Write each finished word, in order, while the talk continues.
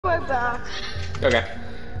right back. Okay.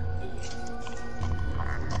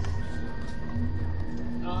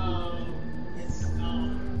 It's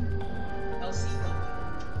LC.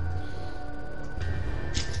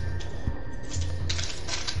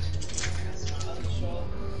 That's my other show.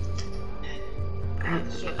 And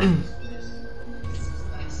the show just finished. This is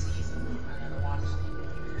last season. I gotta watch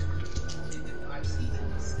the 5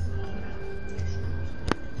 seasons.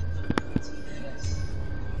 TBS.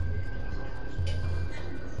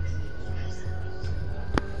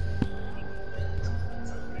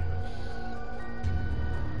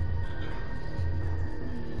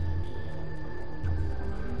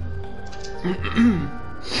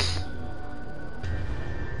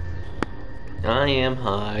 I am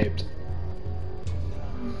hyped.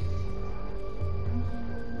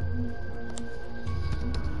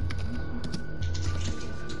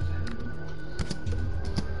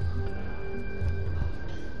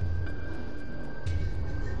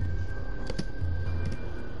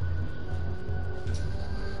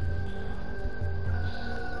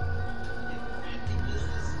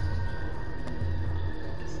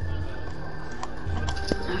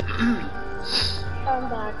 I'm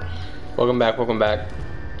back. Welcome back, welcome back.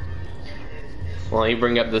 Well, you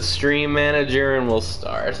bring up the stream manager and we'll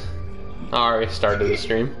start. I already started the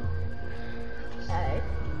stream. Okay.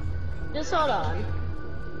 Just hold on.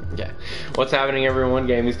 Okay. What's happening, everyone?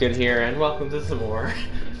 Gaming's Good here, and welcome to some more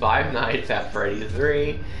Five Nights at Freddy's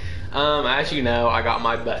 3. As you know, I got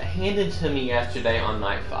my butt handed to me yesterday on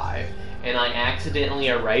night 5, and I accidentally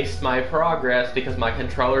erased my progress because my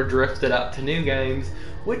controller drifted up to new games,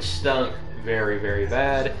 which stunk very, very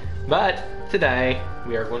bad. But today,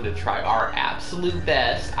 we are going to try our absolute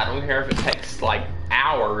best. I don't care if it takes like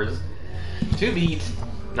hours to beat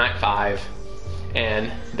night 5.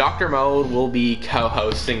 And Dr. Mode will be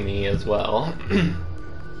co-hosting me as well.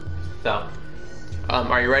 So,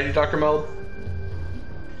 are you ready, Dr. Mode?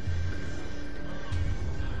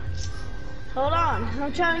 Hold on.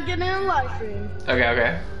 I'm trying to get in a live stream. Okay,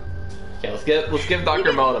 okay. Okay, let's give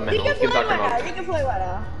Dr. Mode a minute. Let's give Dr. Mode. You can play right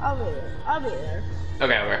now. I'll be there. I'll be there.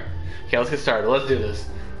 Okay, okay. Okay, let's get started. Let's do this.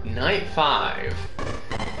 Night 5.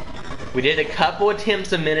 We did a couple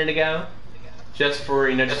attempts a minute ago, just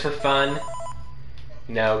for just for fun.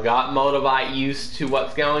 You know, got Motivite used to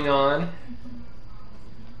what's going on.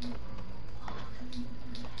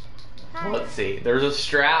 Let's see. There's a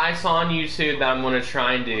strat I saw on YouTube that I'm going to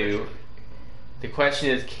try and do. The question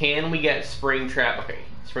is, can we get Springtrap? Okay,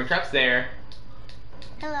 Springtrap's there.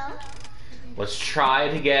 Hello. Let's try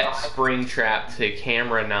to get Springtrap to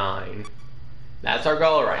camera 9. That's our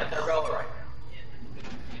goal right now. I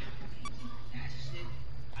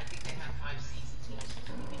think they have 5 seasons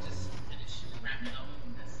also. We can just finish wrapping up.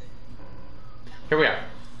 That's it. Here we are.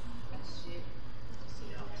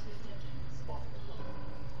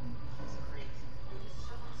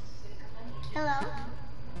 Hello.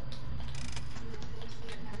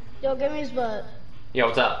 Yo, give me his butt. Yo,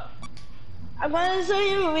 what's up? I'm gonna send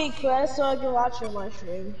you a request so I can watch your live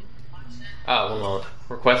stream. Oh, one moment.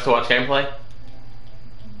 Request to watch gameplay?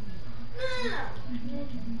 No.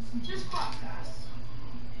 Just podcast.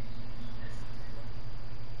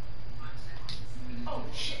 Oh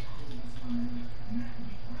shit.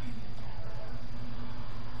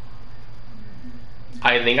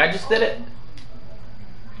 I think I just did it.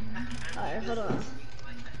 Alright, hold on.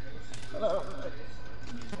 Hold on.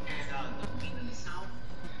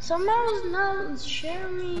 Somehow not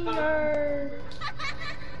sharing or...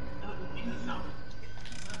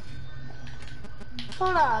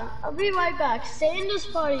 Hold on, I'll be right back. Stay in this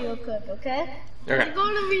party real quick, okay? Okay. I'm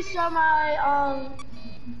going to restart my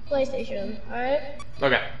PlayStation, alright?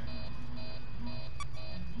 Okay.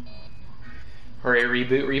 Hurry,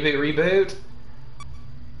 reboot, reboot, reboot.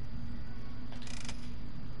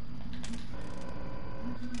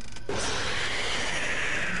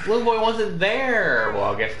 Blue Boy wasn't there!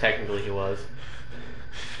 Well, I guess technically he was.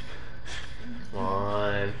 Come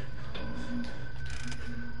on.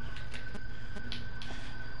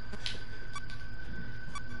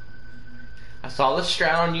 I saw the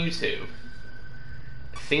strat on YouTube.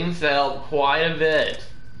 It seems to help quite a bit.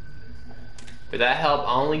 But that help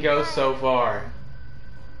only goes so far.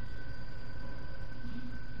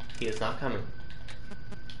 He is not coming.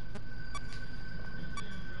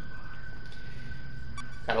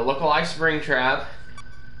 Got a lookalike Springtrap.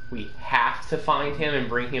 We have to find him and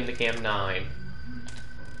bring him to Camp 9.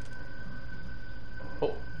 Oh,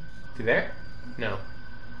 is he there? No.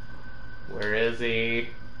 Where is he?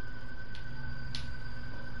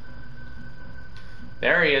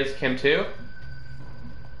 There he is, Camp 2.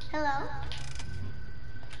 Hello?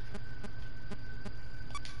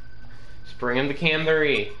 Bring him to Cam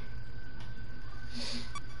 3.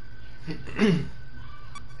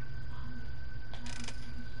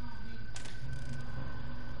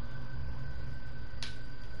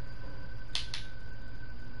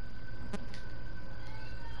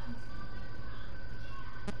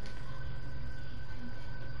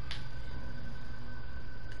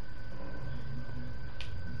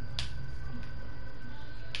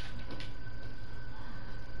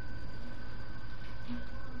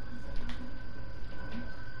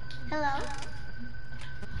 Hello.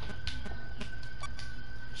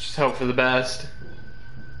 Just hope for the best.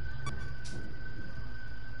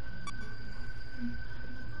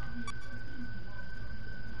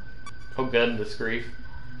 Oh goodness grief.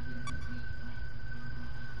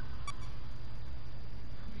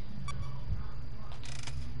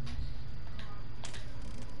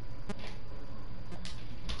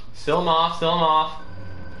 Still him off, still him off.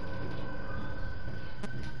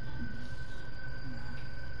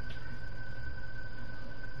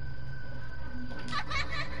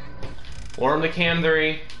 Warm the Cam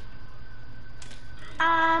 3.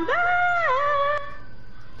 I'm back.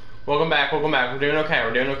 Welcome back, welcome back. We're doing okay,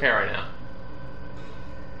 we're doing okay right now.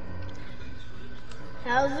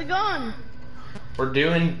 How's it going? We're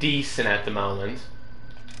doing decent at the moment.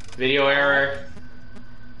 Video error.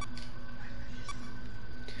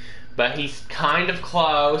 But he's kind of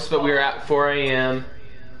close, but we were at 4 a.m.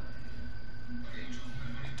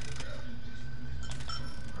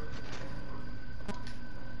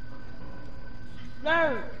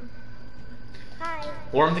 No. Hi.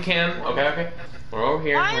 Warm the Cam. Okay, okay. We're over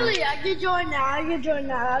here. Finally, I can join now. I can join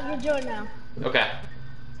now. I can join now. Okay.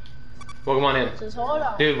 Well, come on in. Just hold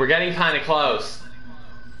on. Dude, we're getting kind of close.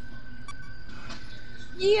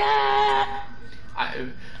 Yeah.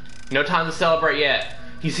 No time to celebrate yet.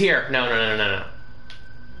 He's here. No, no, no, no, no.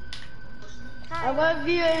 I love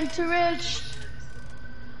you, into Rich.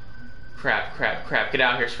 Crap, crap, crap. Get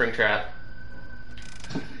out here, Springtrap.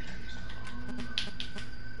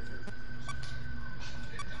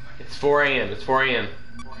 It's 4 a.m. It's 4 a.m.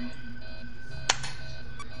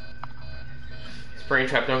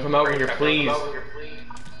 Springtrap, don't come over here, please.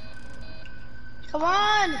 Come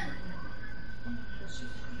on.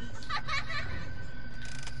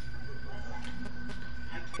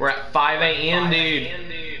 We're at 5 a.m., dude.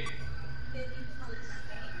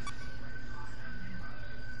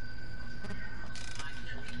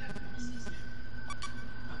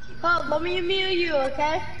 Oh, let me mute you,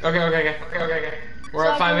 okay? Okay, okay, okay, okay, okay. We're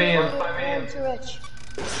at 5 a.m. Into Rich.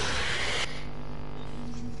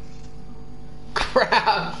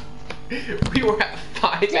 Crap! We were at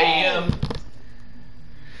 5 a.m.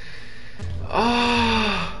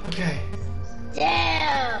 Oh, okay.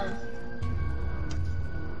 Damn.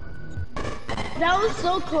 That was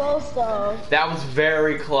so close, though. That was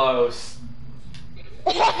very close.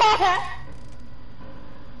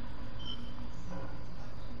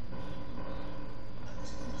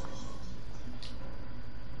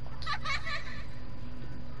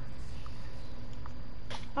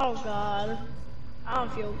 Oh God, I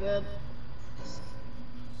don't feel good.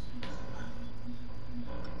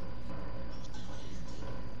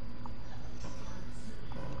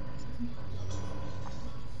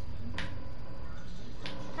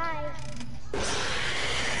 Hi.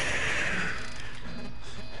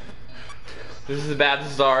 This is a bad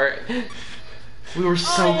start. We were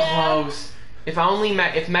so close. If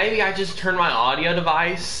maybe I just turned my audio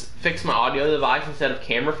device, fixed my audio device instead of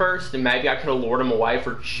camera first, and maybe I could have lured him away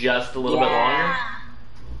for just a little bit longer.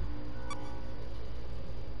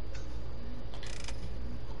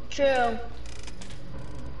 True.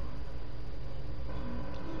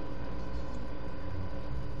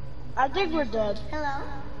 I think we're dead.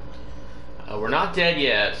 Hello. We're not dead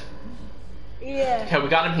yet. Yeah. Okay, we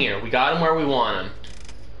got him here. We got him where we want him.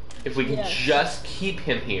 If we can Yes. just keep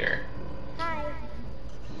him here. Hi.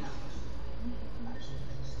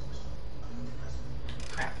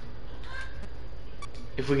 Crap.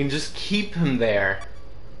 If we can just keep him there.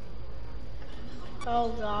 Oh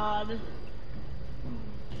God.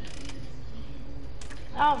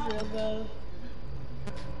 I don't feel good.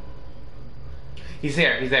 He's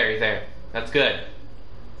there, he's there, he's there. That's good.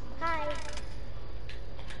 Hi.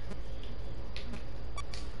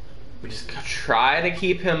 We just try to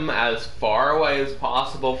keep him as far away as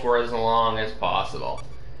possible for as long as possible.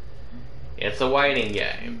 It's a waiting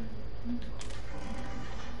game.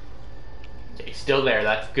 Okay, he's still there.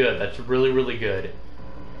 That's good. That's really, really good.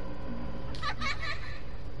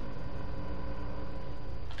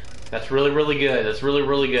 That's really, really good. That's really,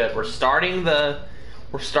 really good. We're starting the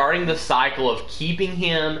cycle of keeping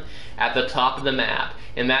him at the top of the map.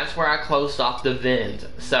 and that's where I closed off the vent.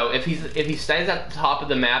 So if he stays at the top of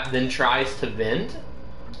the map, then tries to vent,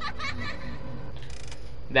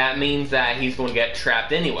 that means that he's going to get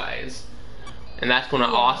trapped anyways, and that's going to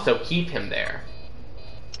also keep him there.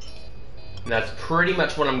 And that's pretty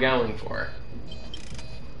much what I'm going for.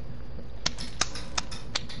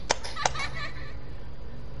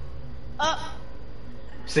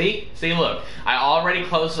 See, look, I already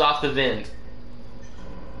closed off the vent.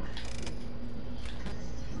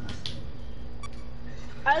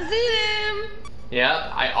 I see them.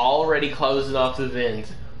 Yep, I already closed off the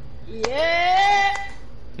vent. Yeah.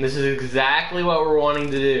 This is exactly what we're wanting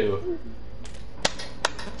to do.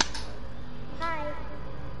 Hi.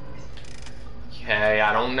 Okay,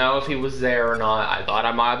 I don't know if he was there or not. I thought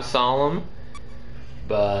I might have saw him,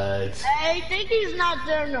 but I think he's not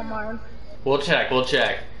there no more. we'll check.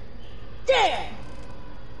 Damn.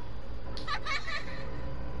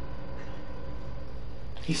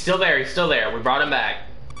 He's still there. We brought him back.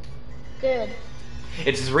 Good.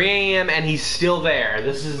 It's 3 a.m. and he's still there.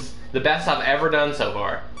 This is the best I've ever done so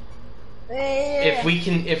far. Yeah.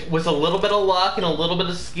 If with a little bit of luck and a little bit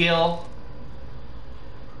of skill,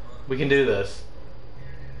 we can do this.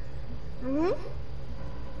 Mhm.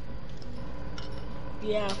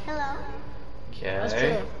 Yeah. Hello. That's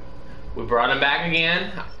Okay. true. We brought him back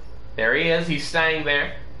again. There he is. He's staying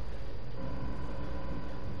there.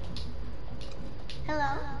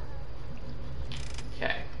 Hello.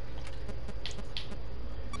 Okay.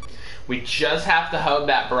 We just have to hope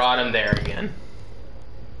that brought him there again.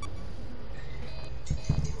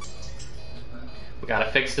 We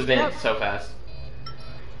gotta fix the vent so fast.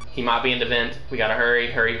 He might be in the vent. We gotta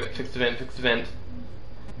hurry, fix the vent.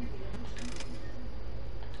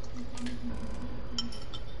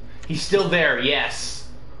 He's still there, yes.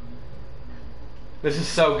 This is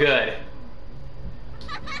so good.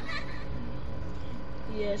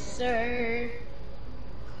 Yes, sir.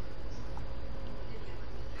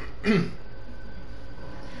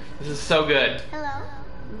 This is so good. Hello.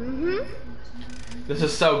 Mhm. This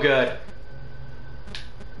is so good.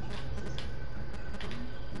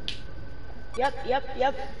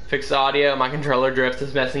 Yep. Fix the audio. My controller drift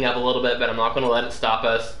is messing up a little bit, but I'm not gonna let it stop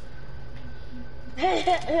us.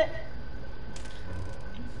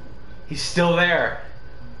 He's still there.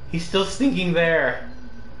 He's still stinking there.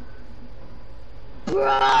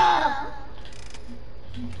 Bruh.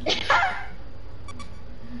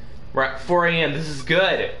 We're at 4 a.m. This is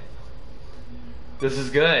good. This is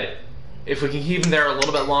good. If we can keep him there a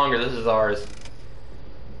little bit longer, this is ours.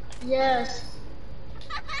 Yes.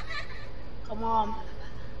 Come on.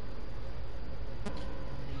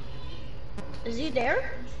 Is he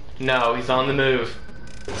there? No, he's on the move.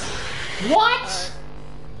 What?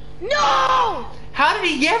 No! How did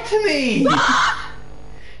he get to me?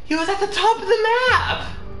 He was at the top of the map.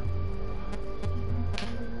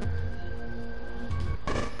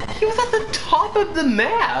 He was at the top of the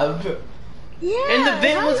map. Yeah. And the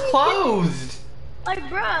vent how was did he closed. Like,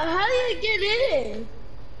 bruh, how did he get in?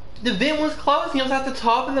 The vent was closed. He was at the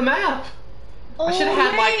top of the map. I should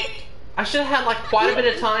have had like quite a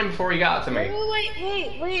bit of time before he got to me.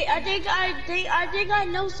 Wait. I think I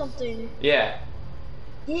know something. Yeah.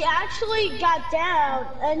 He actually got down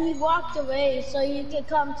and he walked away so he could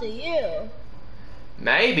come to you.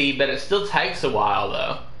 Maybe, but it still takes a while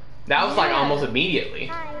though. That was like Yeah. almost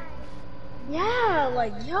immediately. Yeah,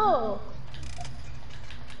 like, yo.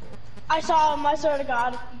 I saw him, I swear to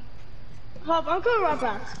God. Hop, I'm coming right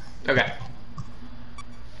back. Okay.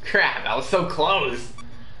 Crap, that was so close.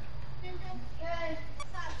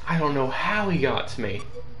 I don't know how he got to me.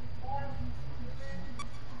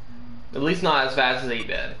 At least not as fast as he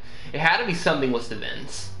did. It had to be something with the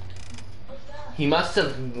vents. He must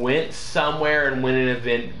have went somewhere and went in an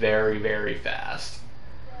event very, very fast.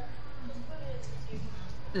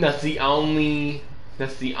 That's the only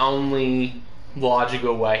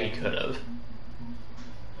logical way he could have.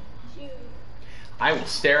 I will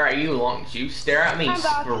stare at you as long as you stare at me, I'm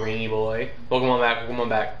back. Springy boy. Welcome on back, welcome on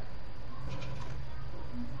back.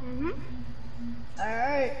 Mhm.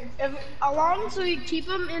 Alright. As long as we keep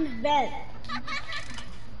him in vent.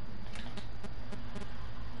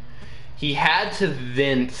 He had to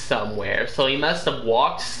vent somewhere, so he must have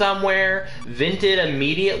walked somewhere, vented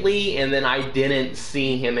immediately, and then I didn't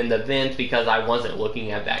see him in the vent because I wasn't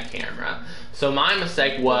looking at that camera. So my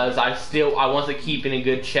mistake was I wasn't keeping a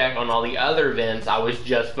good check on all the other vents. I was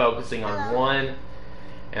just focusing on one,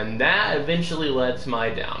 and that eventually led to my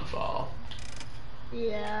downfall.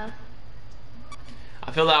 Yeah.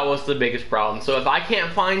 I feel that was the biggest problem. So if I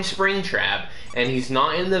can't find Springtrap and he's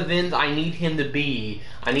not in the vents I need him to be,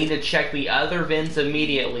 I need to check the other vents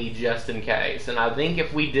immediately just in case. And I think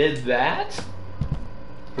if we did that,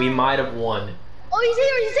 we might have won. Oh, he's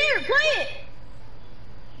here, play it!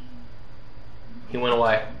 He went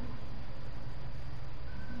away.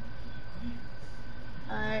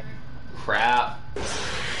 Alright. Crap.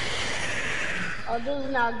 Oh, this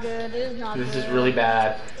is not good, this is not good. This is really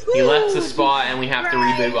bad. He left the spot and we have to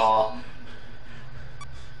reboot all.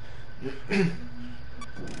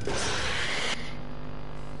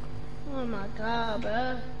 Oh my god,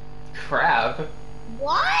 bro. Crap.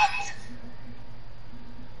 What?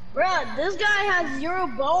 Bruh, this guy has 0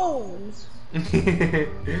 bones.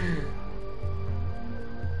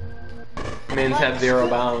 Men's have 0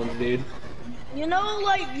 bounds, dude. You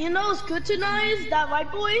know Scrutinize, that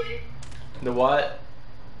white boy? The what?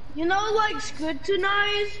 You know, like,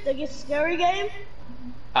 Scrutinize, the scary game?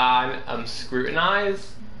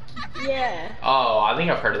 Scrutinize? Yeah. Oh, I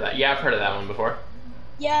think I've heard of that. Yeah, I've heard of that one before.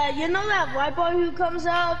 Yeah, you know that white boy who comes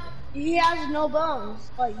out? He has no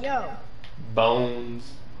bones. Like, yo.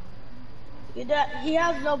 Bones. He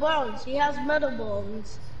has no bones. He has metal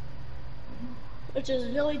bones. Which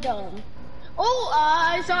is really dumb. Oh,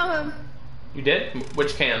 I saw him. You did?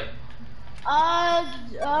 Which cam?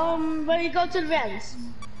 When you go to the vents.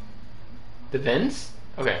 The vents?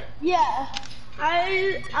 Okay. Yeah.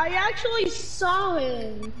 I actually saw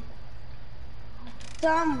him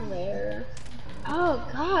somewhere. Oh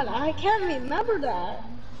god, I can't remember that.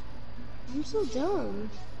 I'm so dumb.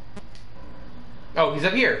 Oh, he's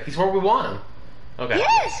up here. He's where we want him. Okay.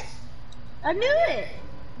 Yes! I knew it!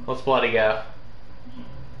 Let's bloody go.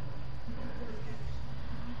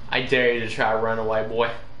 I dare you to try to run away, boy.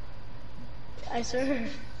 I swear.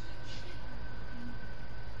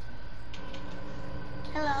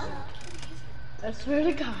 Hello? I swear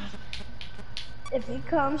to God. If he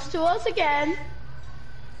comes to us again.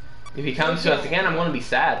 If he comes to us again, I'm going to be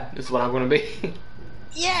sad. This is what I'm going to be.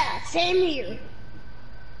 Yeah, same here.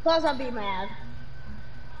 Plus I'll be mad.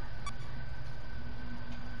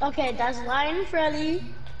 Okay, that's Lion Freddy.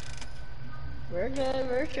 We're good,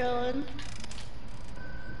 we're chilling.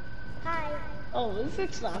 Hi. Oh, we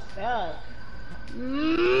fixed that bad.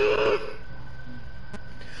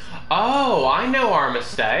 Oh, I know our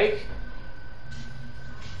mistake.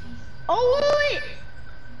 Oh, wait!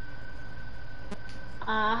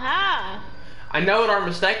 Aha! I know what our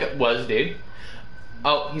mistake was, dude.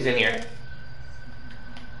 Oh, he's in here.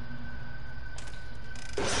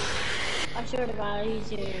 I swear to God, he's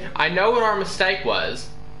here. I know what our mistake was.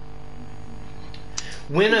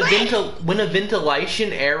 When a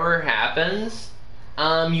ventilation error happens,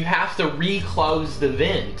 you have to re-close the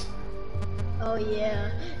vent. Oh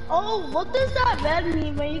yeah. Oh, what does that red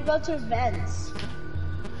mean when you go to vents?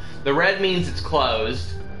 The red means it's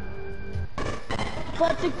closed.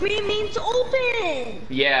 But the green means open!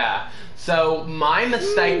 Yeah. So my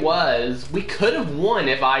mistake was, we could have won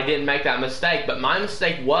if I didn't make that mistake, but my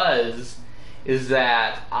mistake is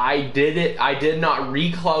that I did not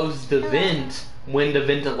re-close the vent when the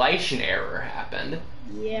ventilation error happened.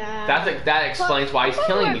 Yeah. That explains why he's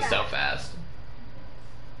killing me so fast.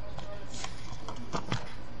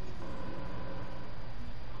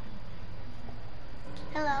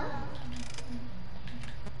 Hello?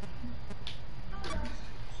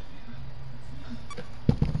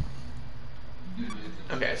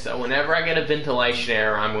 Okay, so whenever I get a ventilation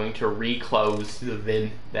error, I'm going to re-close the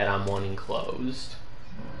vent that I'm wanting closed.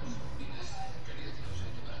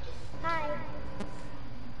 Hi.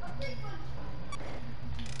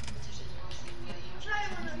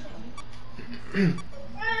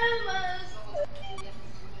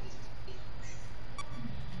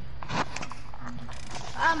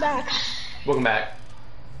 I'm back. Welcome back.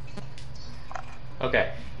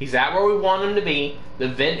 Okay, he's at where we want him to be. The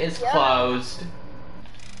vent is closed.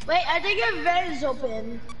 Wait, I think your vent is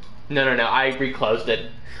open. No, I re-closed it.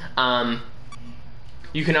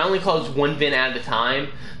 You can only close one vent at a time.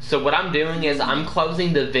 So what I'm doing is I'm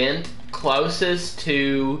closing the vent closest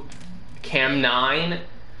to cam 9.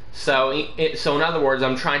 So in other words,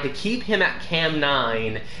 I'm trying to keep him at cam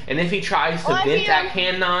 9, and if he tries to vent at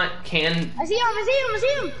cam 9, I see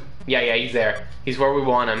him. Yeah, he's there. He's where we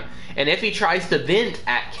want him. And if he tries to vent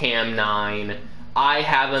at cam 9, I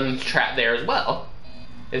have him trapped there as well.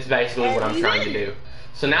 It's basically what I'm trying to do.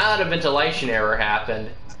 So now that a ventilation error happened,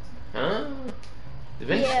 the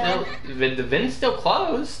vent's still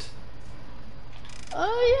closed.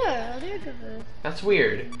 Oh yeah, there's a vent. That's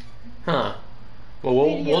weird. Huh. Well,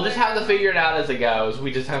 we'll just have to figure it out as it goes.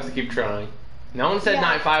 We just have to keep trying. No one said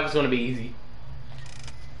night 5 was going to be easy.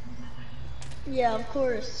 Yeah, of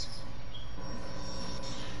course.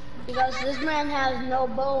 Because this man has no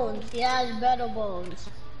bones. He has better bones.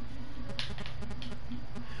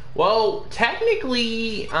 Well,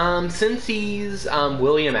 technically, since he's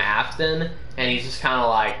William Afton, and he's just kind of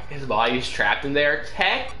like, his body's trapped in there,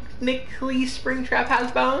 technically Springtrap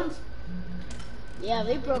has bones? Yeah,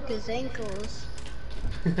 they broke his ankles.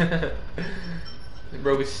 He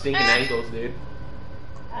broke his stinking ankles, dude.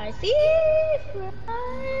 I see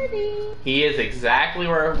Freddy. He is exactly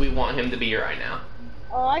where we want him to be right now.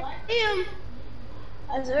 Oh, I see him.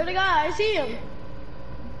 I swear to God, I see him.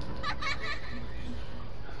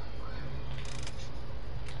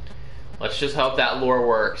 Let's just hope that lure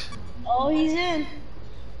worked. Oh, he's in.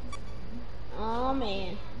 Oh,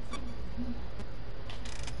 man.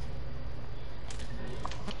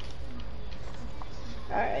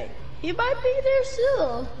 Alright. He might be there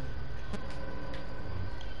still.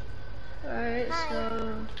 Alright,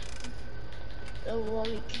 so what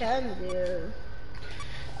we can do.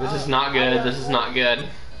 This is not good. This is not good.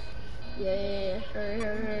 Yeah.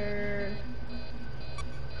 Hurry.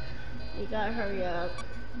 You gotta hurry up.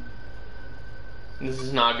 This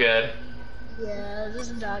is not good. Yeah, this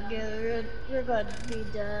is not good. We're going to be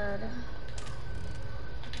dead.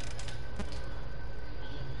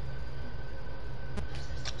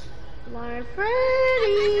 My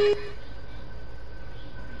Freddy!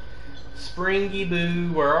 Springy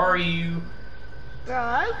Boo, where are you? Bro,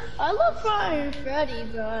 I love finding Freddy,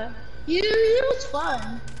 bro. He was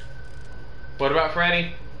fun. What about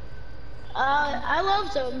Freddy? I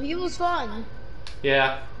loved him. He was fun.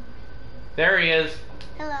 Yeah. There he is.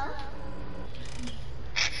 Hello.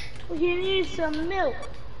 He needs some milk.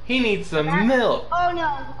 He needs some milk. Oh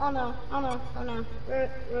no. We're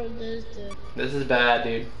this dude. This is bad,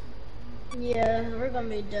 dude. Yeah, we're gonna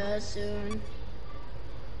be dead soon.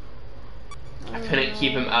 I couldn't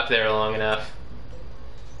keep him up there long enough.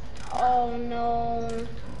 Oh no.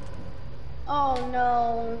 Oh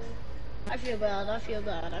no. I feel bad.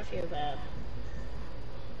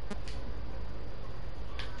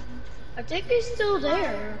 I think he's still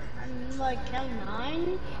there. I'm like Chem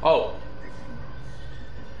 9. Oh.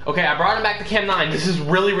 Okay, I brought him back to Chem 9. This is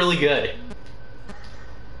really, really good.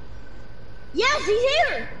 Yes, he's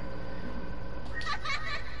here!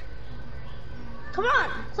 Come on,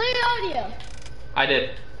 play the audio. I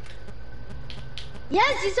did.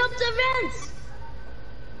 Yes, he's up to vents.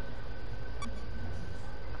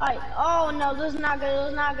 Alright, oh no, this is not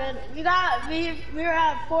good. We're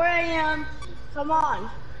at 4 a.m. Come on.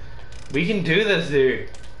 We can do this, dude.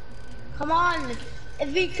 Come on.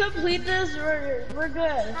 If we complete this, we're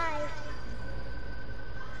good. Hi.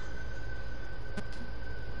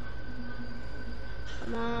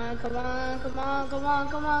 Come on.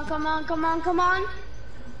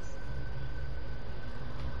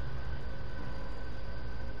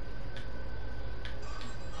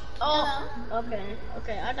 Oh,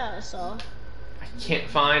 okay, I got a saw. I can't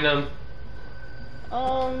find him.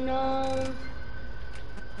 Oh no.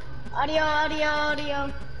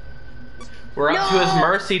 Audio. We're up to his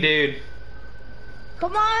mercy, dude.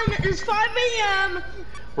 Come on, it's 5 a.m.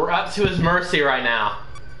 We're up to his mercy right now.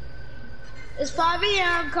 It's 5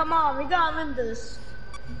 a.m. Come on, we gotta win this.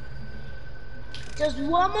 Just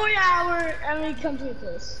one more hour and we complete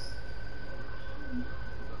this.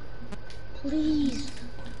 Please.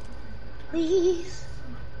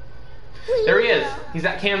 There he is. He's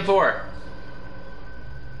at Cam 4.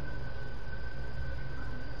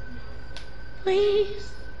 Please.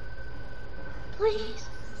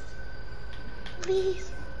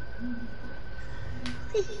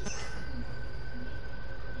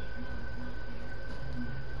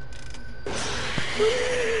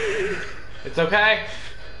 It's okay.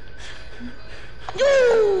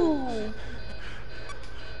 Ooh.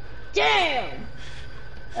 Damn.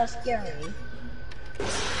 That's scary.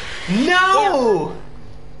 No!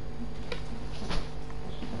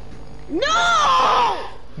 No!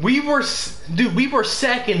 We were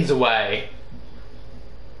seconds away.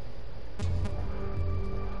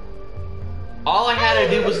 All I had to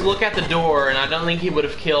do was look at the door, and I don't think he would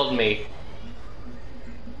have killed me.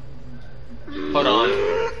 Hold on.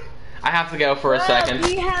 I have to go for a second. I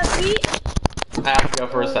have to go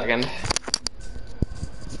for a second.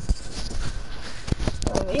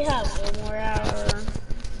 We have one more hour.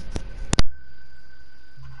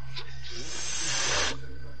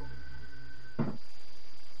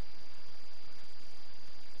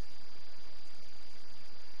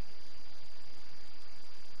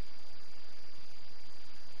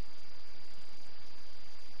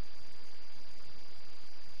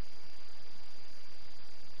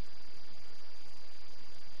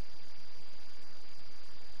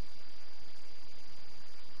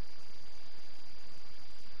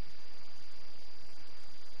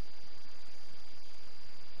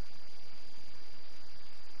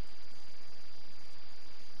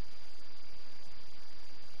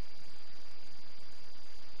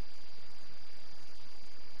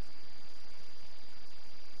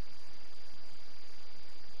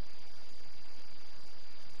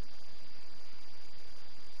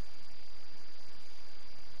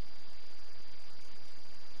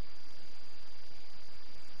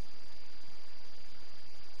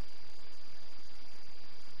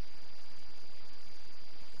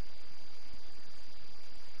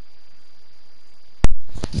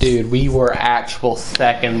 Dude, we were actual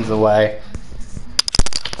seconds away.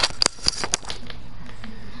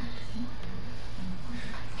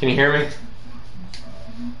 Can you hear me?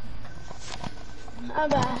 I'm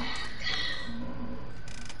back.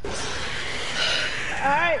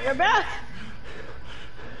 Alright, we're back.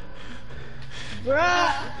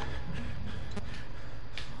 Bruh.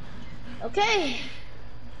 Okay.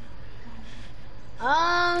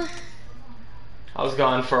 I was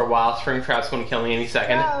gone for a while. Springtrap's gonna kill me any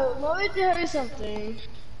second. Bro, let me tell you something.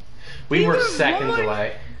 We were seconds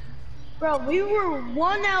away. Bro, we were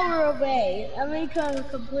 1 hour away, and we couldn't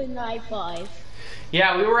complete night 5.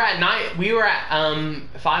 Yeah, we were at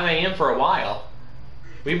 5 a.m. for a while.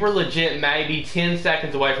 We were legit maybe 10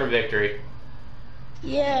 seconds away from victory.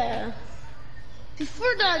 Yeah.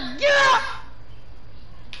 Before the yeah.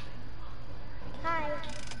 Hi.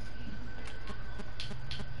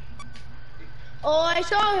 Oh, I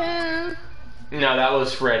saw him. No, that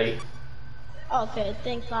was Freddy. Okay,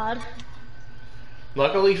 thank God.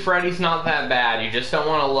 Luckily, Freddy's not that bad. You just don't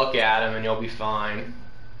want to look at him and you'll be fine.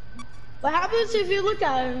 What happens if you look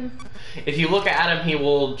at him? If you look at him, he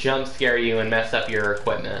will jump scare you and mess up your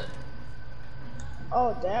equipment.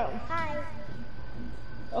 Oh, damn. Hi.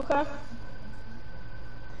 Okay.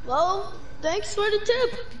 Well, thanks for the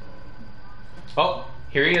tip. Oh,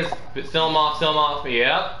 here he is. Still him off, still him off.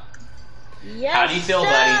 Yep. Yes, How do you feel, sir.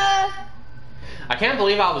 buddy? I can't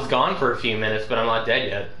believe I was gone for a few minutes, but I'm not dead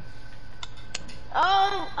yet.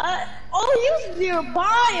 Oh, he's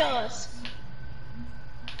nearby us.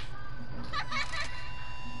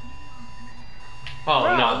 Oh,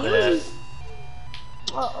 Bro, not this.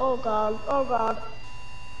 Oh God, oh God.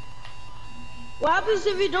 What happens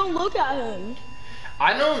if you don't look at him?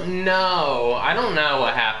 I don't know. I don't know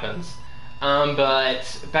what happens.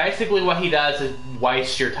 But basically what he does is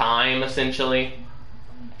waste your time, essentially.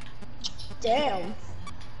 Damn.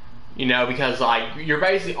 You know, because like you're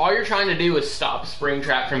basically all you're trying to do is stop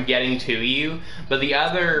Springtrap from getting to you, but the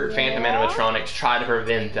other Phantom animatronics try to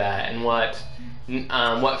prevent that. And what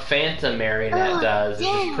Phantom Marionette does is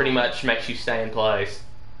just pretty much makes you stay in place.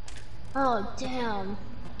 Oh damn.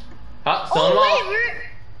 We're at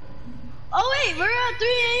 3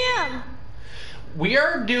 a.m. We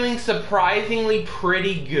are doing surprisingly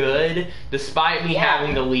pretty good, despite me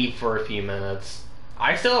having to leave for a few minutes.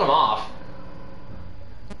 I still had him off.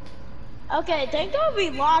 Okay, thank God we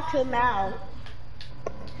locked him out.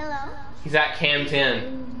 Hello? He's at Cam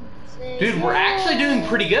 10. Dude, we're actually doing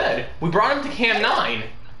pretty good. We brought him to Cam 9.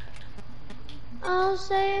 I'll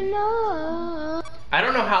say no. I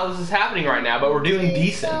don't know how this is happening right now, but we're doing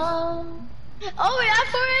decent. Oh, we're at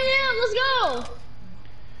 4 a.m. Let's go.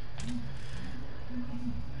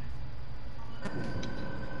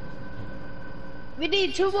 We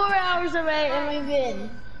need 2 more hours away and we win.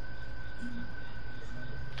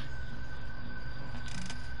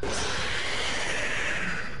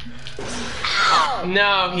 Ow!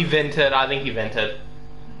 No, he vented. I think he vented.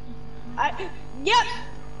 Yep.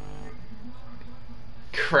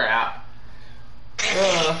 Crap.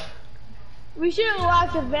 Ugh. We should have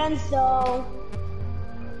locked the vents though.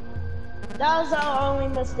 That was our only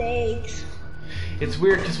mistakes. It's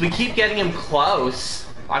weird because we keep getting him close.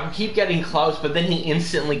 I keep getting close, but then he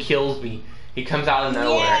instantly kills me. He comes out of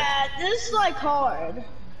nowhere. Yeah, this is like hard.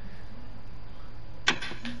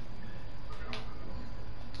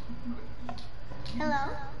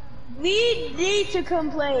 Hello? We need to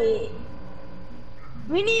complete.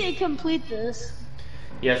 We need to complete this.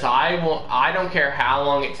 Yes, I will. I don't care how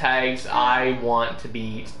long it takes. I want to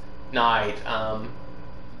beat night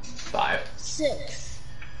 5. 6.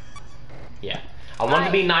 Yeah, I want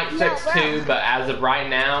to be night 6 too, but as of right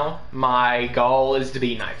now, my goal is to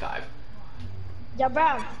be night 5. Yeah,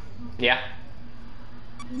 bro. Yeah.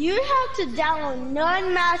 You have to download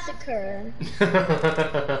Nun Massacre.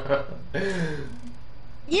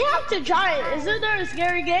 You have to try it. Isn't there a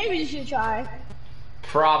scary game you should try?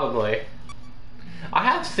 Probably. I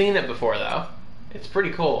have seen it before though. It's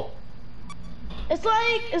pretty cool. It's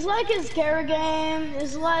like a scary game.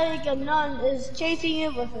 It's like a nun is chasing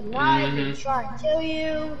you with a knife and trying to kill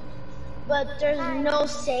you, but there's no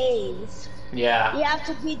saves. Yeah. You have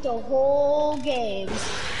to beat the whole game.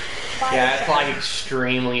 Yeah, it's like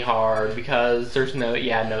extremely hard because there's no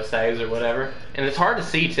saves or whatever, and it's hard to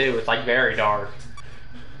see too. It's like very dark.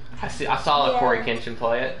 I saw Corey Kenshin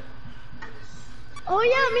play it. Oh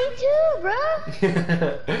yeah, me too, bro.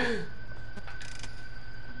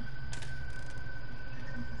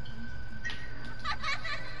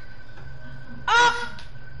 Oh,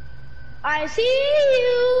 I see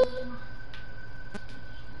you.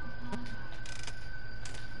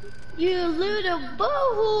 You little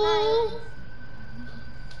boo.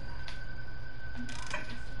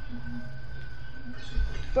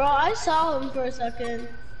 Bro, I saw him for a second.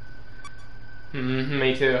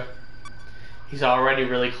 Me too. He's already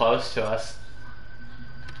really close to us.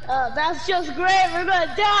 That's just great. We're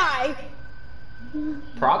gonna die.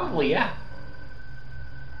 Probably, yeah.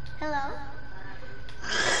 Hello.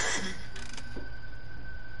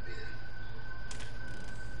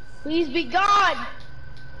 Please be gone.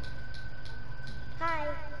 Hi.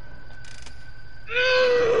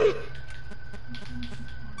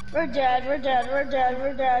 We're dead. We're dead. We're dead.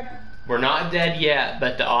 We're dead. We're not dead yet,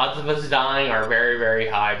 but the odds of us dying are very, very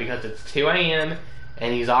high because it's 2 a.m.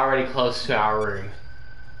 and he's already close to our room.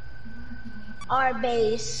 Our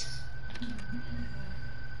base.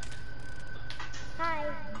 Hi.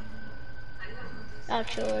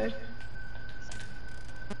 Actually.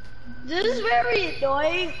 This is very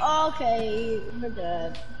annoying. Okay, we're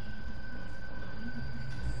dead.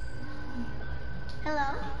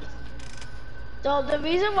 Hello? So the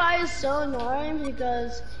reason why it's so annoying is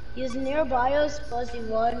because he's nearby us plus he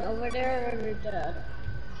won over there and we're dead.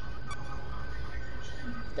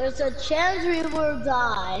 There's a chance we will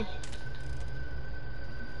die.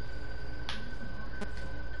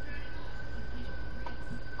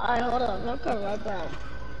 Alright, hold on, I'll come right back.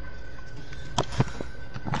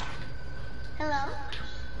 Hello?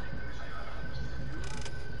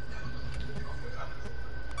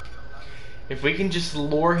 If we can just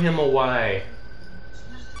lure him away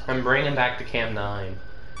and bring him back to Cam 9.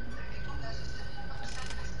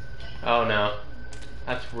 Oh no.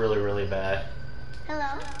 That's really, really bad.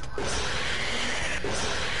 Hello?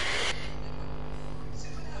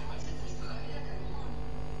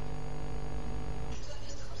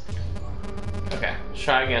 Okay, let's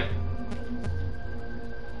try again.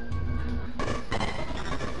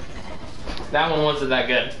 That one wasn't that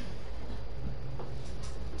good.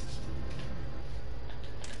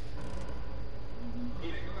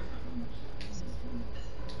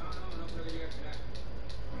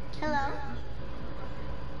 Hello?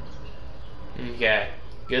 Okay,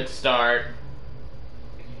 good start.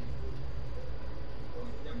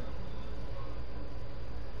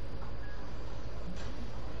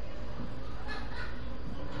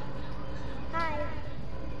 Hi.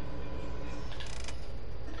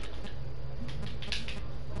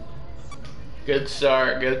 Good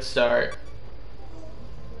start, good start.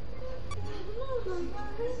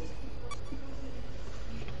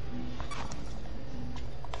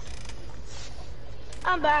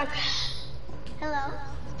 I'm back. Hello?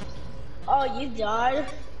 Oh, you died?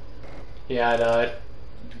 Yeah, I died.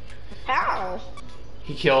 How?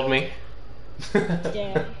 He killed me.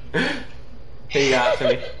 Damn. He got to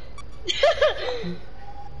me.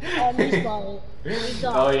 He's funny. He's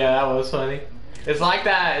Oh yeah, that was funny. It's like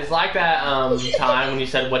that time when you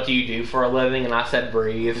said, "What do you do for a living?" and I said,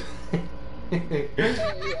 "Breathe."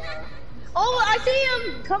 Oh, I see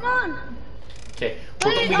him! Come on! Okay,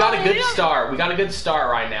 we got a good start. We got a good start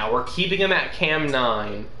right now. We're keeping him at Cam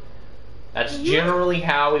 9. That's generally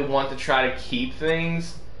how we want to try to keep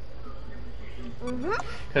things.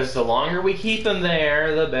 Because the longer we keep him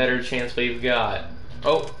there, the better chance we've got.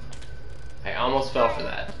 Oh, I almost fell for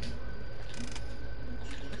that.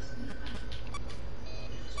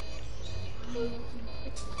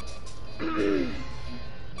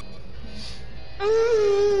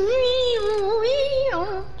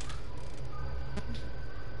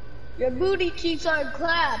 Your booty cheeks are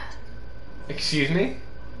clapped. Excuse me?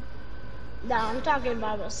 No, I'm talking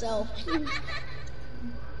about myself.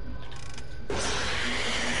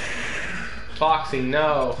 Foxy,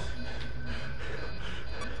 no.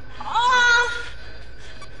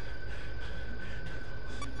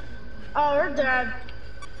 Oh, we're dead.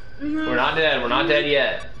 We're not dead. We're not dead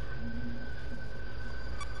yet.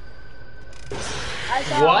 I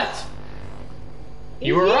saw What?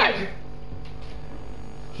 You were right.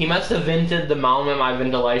 He must have vented the moment my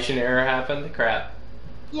ventilation error happened. Crap.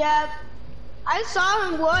 Yeah, I saw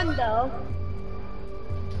him one though.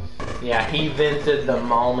 Yeah, he vented the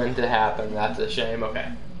moment it happened. That's a shame.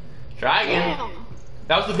 Okay. Try again. Damn.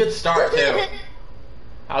 That was a good start, too.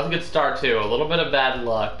 That was a good start, too. A little bit of bad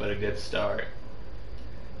luck, but a good start.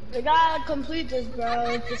 We gotta complete this,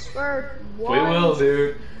 bro. Just for one. We will,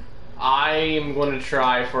 dude. I am going to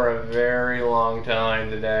try for a very long time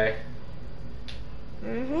today.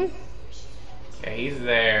 Okay, he's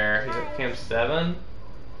there. He's at Camp 7.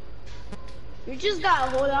 You just gotta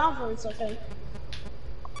hold on for a second.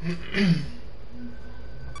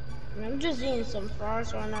 I'm just eating some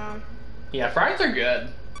fries right now. Yeah, fries are good.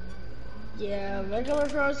 Yeah, regular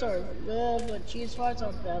fries are good, but cheese fries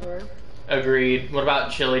are better. Agreed. What about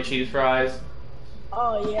chili cheese fries?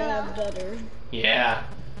 Oh yeah, better. Yeah.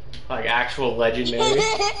 Like actual legendary.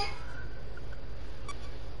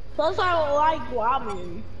 Plus, I don't like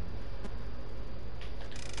ramen.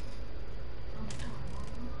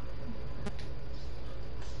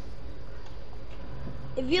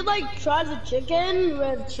 If you like try the chicken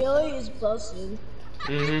with chili, it's busted.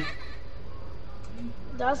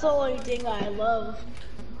 That's the only thing I love.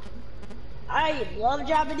 I love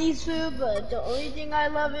Japanese food, but the only thing I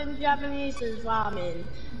love in Japanese is ramen.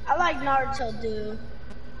 I like Naruto too.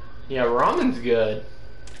 Yeah, ramen's good.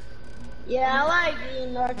 Yeah, I like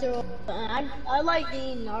eating Naruto. I like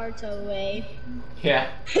eating Naruto way. Yeah.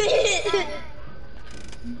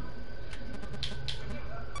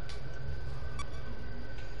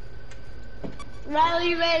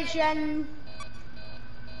 Valuation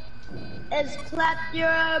is clap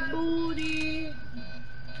your booty.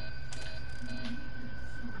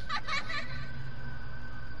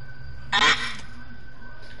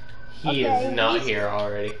 He is not here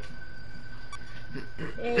already.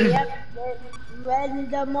 Yep. When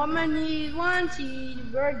the moment he wants,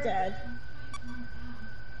 we're dead.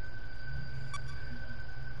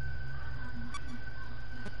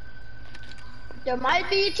 There might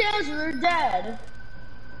be a chance we're dead.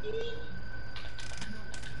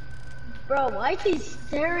 Bro, why is he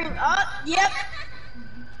staring up? Yep.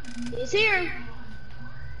 He's here.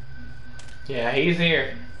 Yeah, he's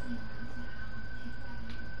here.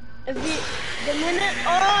 If you, the minute, oh,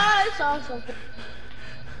 I saw something.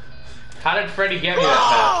 How did Freddy get me that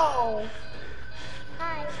fast? Whoa!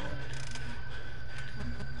 Hi.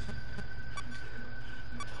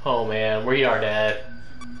 Oh man, we are dead.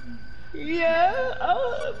 Yeah,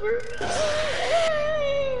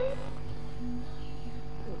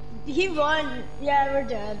 he won. Yeah, we're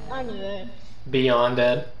dead. I knew it. Beyond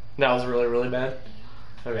dead. That was really, really bad.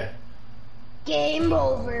 Okay. Game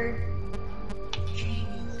over.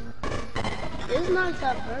 This is not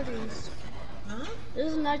Top Freddy's. Huh?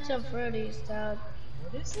 This is Nights of Freddy's, Dad.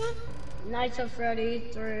 What is that? Nights of Freddy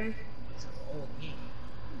 3. It's an old game.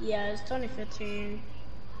 Yeah, it's 2015.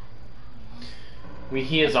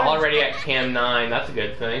 He is already at Cam 9. That's a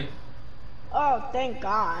good thing. Oh, thank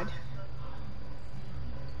God.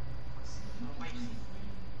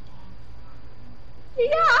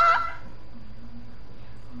 Yeah.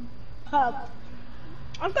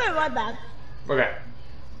 I'm going right back. Okay.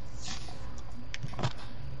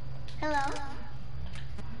 Hello.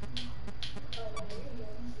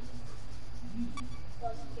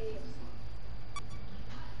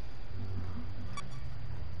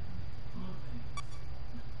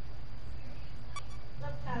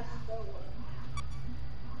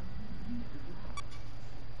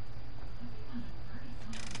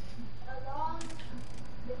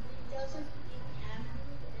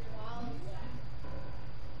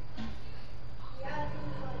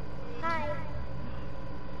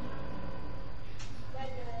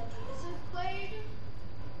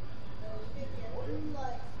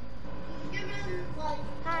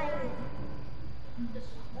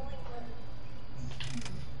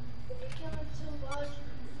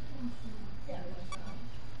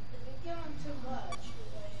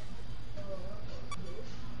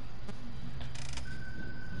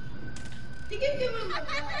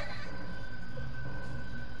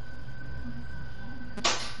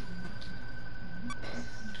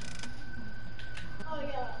 Oh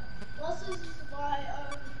yeah. Plus this is why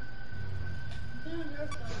doing your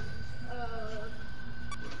phones.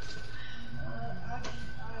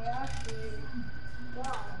 I actually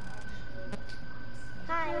got actually.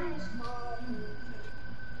 Hi. This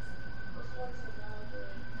one's another.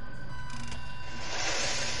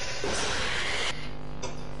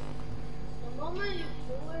 The moment you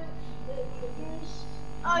do it, it triggers.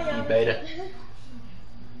 Oh yeah. You beta.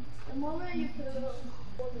 The moment you put it on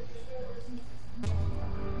the trigger.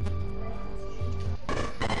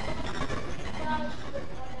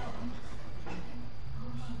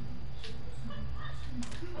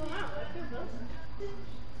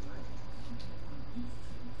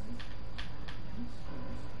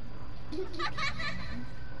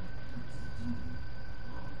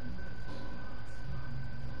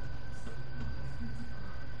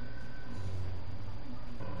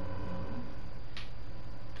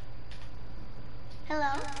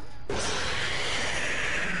 Hello. This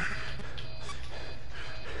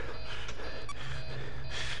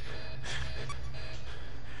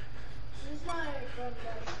is my friend.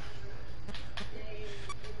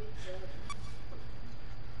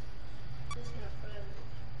 This is my friend.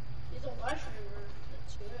 He's a live streamer on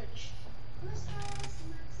Twitch.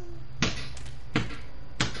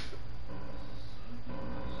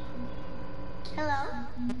 Hello.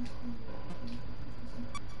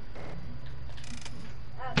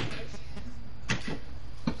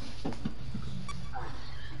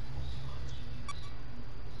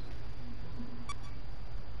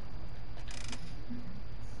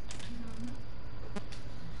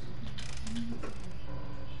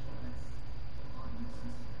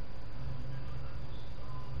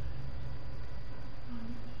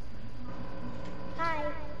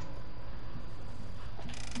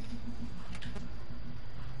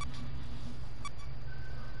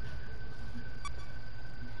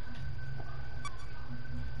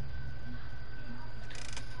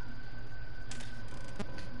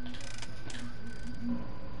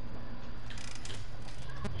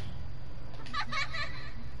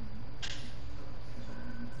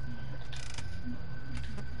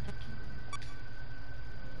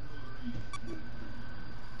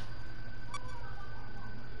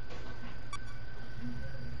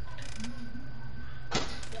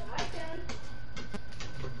 I can.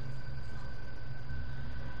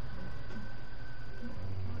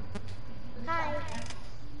 Hi.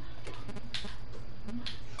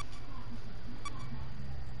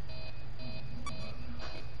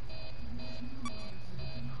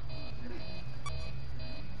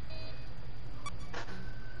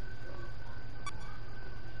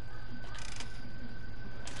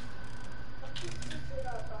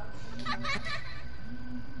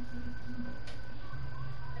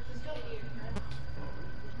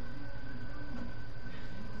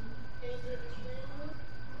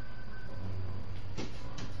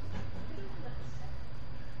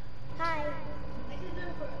 Hi. I can do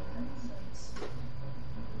it for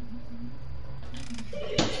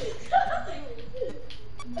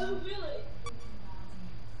oh, really?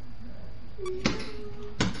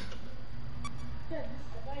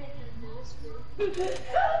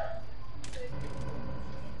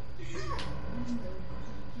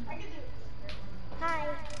 I can do it. Hi.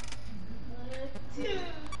 1, 2.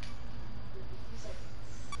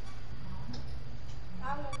 I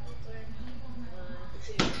want to learn.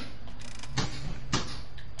 1, 2.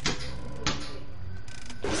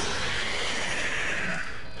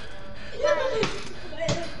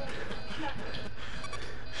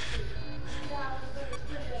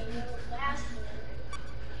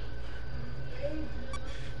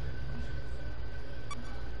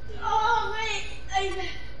 Oh wait, I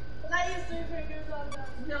used 3 fingers on that.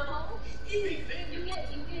 No, you get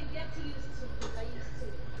to use 2 because I used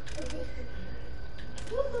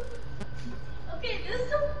 2. Okay, this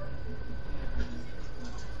is.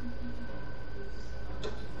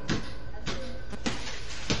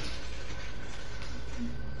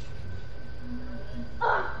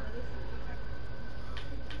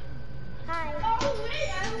 Hi. Oh wait,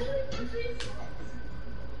 I only put 3 steps.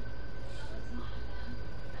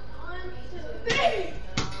 1, 2, 3.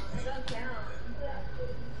 Don't count.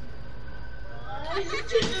 1,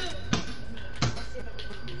 2.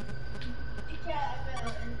 You can't. I bet.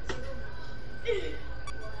 1, 2.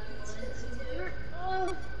 Oh,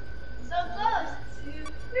 so close. 2,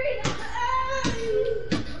 3.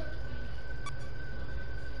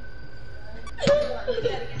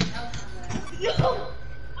 No.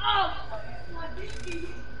 Oh, my baby.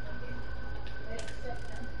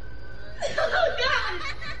 Oh God.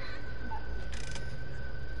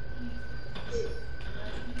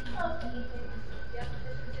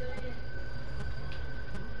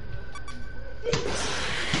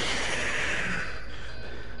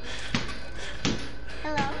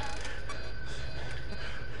 Hello.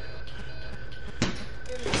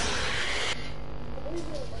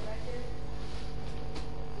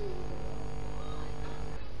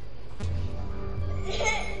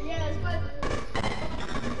 Yes, but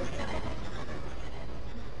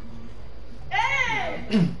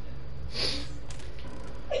hey!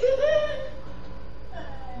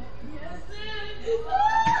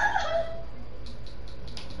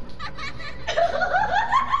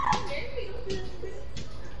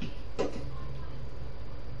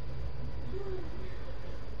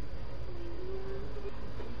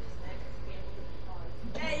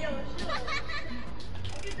 Hey, yo, chill. I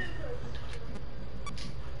can do this.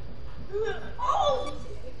 Oh!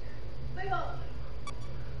 Wait up.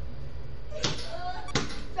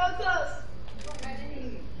 So close.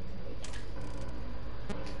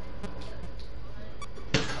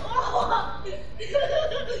 Oh!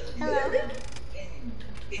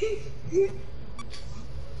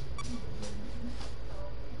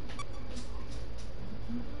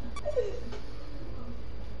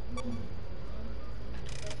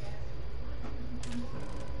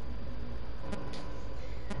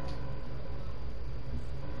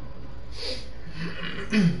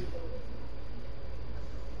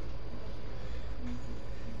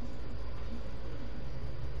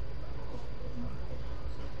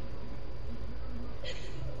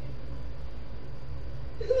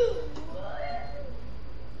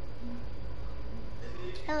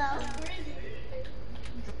 Hello. Hello.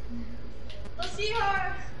 Let's see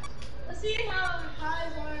how high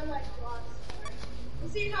our like blocks are.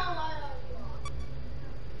 Let's see how high our blocks.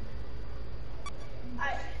 I.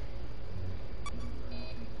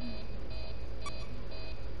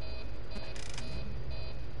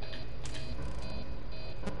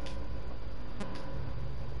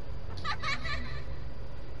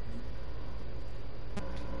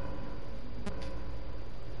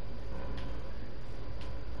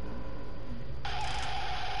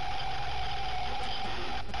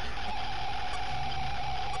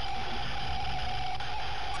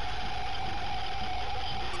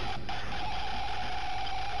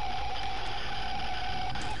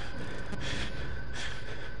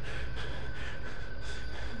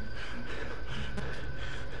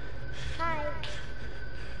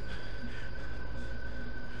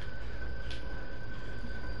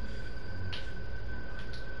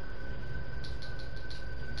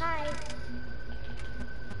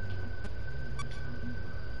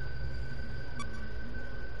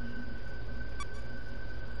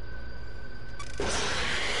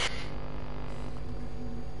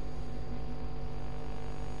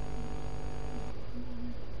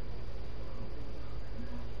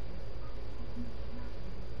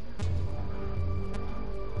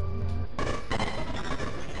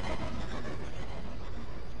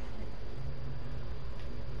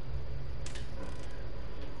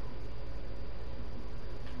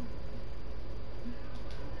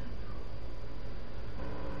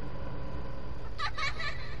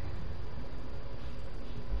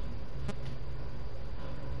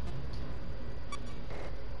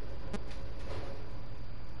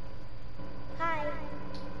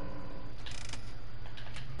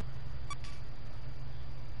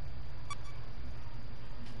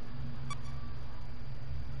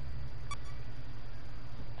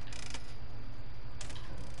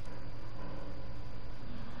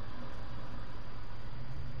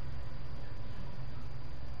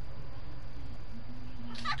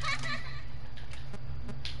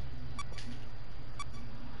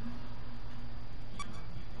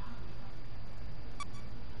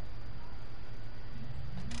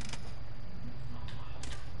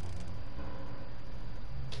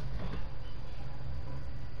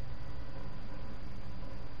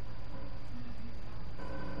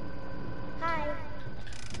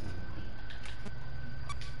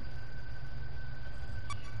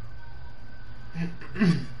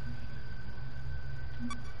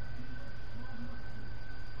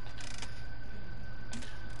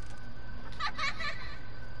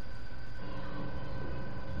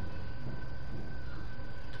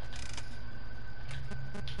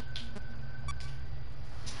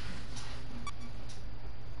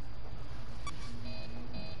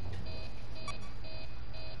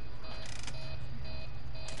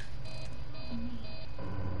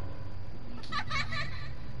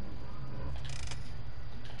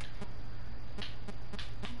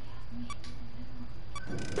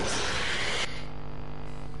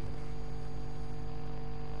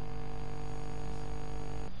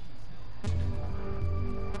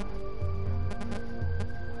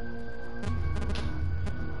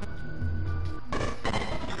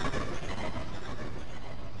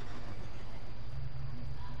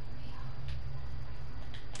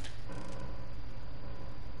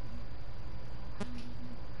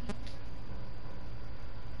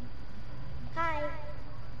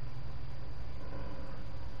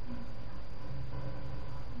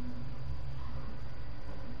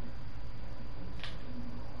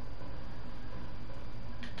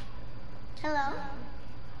 Hello?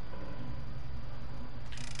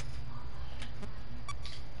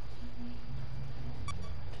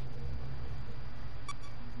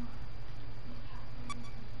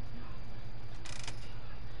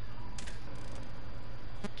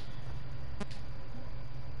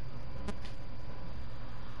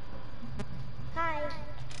 Hi.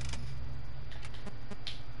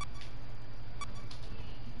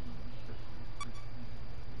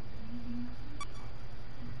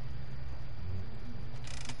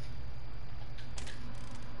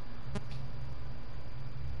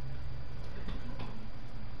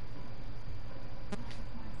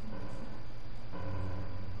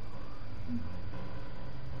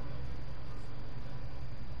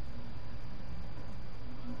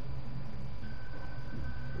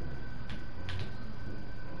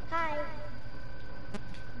 Hi.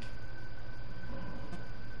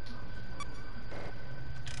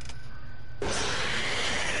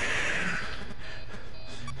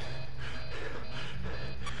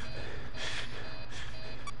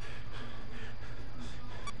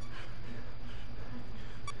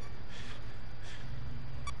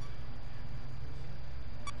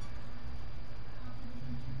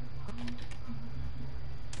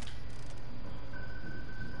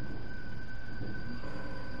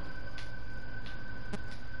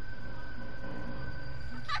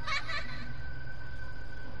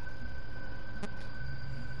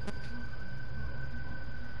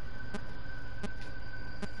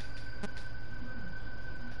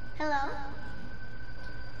 Hello?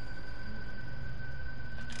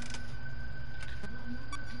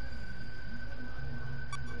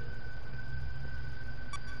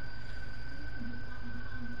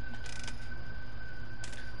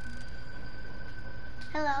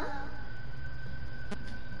 Hello?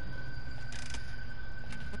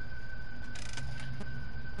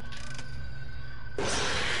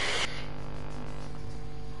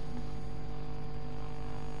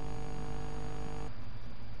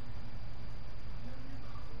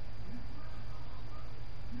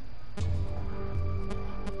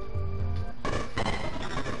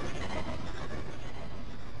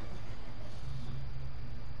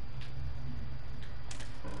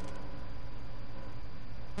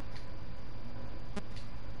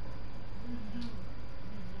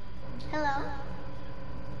 Hello?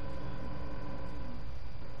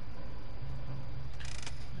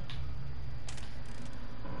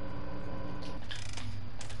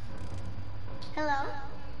 Hello?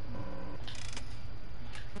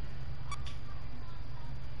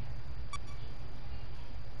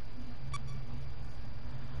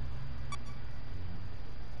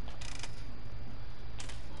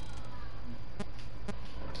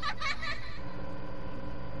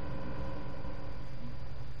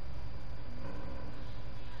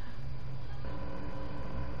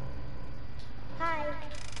 Hi.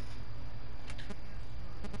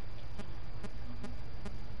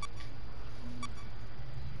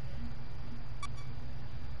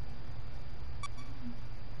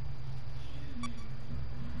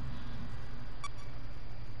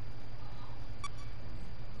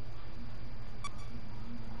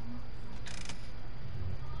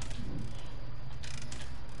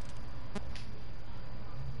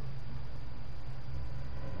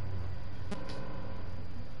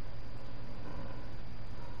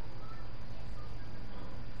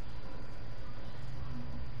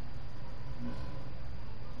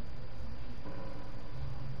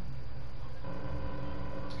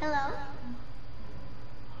 Hello?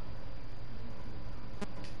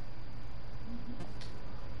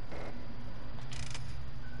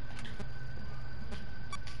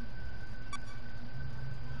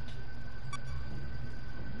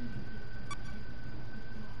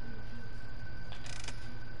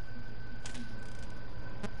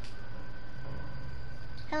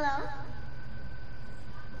 Hello?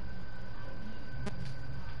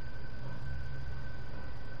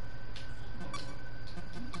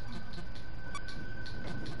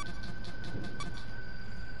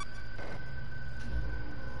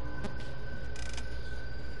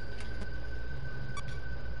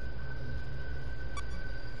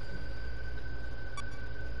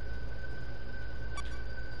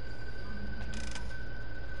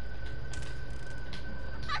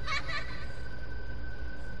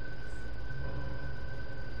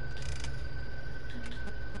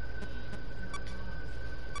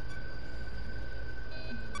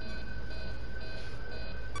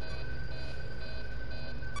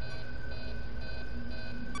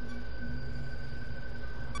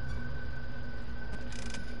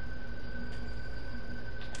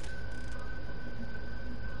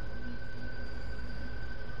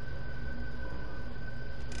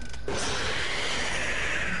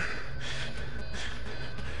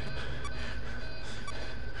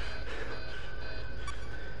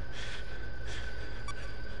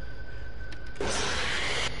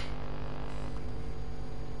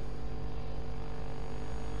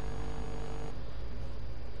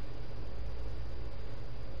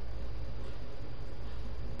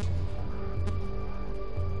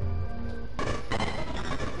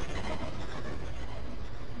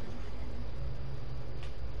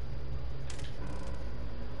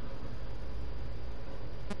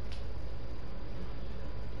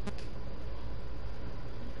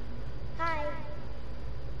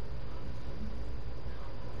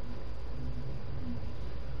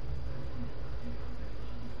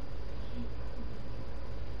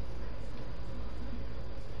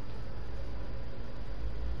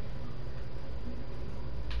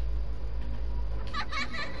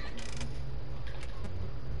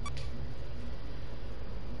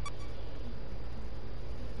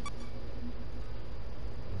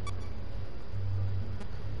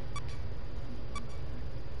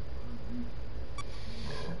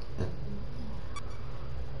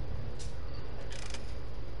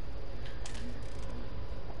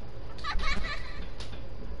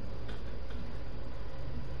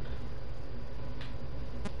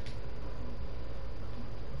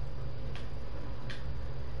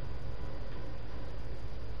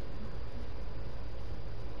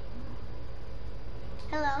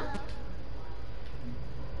 Hello?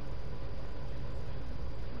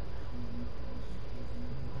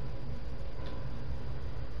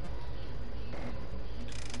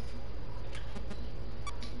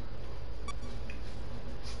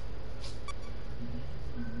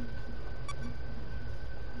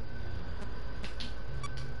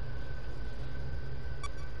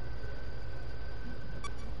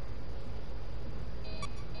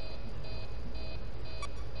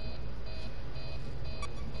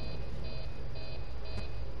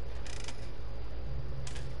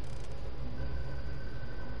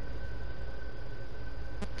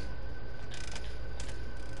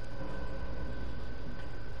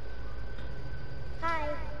 Hi.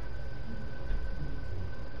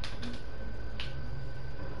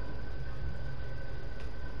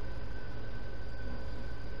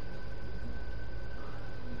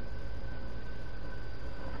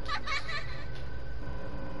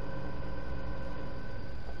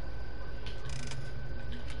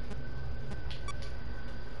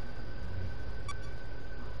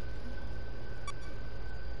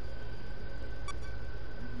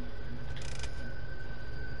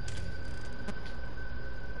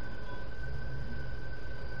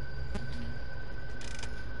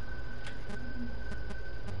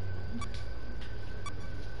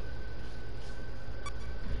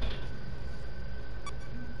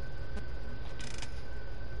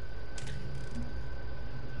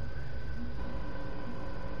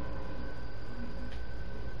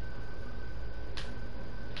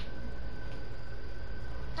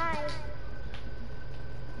 Hi.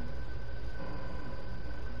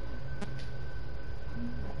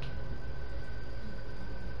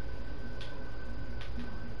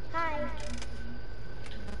 Hi.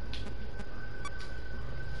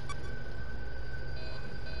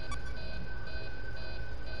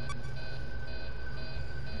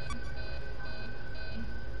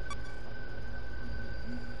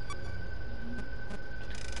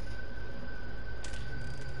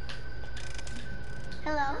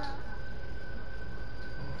 Hello?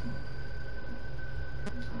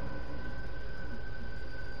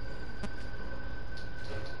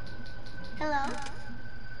 Hello?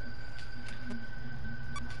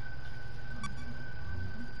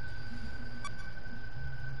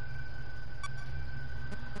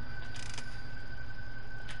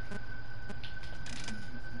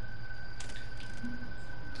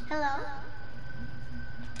 Hello?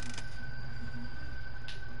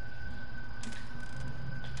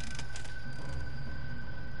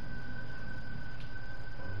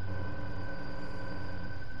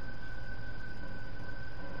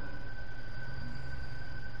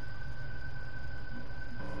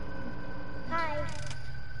 Hi.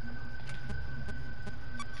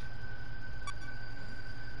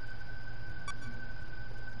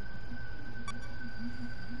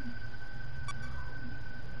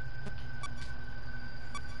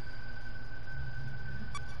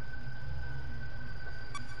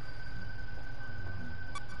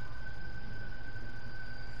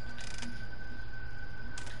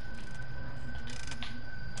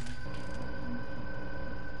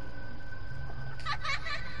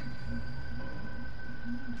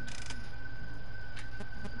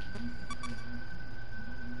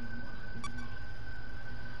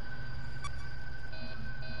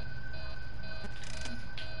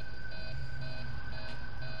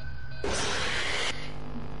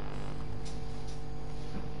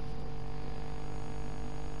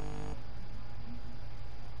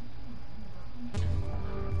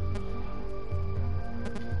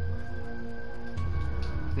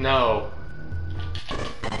 No.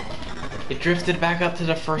 It drifted back up to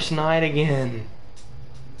the first night again.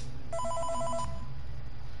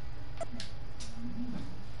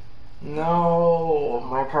 No,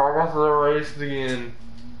 my progress is erased again.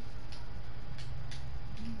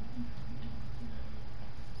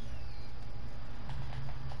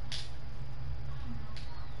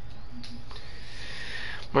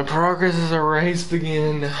 My progress is erased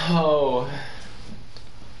again. No.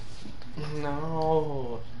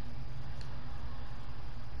 No.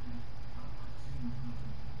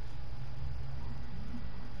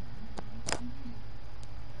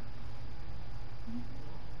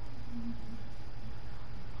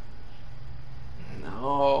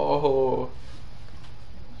 No.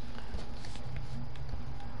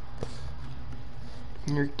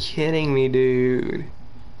 You're kidding me, dude.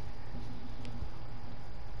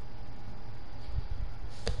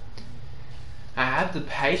 I have the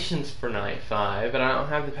patience for night 5, but I don't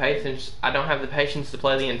have the patience. I don't have the patience to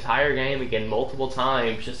play the entire game again multiple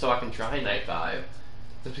times just so I can try night 5.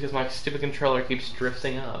 That's because my stupid controller keeps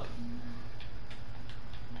drifting up.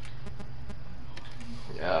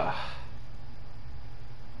 Yeah.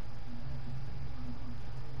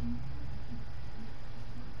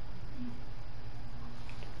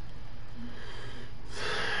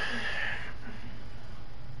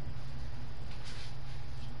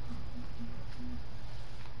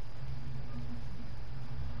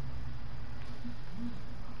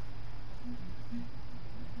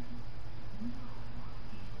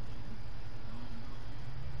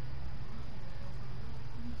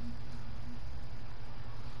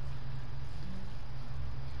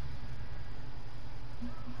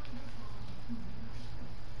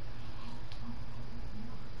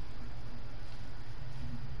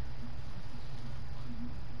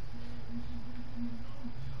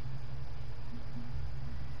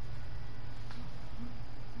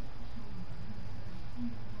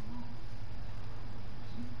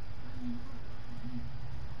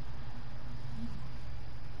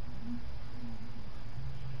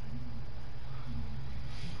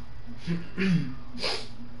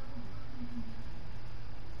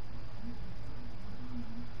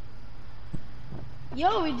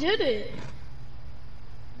 Yo, we did it.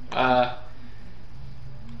 My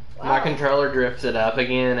controller drifted up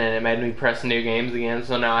again and it made me press new games again,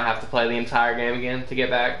 so now I have to play the entire game again to get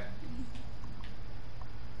back.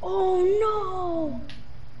 Oh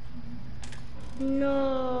no.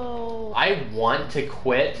 No. I want to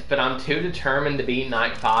quit, but I'm too determined to beat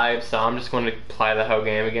Night 5, so I'm just going to play the whole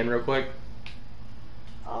game again real quick.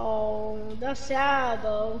 Oh, that's sad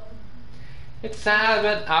though. It's sad,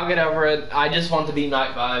 but I'll get over it. I just want to beat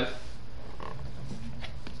Night 5.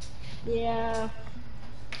 Yeah.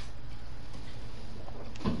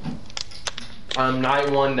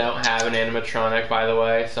 Night 1 don't have an animatronic, by the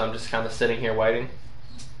way, so I'm just kind of sitting here waiting.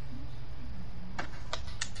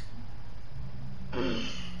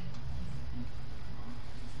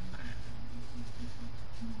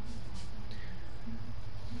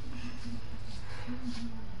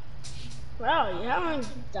 Wow, you haven't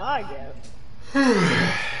died yet.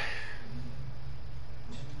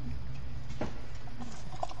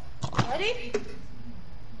 Ready?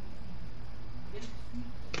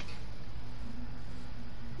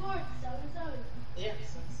 Four, 7, 7. Yeah,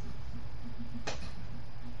 sense.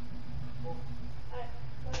 Alright,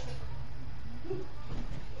 1 second.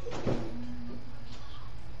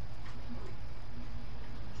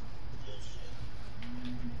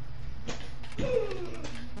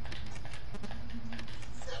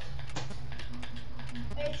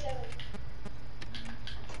 Eight, 7.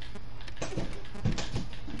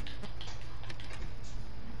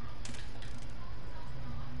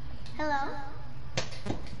 Hello?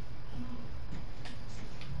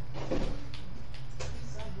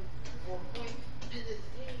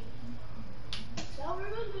 So we're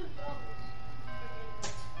gonna do doubles.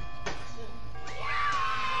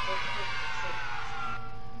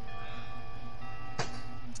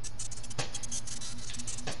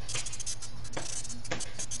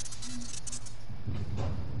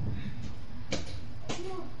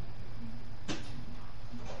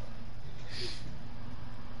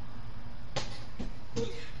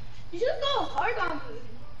 You should go hard on me.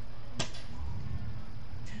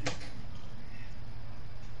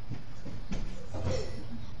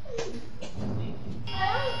 I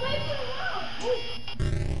was waiting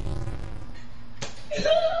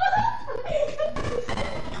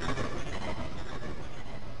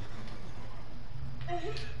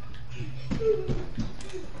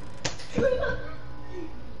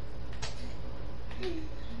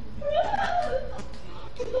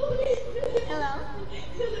Hello?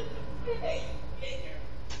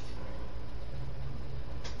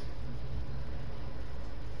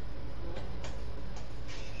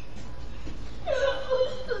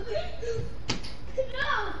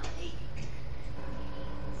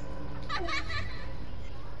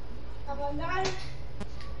 I'm on 9.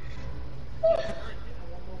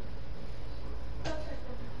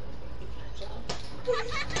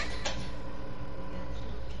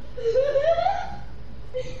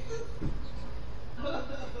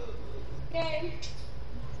 Okay.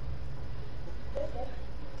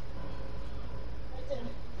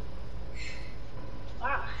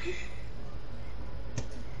 Wow.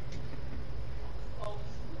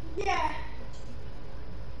 Yeah.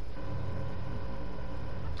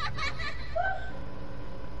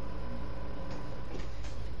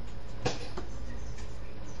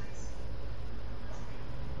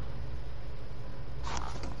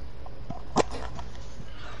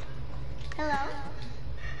 Hello?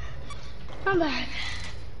 I'm back.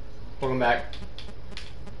 Welcome back.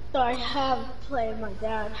 So I have played my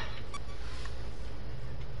dad.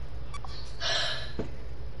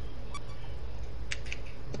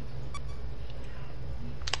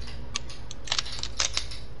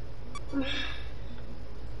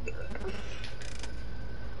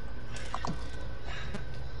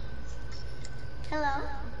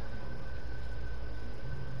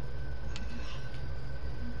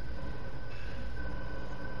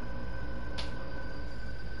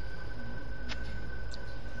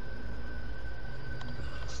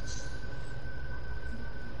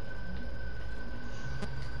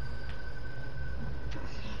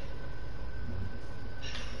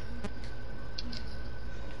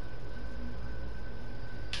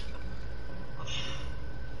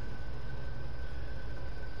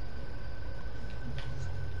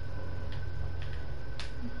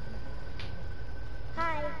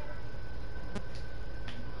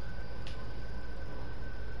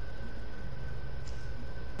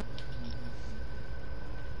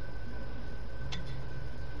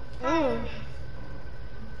 Mm.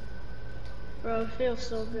 Bro, it feels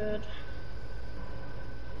so good.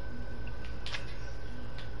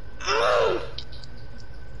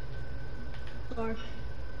 Sorry.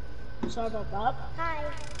 Sorry about that. Hi.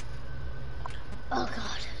 Oh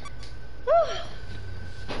god.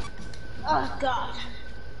 Whew. Oh god.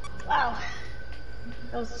 Wow.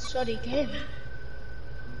 That was a sweaty game.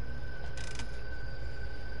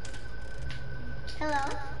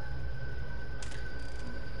 Hello.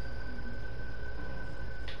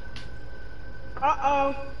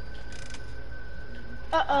 Uh-oh.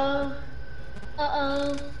 Uh-oh.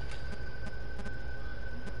 Uh-oh.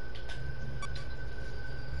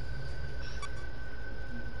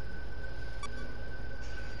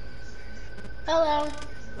 Hello.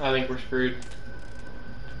 I think we're screwed.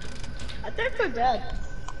 I think we're dead.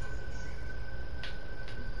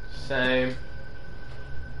 Same.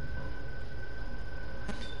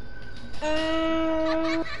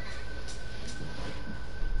 Um,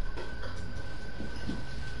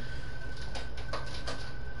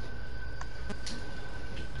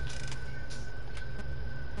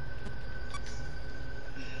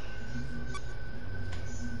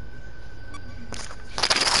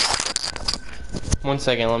 1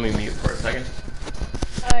 second, let me mute for a second.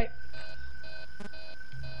 alright.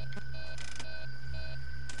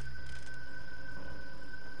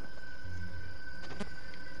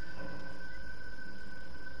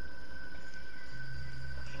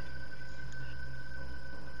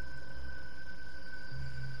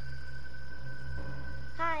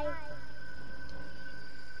 Hi.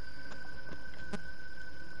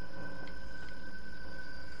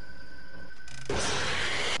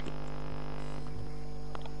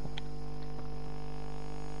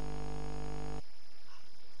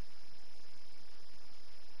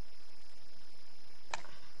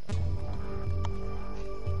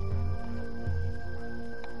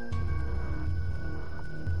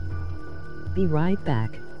 Be right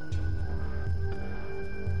back.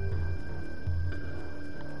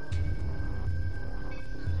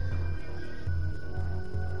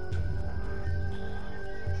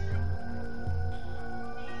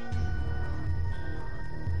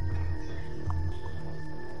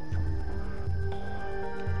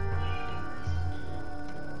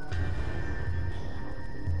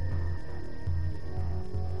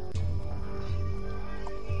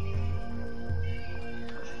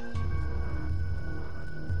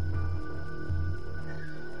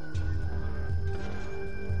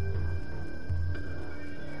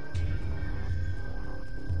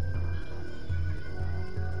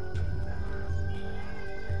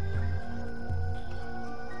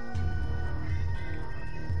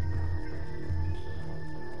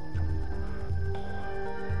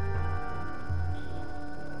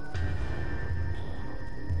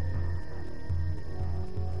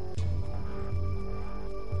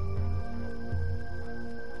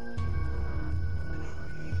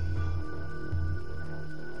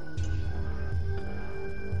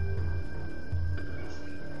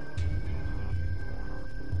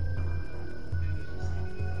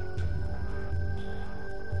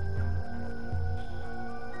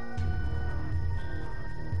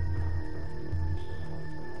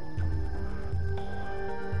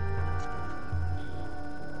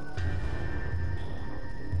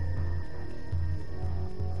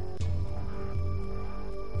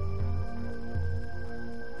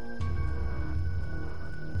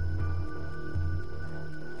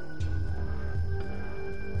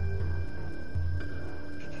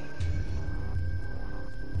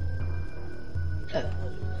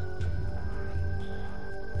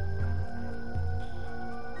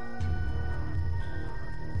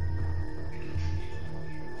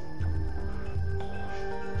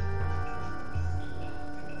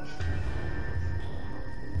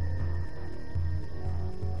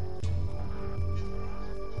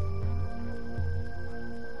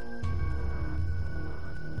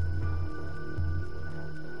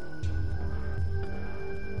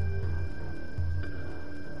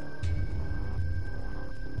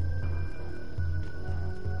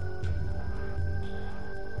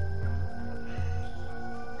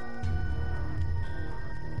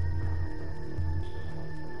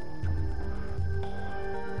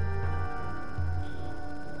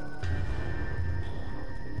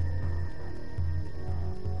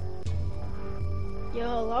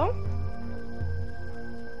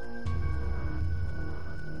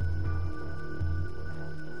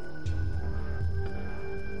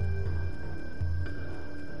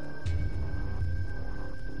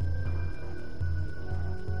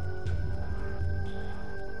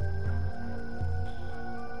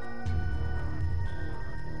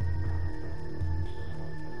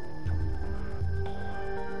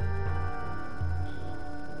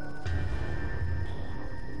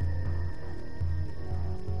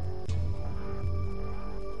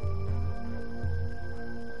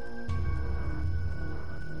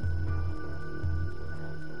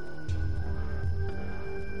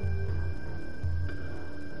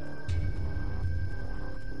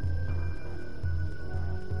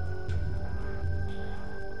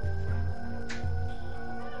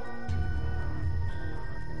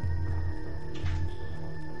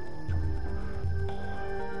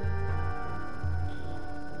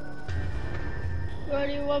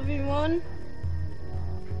 1v1.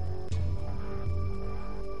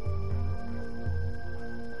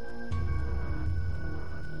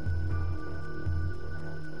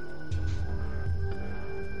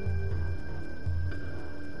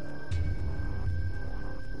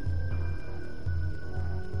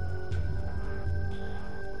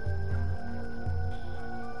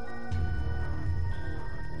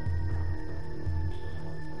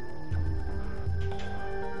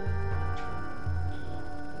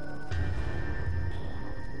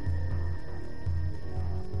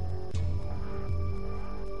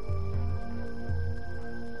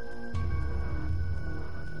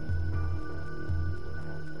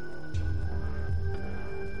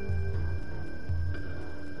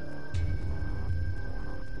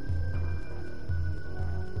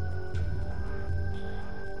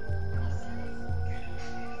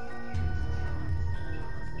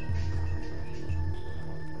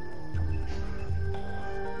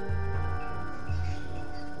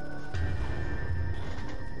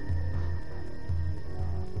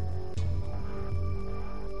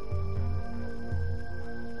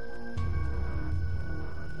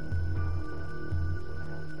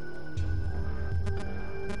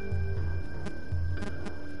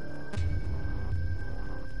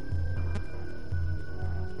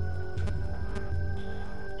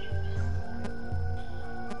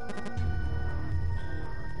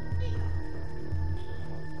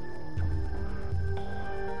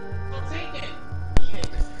 I'll take it.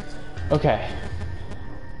 Okay.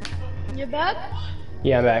 You back?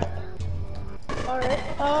 Yeah, I'm back. Alright.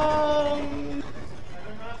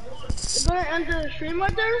 You're gonna enter the stream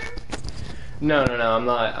right there? No, I'm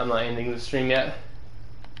not ending the stream yet.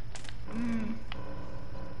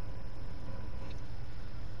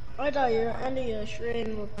 I thought you were ending your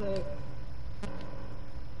stream real quick.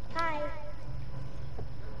 Hi.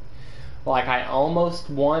 Like, I almost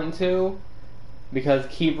want to, because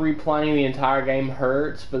keep replaying the entire game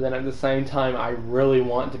hurts, but then at the same time, I really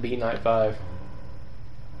want to beat Night 5.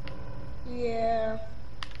 Yeah.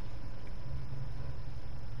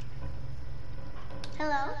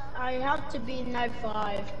 Hello? I have to be night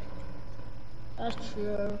 5. That's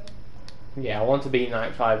true. Yeah, I want to beat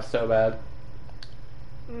Night 5 so bad.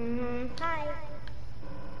 Hi.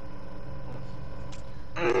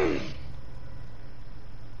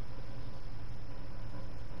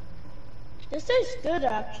 This tastes good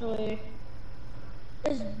actually.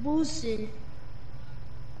 It's boosted.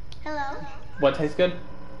 Hello? What tastes good?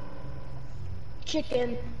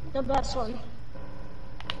 Chicken, the best one.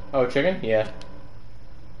 Oh, chicken? Yeah.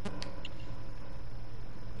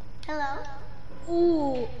 Hello?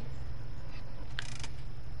 Ooh.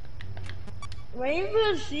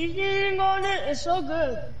 Rainbow seasoning on it is so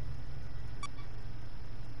good.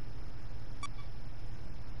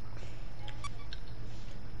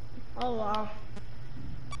 Oh wow.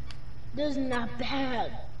 This is not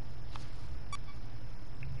bad.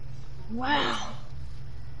 Wow.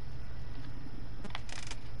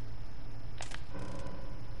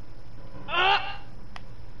 Ah!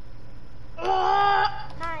 Ah!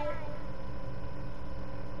 Hi.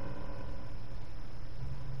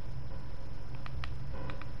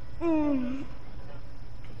 Mm.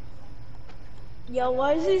 Yo,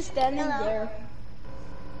 why is he standing Hello? there?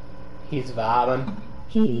 He's vibing.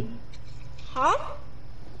 He. Huh?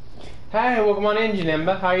 Hey, welcome on in,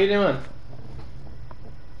 Janimba. How you doing?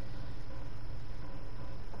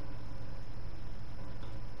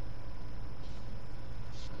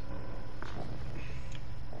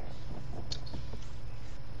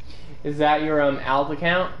 Is that your alt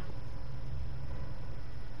account?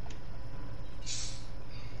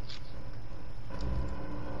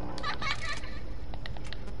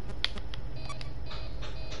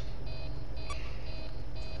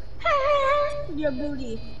 Your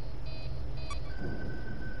booty.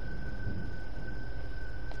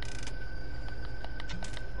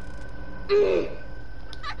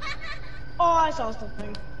 Oh, I saw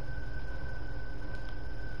something.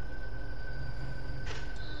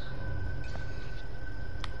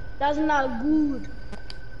 That's not good.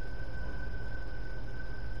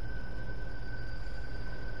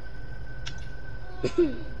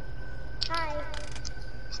 Hi.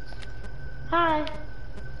 Hi.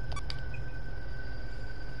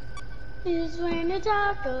 He's wearing the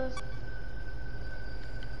tacos.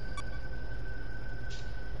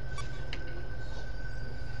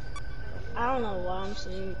 I don't know why I'm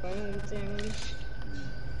seeing random things.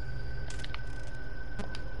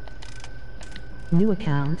 New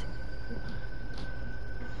account.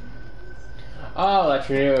 Oh, that's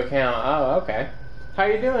your new account. Oh, okay. How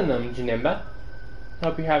you doing, Janimba?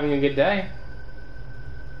 Hope you're having a good day.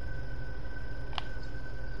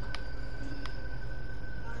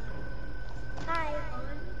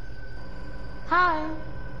 Hi.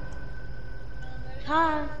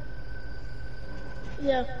 Hi.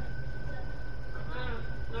 Yeah.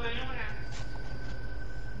 You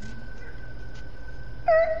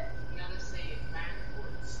gotta say it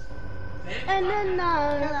backwards. And then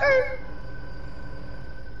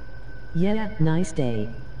Yeah, nice day.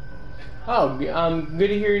 Oh, good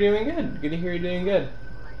to hear you're doing good. Good to hear you're doing good.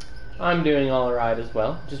 I'm doing alright as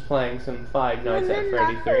well. Just playing some Five Nights at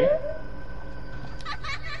Freddy 3.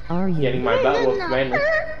 Are you? Getting my butt whooped mainly.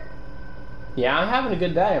 Yeah, I'm having a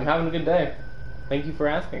good day. I'm having a good day. Thank you for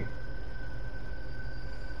asking.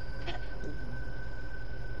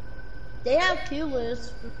 they have two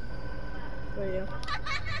lists for you.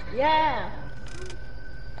 Yeah.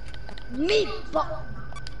 Meatball.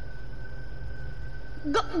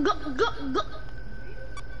 Go, go, go, go.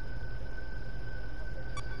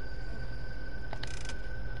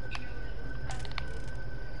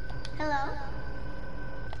 Hello?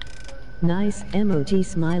 Nice emoji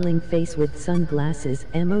smiling face with sunglasses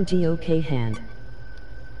emoji okay hand.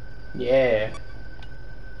 Yeah.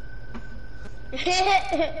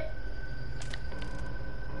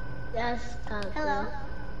 That's Hello?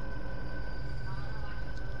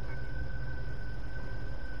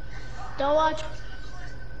 Don't watch.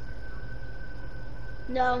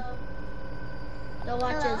 No. Don't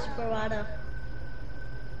watch Hello? Desperado.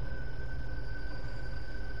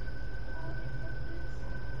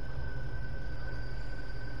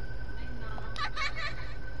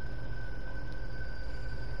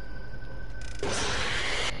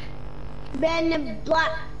 Ben in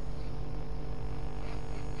Black.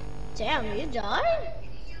 Damn, you died?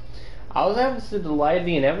 I was able to delay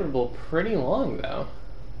the inevitable pretty long, though.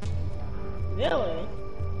 Really?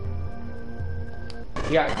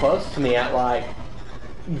 He got close to me at like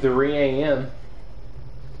 3 a.m.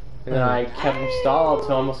 And then I kept him stalled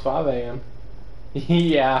till almost 5 a.m.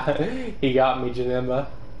 Yeah, he got me, Janemba.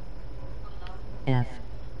 F.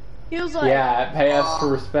 He was like, Yeah, pay us for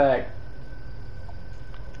respect.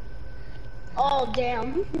 oh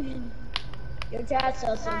damn. Your dad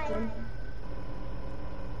saw something.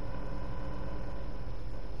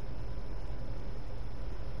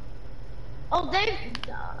 Oh, they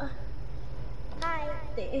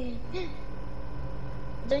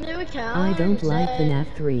the new account. I don't like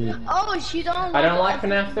FNAF 3. Oh, she don't. I don't like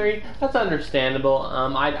FNAF 3. That's understandable.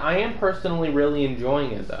 I am personally really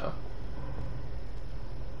enjoying it though.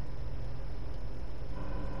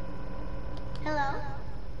 Hello?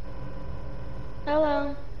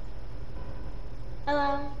 Hello.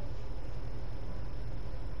 Hello.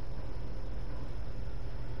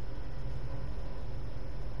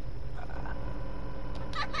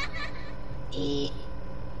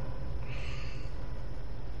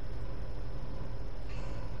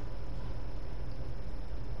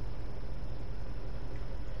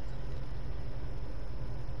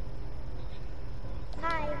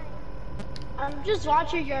 Hi. I'm just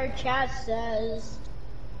watching your chat says.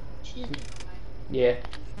 She's Yeah.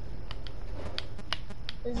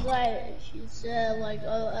 it's like she said like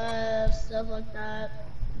stuff like that.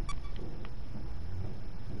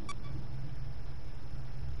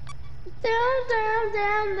 Down, down,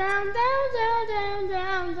 down, down, down, down,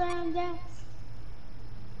 down, down, down.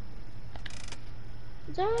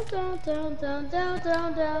 Down, down, down, down, down,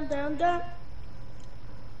 down, down, down, down.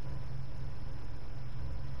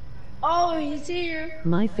 Oh, he's here.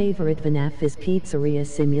 My favorite FNAF is Pizzeria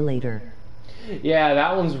Simulator. Yeah,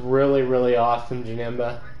 that one's really, really awesome,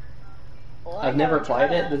 Janemba. Oh, I I've never gotta played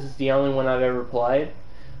try it. This is the only one I've ever played.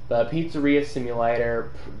 But Pizzeria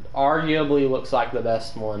Simulator arguably looks like the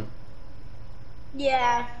best one.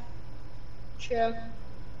 Yeah. True.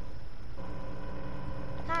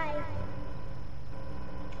 Hi.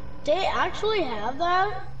 They actually have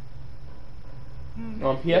that?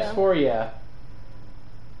 On PS4, yeah.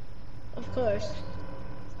 Of course.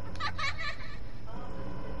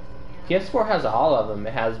 PS4 has all of them.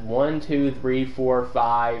 It has 1, 2, 3, 4,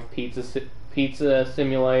 5, Pizza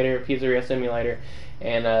Simulator, Pizzeria Simulator,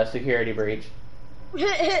 and Security Breach.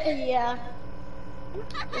 Yeah.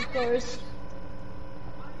 Of course.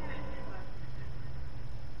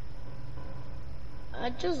 I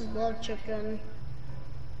just love chicken.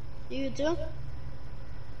 You too?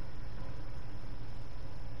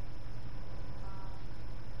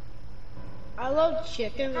 I love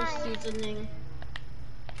chicken with seasoning.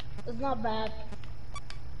 It's not bad.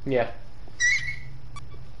 Yeah.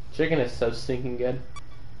 Chicken is so stinking good.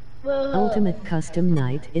 Ultimate Custom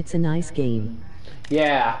Night, it's a nice game.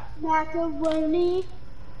 Yeah. Macaroni.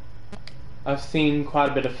 I've seen quite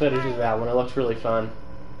a bit of footage of that one. It looks really fun.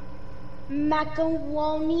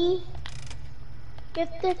 Macaroni.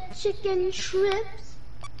 Get the chicken strips.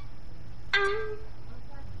 I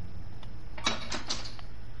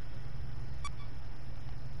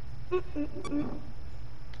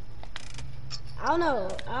don't know.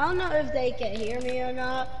 I don't know if they can hear me or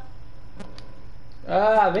not.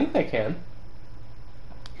 I think they can.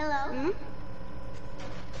 Hello?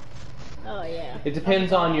 Oh yeah. It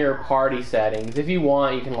depends on your party settings. If you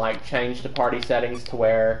want, you can like change the party settings to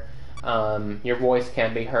where your voice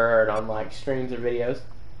can be heard on like streams or videos.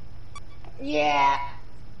 Yeah.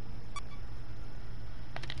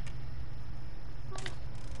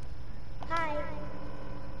 Hi.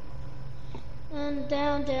 And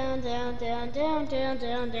down, down, down, down, down, down,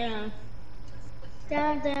 down, down.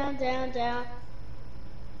 Down, down, down, down.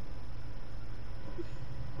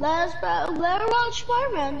 Let's watch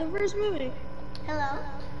Spider-Man, the first movie. Hello?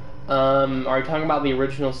 Are you talking about the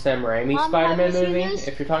original Sam Raimi Mom, Spider-Man have you seen movie? this?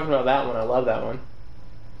 If you're talking about that one, I love that one.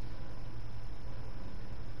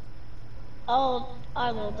 Oh, I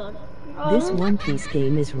love that. This One Piece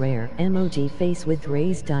game is rare. Emoji face with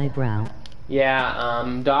raised eyebrow. Yeah,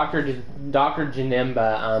 Dr.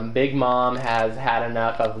 Janemba, Big Mom has had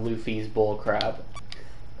enough of Luffy's bullcrap.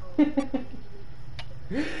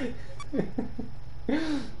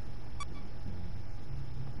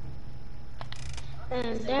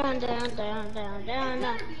 And down, down, down, down, down,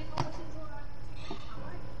 down.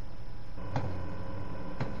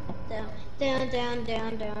 Down, down, down,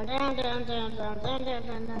 down, down, down, down, down, down, down,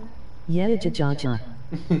 down, down. Yeah, jajaja.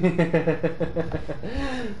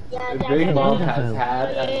 Big Mom has had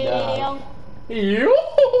enough. You.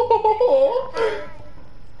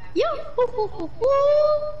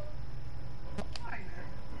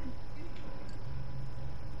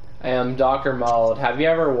 I am Dr. Mold. Have you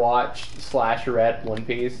ever watched / read One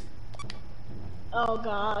Piece? Oh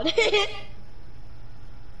god.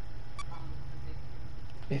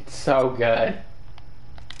 It's so good.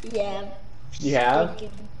 Yeah. You have?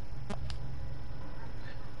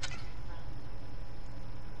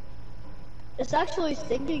 It's actually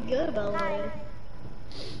stinking good, by the way.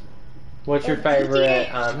 What's your favorite,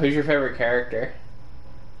 who's your favorite character?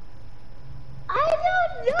 I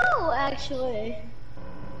don't know, actually.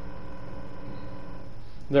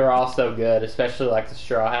 They're all so good, especially like the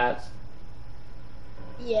Straw Hats.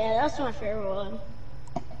 Yeah, that's my favorite one.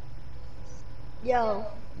 Yo.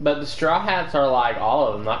 But the Straw Hats are like all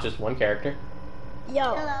of them, not just one character.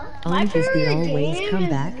 Yo. Hello? My Orange is the favorite always game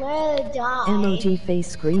comeback. is Let It Die. Emoji face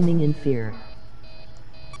screaming in fear.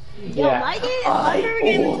 Yo, my favorite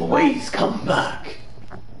game is always come back.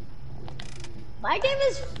 my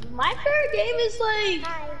favorite game is like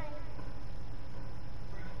Hi.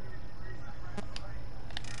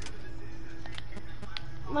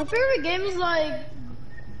 my favorite game is like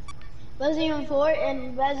Resident Evil 4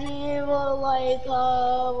 and Resident Evil like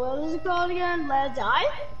what is it called again? Let It Die?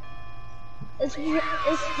 It's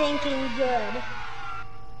thinking good.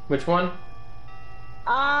 Which one?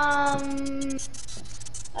 I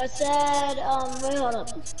said, wait, hold up.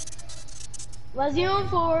 Resident Evil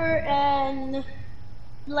 4 and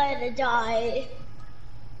Let It Die.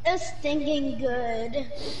 It's thinking good.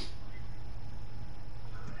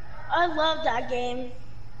 I love that game.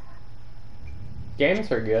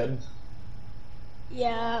 Games are good.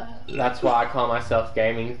 Yeah. That's why I call myself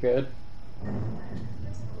gaming good.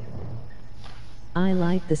 I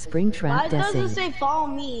like the spring Why trap does it dessing. say follow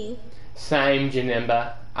me? Same,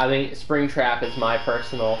 Janemba. I think Springtrap is my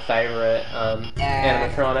personal favorite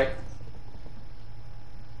animatronic.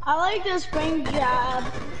 I like the spring jab.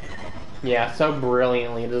 Yeah, so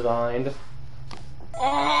brilliantly designed.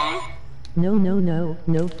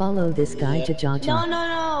 No, follow this guy, jajaja.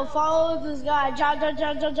 No, follow this guy. Ja, ja,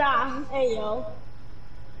 ja, ja, ja. Hey, yo.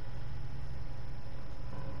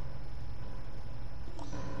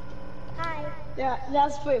 Hi. Yeah,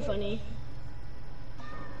 that's pretty funny.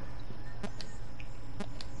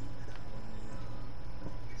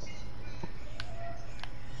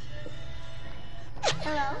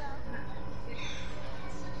 Hello?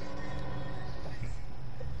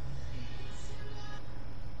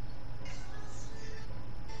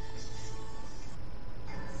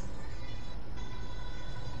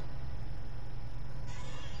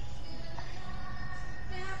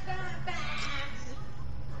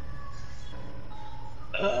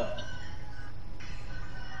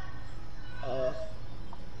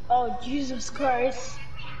 Oh, Jesus Christ.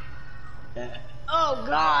 Oh,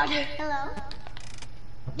 God. Hello?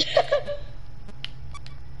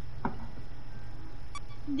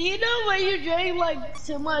 Do you know when you drink like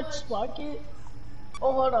too much bucket?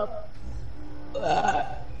 Oh, hold up.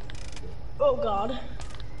 Oh, God.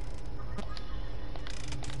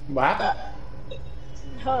 What happened?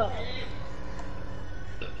 Hold up.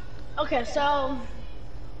 Okay, so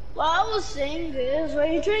What I was saying is,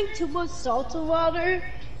 when you drink too much salted water,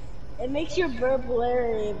 it makes your burp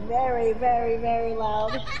very, very, very, very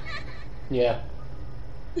loud. Yeah.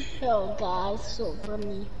 Oh god, it's so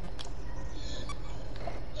funny.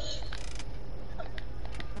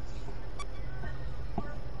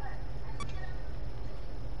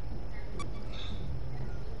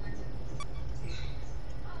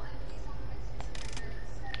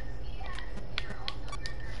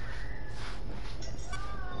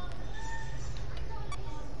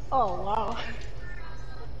 Oh wow.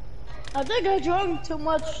 I think I drank too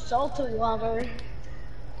much salted water.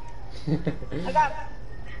 I got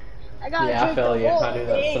Yeah, I drink feel the you. whole I do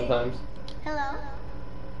that thing. sometimes. Hello?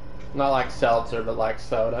 Not like seltzer, but like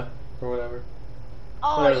soda or whatever.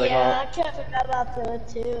 Oh Whatever they call yeah, it. I can't forget about that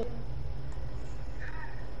too.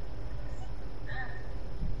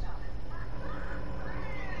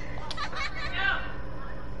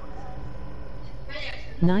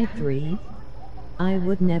 Night 3. I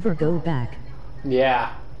would never go back.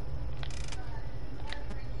 Yeah.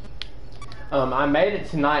 I made it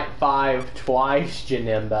to night 5 twice,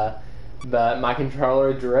 Janimba, but my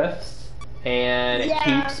controller drifts and it Yeah.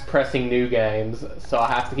 keeps pressing new games, so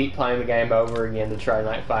I have to keep playing the game over again to try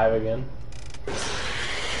night 5 again.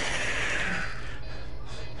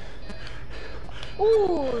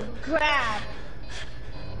 Ooh, grab.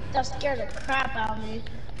 That scared the crap out of me.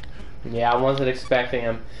 Yeah, I wasn't expecting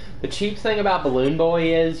him. The cheap thing about Balloon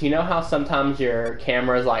Boy is, you know how sometimes your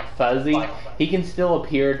camera is like fuzzy? He can still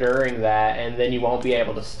appear during that, and then you won't be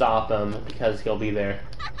able to stop him because he'll be there.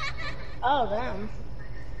 Oh damn.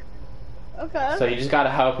 Okay. So you just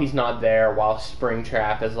gotta hope he's not there while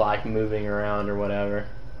Springtrap is like moving around or whatever.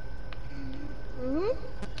 Mhm.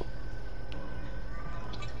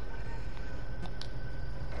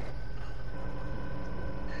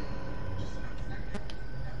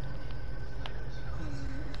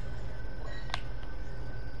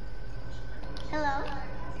 Hello?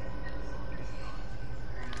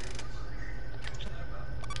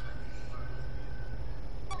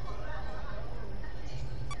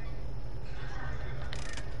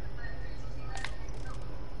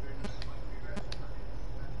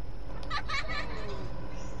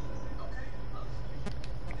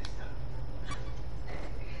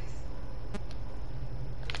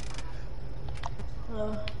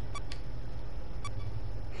 Oh.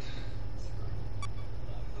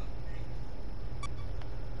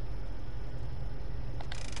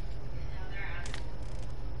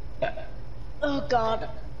 Oh god.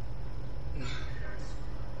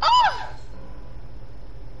 Ah!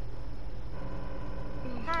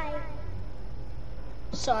 Hi.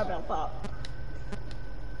 Sorry about that.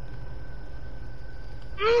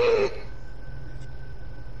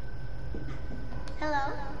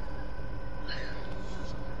 Hello?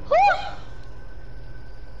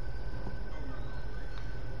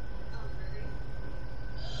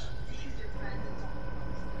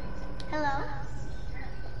 Hello?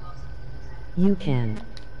 You can.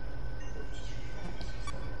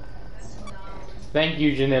 Thank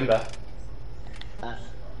you, Janimba.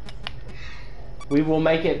 We will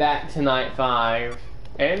make it back to night 5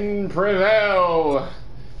 and prevail!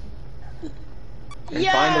 And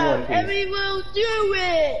find the One Piece. And we will do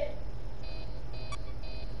it!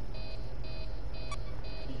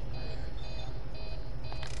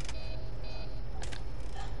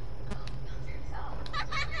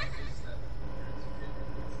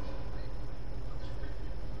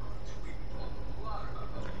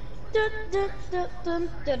 Dun, dun, dun, dun,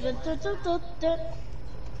 dun, dun, dun, dun, dun, dun.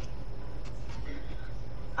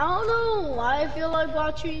 I don't know why I feel like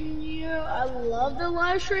watching you. I love the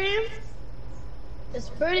live stream. It's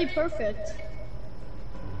pretty perfect.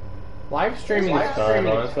 Live streaming is fun,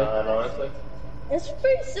 honestly. It's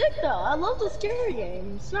pretty sick though. I love the scary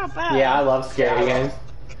game. It's not bad. Yeah, I love scary games.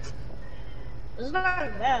 It's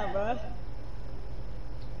not bad, bro.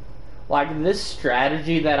 Like, this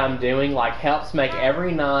strategy that I'm doing, like, helps make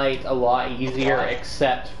every night a lot easier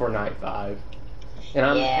except for night 5.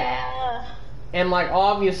 And Yeah. And, like,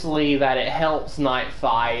 obviously that it helps night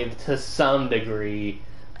 5 to some degree,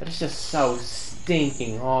 but it's just so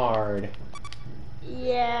stinking hard.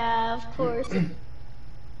 Yeah, of course.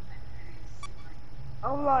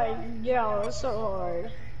 I'm like, yo, it's so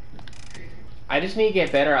hard. I just need to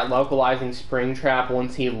get better at localizing Springtrap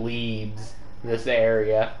once he leaves this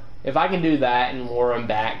area. If I can do that and lure him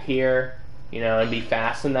back here, you know, and be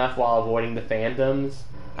fast enough while avoiding the phantoms,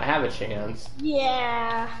 I have a chance.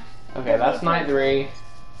 Yeah. Okay, that's night 3.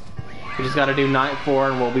 We just gotta do night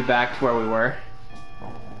 4 and we'll be back to where we were.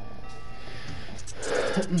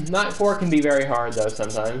 Night 4 can be very hard though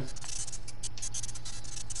sometimes.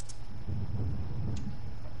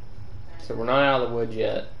 so we're not out of the woods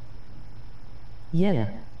yet. Yeah.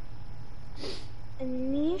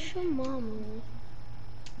 Anisha Mommy.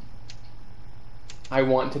 I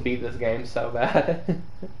want to beat this game so bad.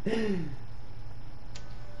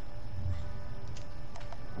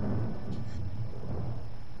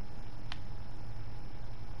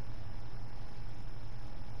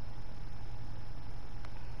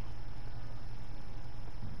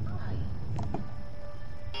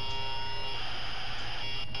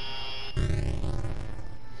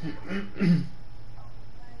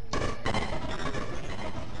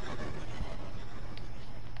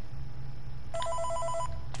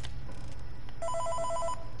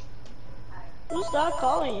 Who's that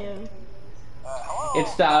calling you?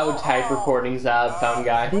 It's the old tape recording phone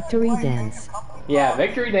guy. Victory dance. Yeah,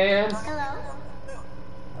 victory dance. Hello?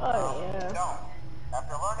 Oh yeah.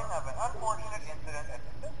 After learning of an unfortunate incident at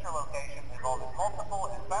the sister location involving multiple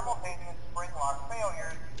and simultaneous spring lock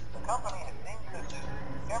failures, the company has deemed the suit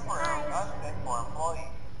temporarily unfit for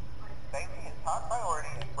employees. Safety is top priority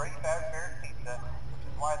at Freddy Fazbear's Pizza, which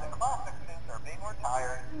is why the classic suits are being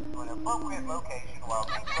retired to an appropriate location while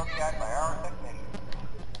being looked at by our technicians.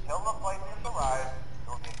 Until replacements arrive,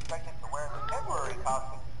 you'll be expected to wear the temporary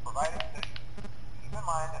costumes provided to you. Keep in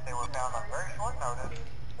mind that they were found on very short notice,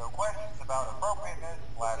 so questions about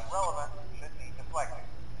appropriateness/relevance should be deflected.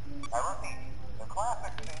 I repeat, the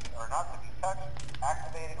classic suits are not to be touched,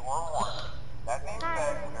 activated, or worn. That being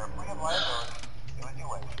said, we are free of liability. Do as you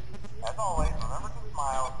wish. As always, remember to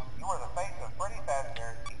smile. You are the face of Freddy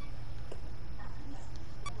Fazbear's Pizza.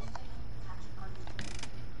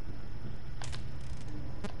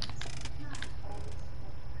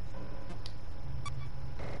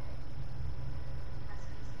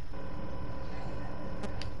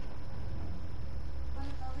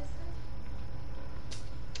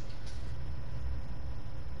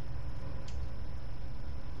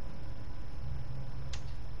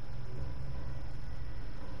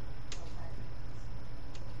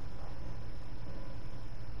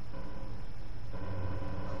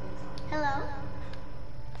 Hello?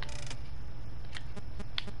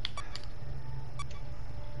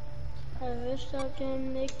 I wish I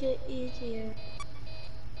can make it easier.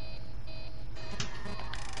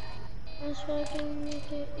 I wish I can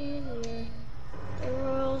make it easier. The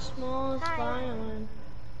world's smallest violin.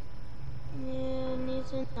 Yeah,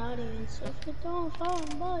 needs an audience. If you don't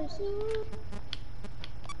find my suit,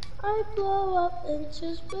 I blow up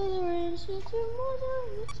into smithereens. It's more than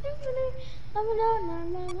a symphony. I'm a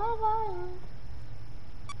violin.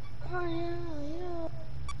 Oh yeah, yeah.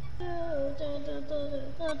 Da, da, da, da,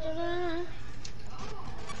 da, da.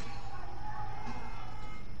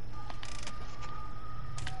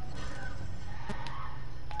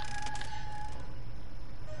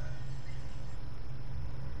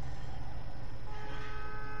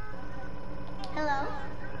 Hello?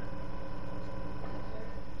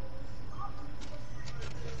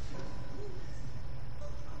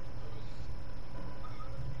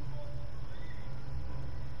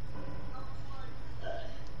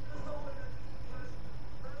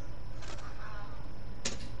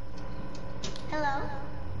 Hello?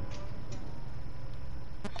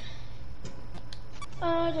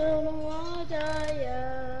 I don't know what I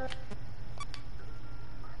am.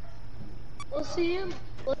 We'll see him.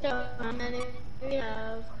 Look how many we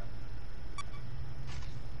have.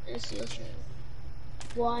 Let's see.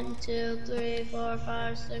 1, 2, 3, 4,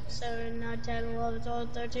 5, 6, 7, 9, 10, 11, 12,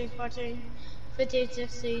 13, 14, 15,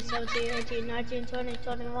 16, 17, 18, 19, 20,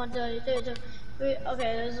 21, 22, 23.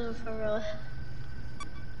 Okay, this is for real.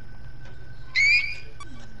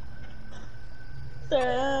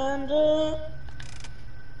 Stand up.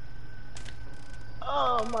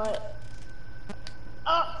 Oh my.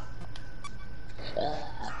 Oh.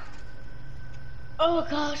 Oh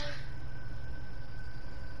god.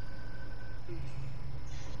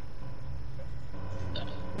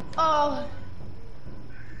 Oh.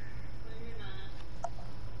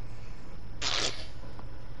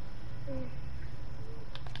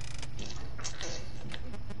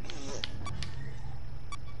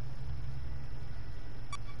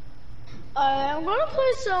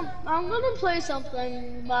 I'm gonna play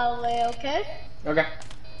something by the way, okay? Okay.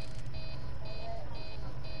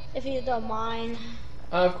 If you don't mind.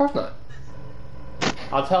 Of course not.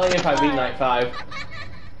 I'll tell you if I beat Alright. Night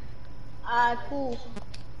 5. Cool.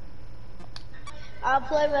 I'll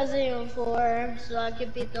play Resident Evil 4 so I can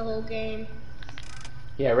beat the whole game.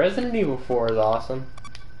 Yeah, Resident Evil 4 is awesome.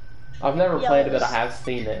 I've never Yeah, played it, but I it's- have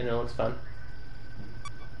seen it, and it looks fun.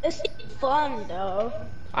 It's fun though.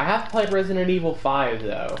 I have played Resident Evil 5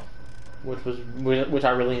 though, which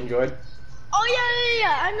I really enjoyed. Oh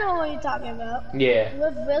yeah. I know what you're talking about. Yeah.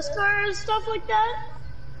 With Viscar and stuff like that.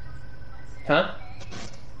 Huh?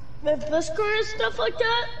 With Viscar and stuff like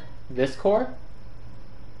that. Viscor?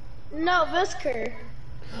 No, Viscar.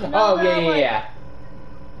 Oh, yeah.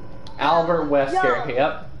 Albert Wesker, Yo.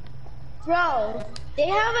 yep. Bro, they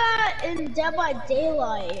have that in Dead by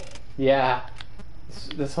Daylight. Yeah.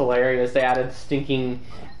 That's hilarious. They added stinking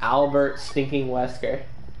Albert stinking Wesker.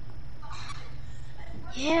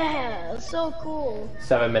 Yeah, so cool.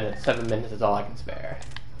 7 minutes. 7 minutes is all I can spare.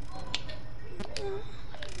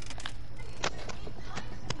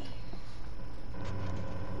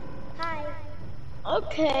 Hi.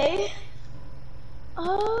 Okay.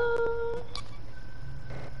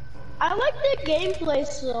 I like the gameplay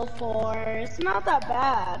so far. It's not that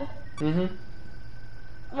bad. Mm-hmm.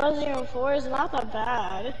 Resident Evil 4 is not that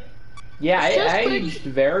bad. Yeah, It's it just aged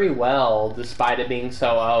very well, despite it being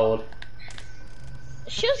so old.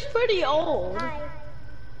 It's just pretty old. Hi.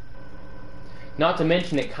 Not to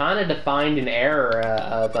mention, it kind of defined an era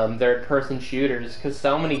of third-person shooters, because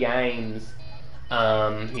so many games,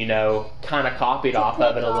 you know, kind of copied off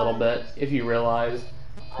of it a little bit, if you realize.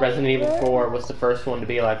 Resident Evil 4 was the first one to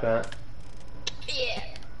be like that. Yeah.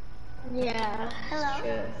 Yeah. Hello.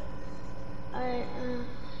 Sure.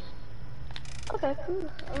 Okay, cool.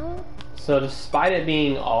 So despite it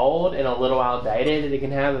being old and a little outdated, it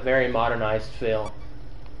can have a very modernized feel.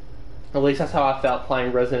 At least that's how I felt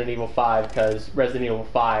playing Resident Evil 5, because Resident Evil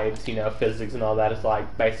 5's, you know, physics and all that is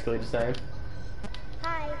like basically the same.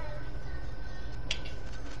 Hi.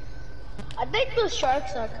 I think the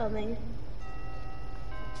sharks are coming.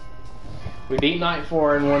 We beat Night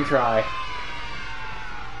 4 in one try.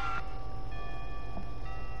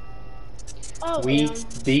 Oh, We damn.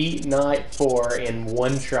 beat Night 4 in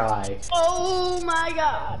one try. Oh my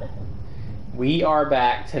god. We are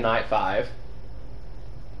back to Night 5.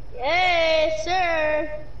 Yay,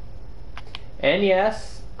 sir. And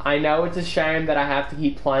yes, I know it's a shame that I have to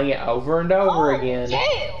keep playing it over and over again.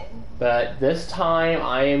 Damn. But this time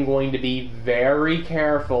I am going to be very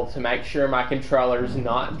careful to make sure my controller's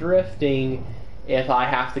not drifting if I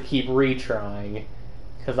have to keep retrying.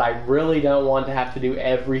 Because I really don't want to have to do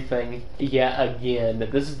everything yet again.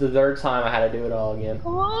 This is the third time I had to do it all again.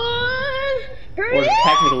 Come on. Or Hurry up.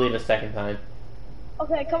 technically the second time.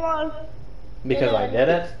 Okay, come on. Because I did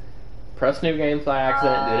it, press new games by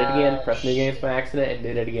accident, did it again, press new games by accident, and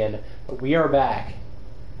did it again. But we are back.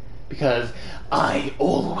 Because I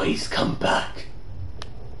always come back.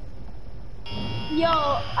 Yo,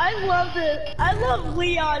 I love this. I love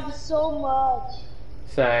Leon so much.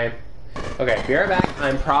 Same. Okay, be right back.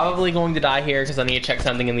 I'm probably going to die here because I need to check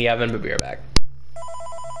something in the oven, but be right back.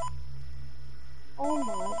 Oh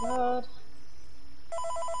my god.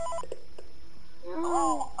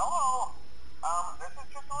 Hello. This is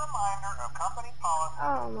just a reminder of company policy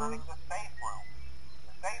concerning the safe room.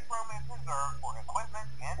 The safe room is reserved for equipment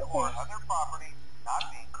and/or other property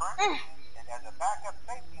not being currently used and as a backup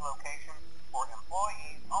safety location for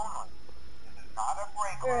employees only. This is not a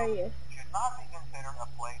break Where are room. you? Should not be considered a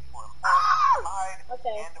place for employees to hide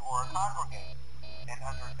Okay. and/or congregate. And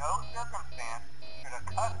under no circumstance should a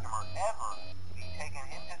customer ever be taken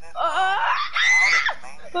into this room without the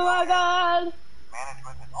main Oh my god.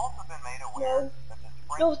 Management has also been made aware that the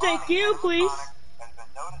spring No, thank bonding you, please. animatronic has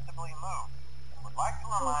been noticeably moved and would like to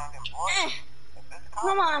remind employees that this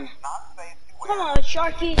Come on. costume is not safe to wear. Come on,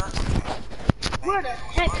 Sharky. Circumstance. Where the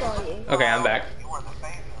heck are you? Okay, I'm back. You are the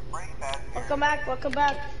face of Freddy Fazbear's Welcome back, welcome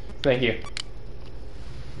back. Thank you.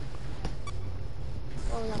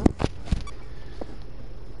 Oh no.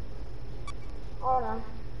 Oh no.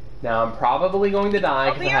 Now I'm probably going to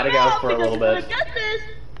die because I had to go Open for your a little mouth bit. because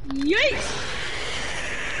you're gonna get this. Yeet.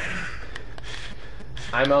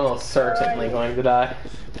 I'm almost certainly going to die.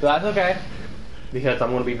 But that's okay. Because I'm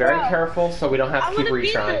going to be very Bro, careful so we don't have I'm to keep gonna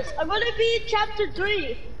beat retrying. this. I'm gonna beat chapter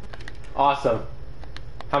 3. Awesome.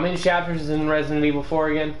 How many chapters is in Resident Evil 4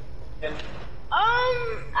 again?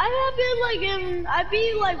 I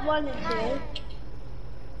beat like 1 and 2.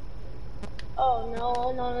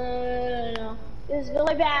 Oh no. This is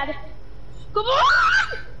really bad. Come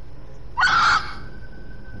on! Ah!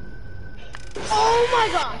 Oh my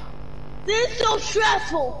god! This is so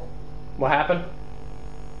stressful! What happened?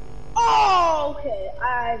 Oh, okay,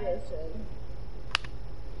 I understand.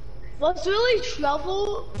 What's really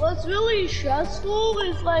stressful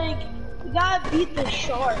is like, you gotta beat the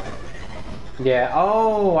shark. Yeah,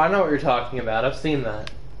 oh, I know what you're talking about. I've seen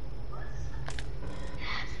that.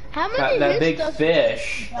 How many That hits big does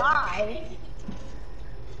fish. it die?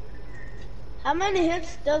 How many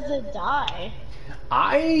hits does it die?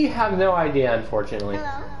 I have no idea, unfortunately.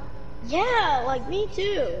 Hello. Yeah, like me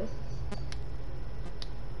too.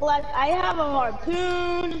 Like, I have a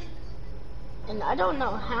harpoon, and I don't know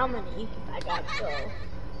how many I got, so.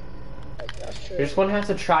 Like, that's true. You're just gonna have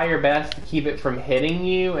to try your best to keep it from hitting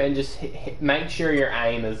you, and just make sure your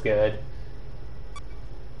aim is good.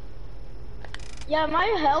 Yeah, my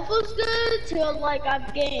health was good till, like, I'm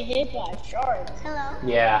getting hit by sharks. Hello.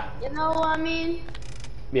 Yeah. You know what I mean?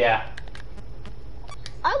 Yeah.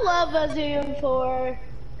 I love Resident Evil 4.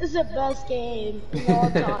 It's the best game of all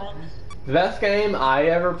time. The best game I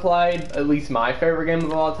ever played, at least my favorite game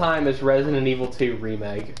of all time, is Resident Evil 2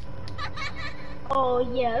 Remake. Oh,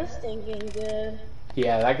 yeah, it's thinking good.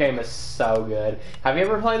 Yeah, that game is so good. Have you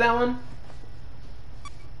ever played that one?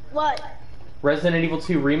 What? Resident Evil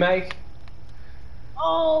 2 Remake?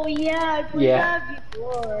 Oh, yeah, I played that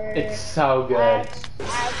before. It's so good. At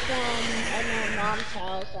my mom's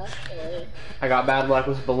house, actually. I got bad luck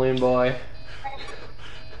with Balloon Boy.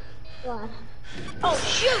 What? Oh,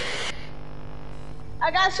 shoot! I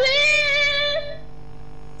got sweet!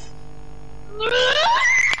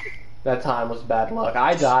 That time was bad luck.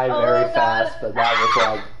 I died very fast, but that was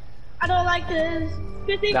like... I don't like this.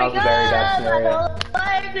 That was a very bad scenario. I don't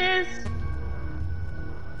like this.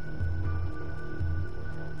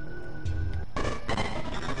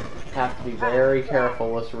 Have to be very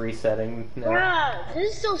careful with resetting now. Bruh,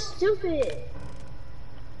 this is so stupid.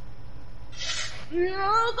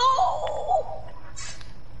 No, go!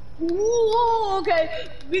 Whoa, okay.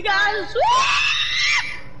 We got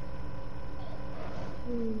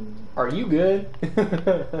Are you good?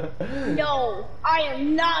 No, I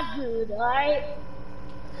am not good, alright?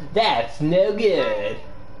 That's no good.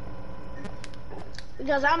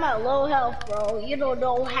 Because I'm at low health, bro. You don't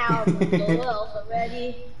know how I'm at low health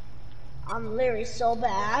already. I'm literally so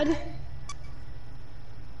bad.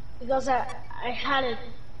 Because I had it.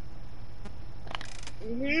 I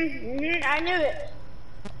knew it.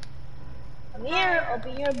 Come here,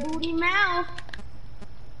 open your booty mouth.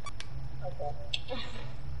 Okay.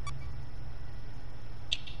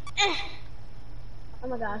 Oh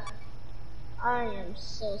my gosh. I am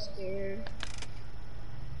so scared.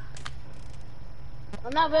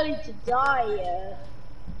 I'm not ready to die yet.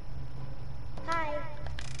 Hi.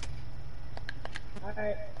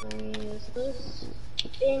 Alright, let me use this.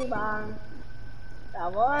 Bing bong.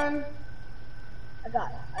 Got one.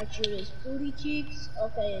 I shoot his booty cheeks.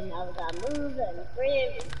 Okay, and now we gotta move and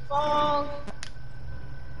grab and fall.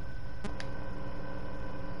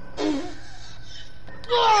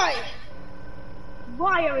 Why?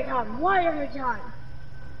 Why every time? Why every time?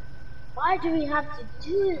 Why do we have to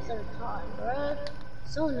do this every time, bro?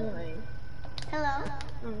 So annoying. Hello.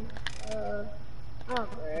 Oh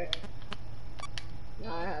great.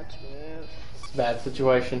 Now I have to move. It's a bad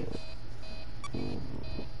situation. Wait,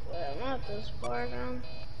 I'm not this far down.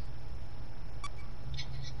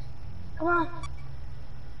 Come on.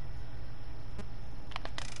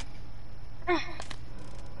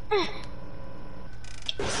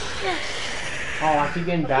 Yes. Oh, I keep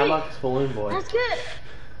getting bad luck with Balloon Boy. That's good.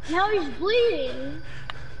 Now he's bleeding.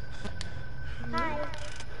 Hi.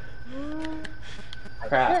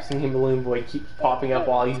 Crap, seeing Balloon Boy keeps popping up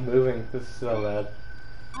while he's moving. This is so bad.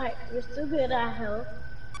 Alright, you're still good at health.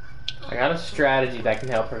 I got a strategy that can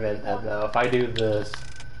help prevent that though. If I do this.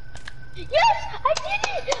 Yes! I did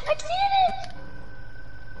it! I did it!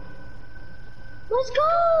 Let's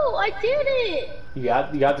go! I did it! You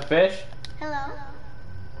got the fish? Hello.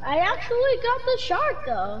 I actually got the shark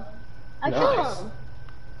though. I killed Nice. him.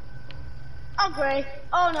 Oh great.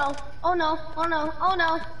 Oh no. Oh no. Oh no. Oh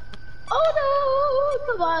no. Oh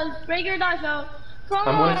no! Come on. Break your knife out. Come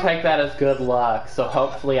I'm on. gonna take that as good luck, so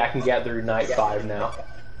hopefully I can get through night 5 now.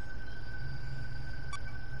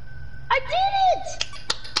 I did it!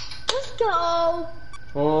 Let's go.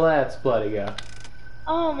 Well, let's bloody go.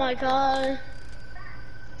 Oh my god.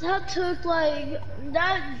 That took like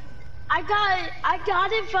that. I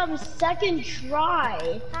got it from second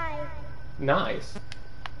try. Hi. Nice.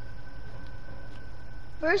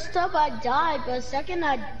 First up I died, but second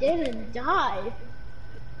I didn't die.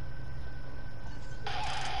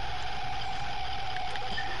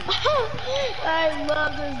 I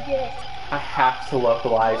love this game. I have to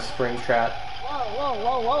localize Springtrap. Whoa, whoa,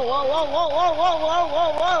 whoa, whoa, whoa, whoa, whoa, whoa, whoa,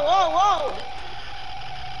 whoa, whoa, whoa, whoa!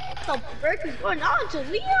 What the frick is going on to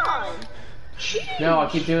Leon? Jeez. No, I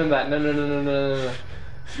keep doing that. No, no, no, no, no, no, no.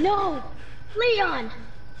 No, Leon.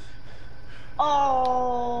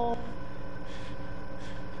 Oh.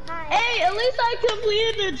 Hi. Hey, at least I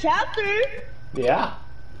completed the chapter. Yeah.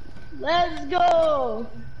 Let's go.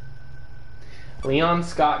 Leon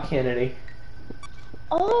Scott Kennedy.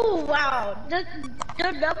 Oh wow, the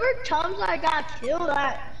number of times I got killed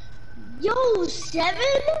at, yo, 7?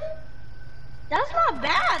 That's not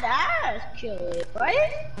bad, actually,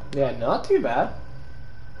 right? Yeah, not too bad.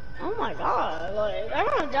 Oh my god, like, I'm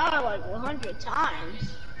gonna die like 100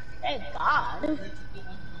 times. Thank God.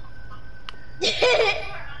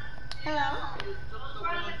 Hello?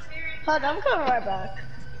 Hold on, I'm coming right back.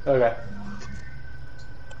 Okay.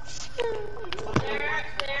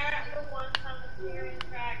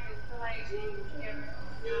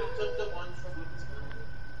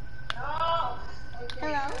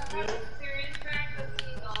 Hello?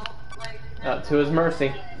 To his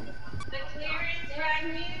mercy.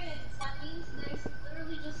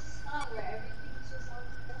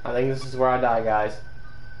 I think this is where I die, guys.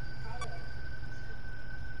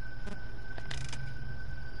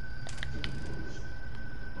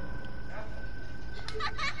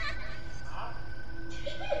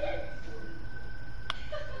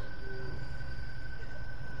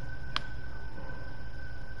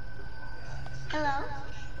 Hello?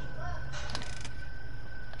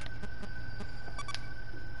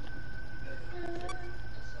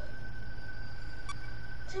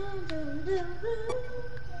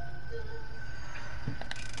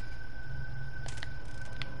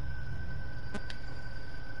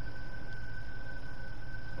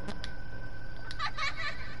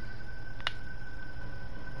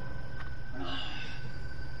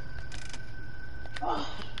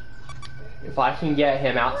 If I can get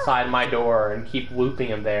him outside my door and keep looping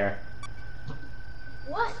him there.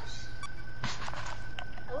 What?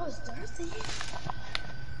 That was Darcy.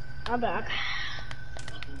 I'm back.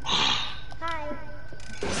 Hi.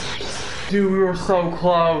 Dude, we were so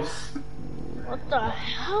close. What the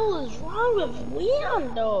hell is wrong with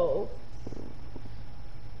Leon,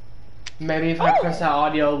 Maybe if I press that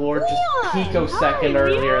audio lord just Leon! picosecond Hi,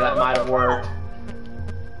 earlier, Leon. that might have worked.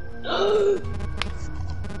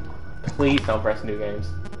 Please don't press new games.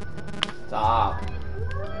 Stop.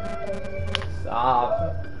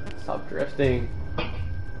 Stop. Stop drifting.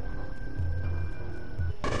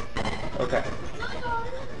 Okay.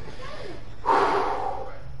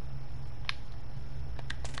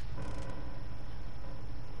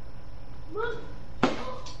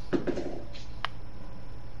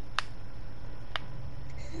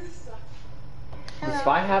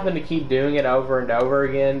 Despite having to keep doing it over and over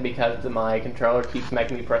again because my controller keeps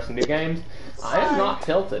making me press new games, I am not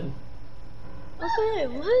tilted. Okay,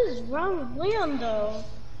 what is wrong with Leon though?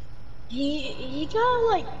 He got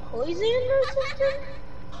like poisoned or something?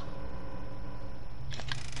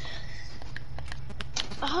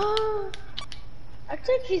 I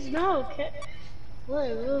think he's not okay.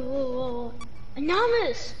 Wait, whoa.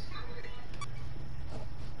 Anonymous!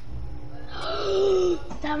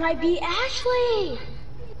 That might be Ashley!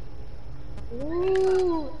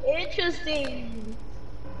 Ooh, interesting.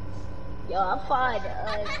 Yo, I'm fine.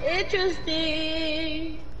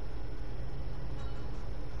 Interesting.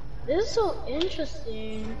 This is so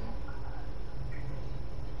interesting.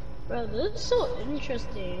 Bro, this is so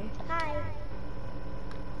interesting. Hi.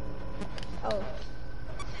 Oh.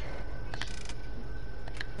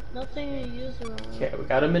 Nothing to use wrong. Okay, we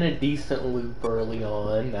got him in a decent loop early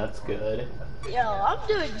on. That's good. Yo, I'm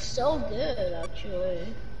doing so good, actually.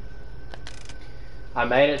 I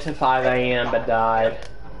made it to 5 a.m. but died.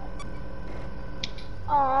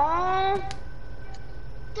 Aww.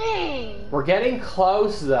 Dang. We're getting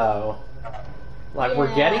close though. Like, we're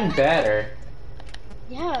Yeah. getting better.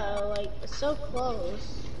 Yeah, like, it's so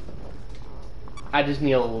close. I just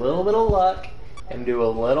need a little bit of luck and do a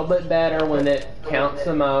little bit better when it counts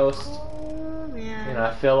the most. Oh, man. And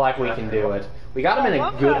I feel like we can do it. We got him in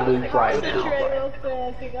a good loop right now. Real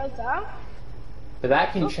quick, because But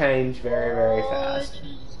that can change very, very fast.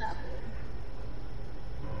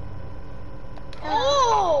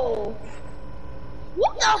 Oh!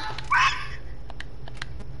 What the frick?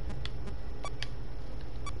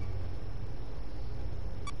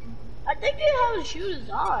 I think he has to shoot his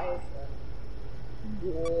eyes.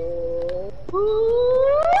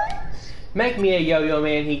 What? Make me a yo-yo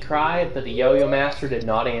man, he cried, but the yo-yo master did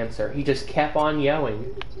not answer. He just kept on yoing.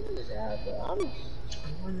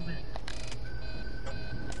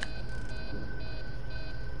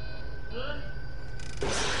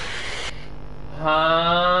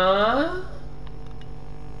 Huh?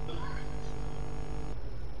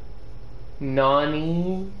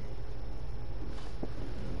 Nani?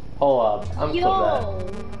 Hold up, I'm Yo! clip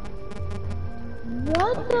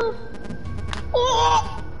What the?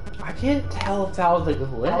 Oh! that. I can't tell if that was a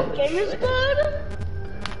glitch. Game is good.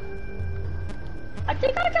 I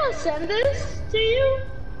think I gotta send this to you.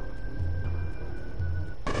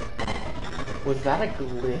 Was that a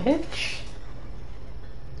glitch?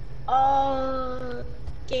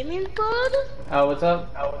 Gaming pod? Oh, what's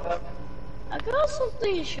up? I got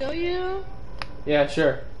something to show you. Yeah,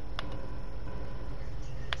 sure.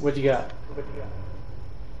 What you got?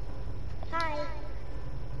 Hi.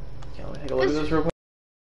 Okay, let me take a look at this real quick.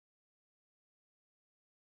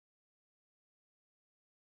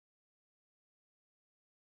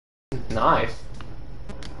 Nice.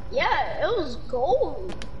 Yeah, it was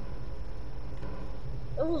gold.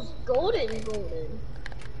 It was golden.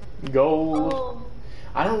 Gold. Oh,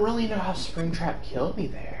 I don't really know how Springtrap killed me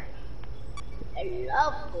there. I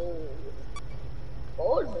love gold.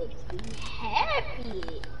 Gold makes me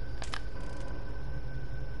happy.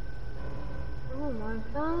 Oh my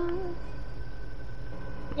god.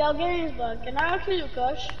 Yo, Gamesbug, can I ask you a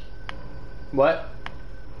question? What?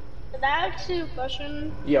 Can I ask you a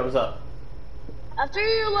question? Yeah, what's up? After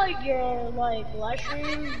your live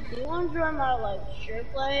stream, do you want to join my share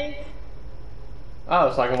play?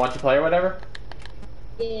 Oh, so I can watch you play or whatever?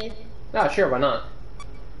 Yeah. Oh, sure, why not?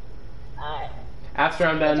 Alright. After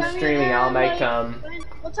I'm done streaming, I'll make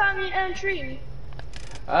What time you end stream?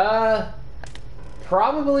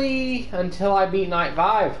 probably until I beat Night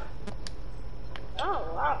 5. Oh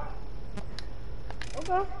wow.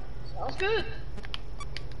 Okay. Sounds good.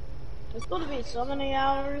 It's gonna be so many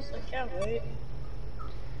hours. I can't wait.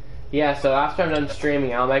 Yeah, so after I'm done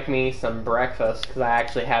streaming, I'll make me some breakfast because I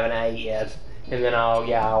actually haven't ate yet, and then I'll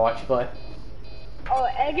watch you play. Oh,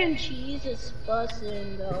 egg and cheese is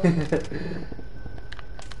bussin' though.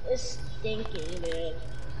 It's stinking, dude.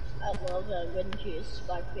 I love egg and cheese. It's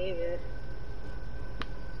my favorite.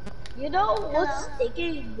 You know what's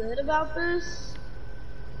stinking good about this?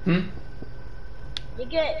 Hmm? You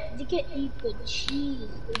can eat the cheese.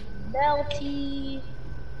 It's melty.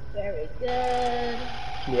 Very good.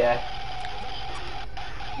 Yeah.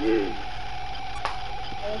 I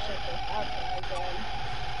wish I could have that again.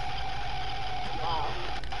 Wow.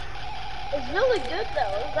 It's really good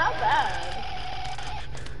though. It's not bad.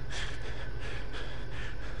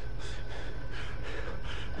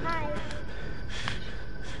 Hi.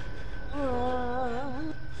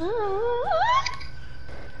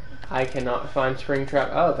 I cannot find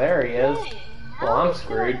Springtrap. Oh, there he is. Well, I'm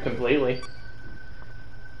screwed completely.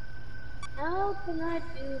 How can I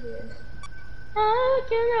do this? How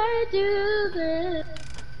can I do this?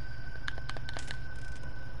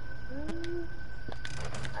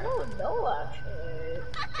 I don't know actually.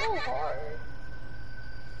 It's so hard.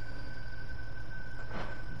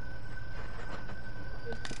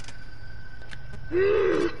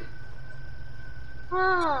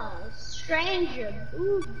 Stranger.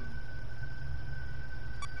 Ooh.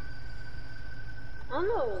 I don't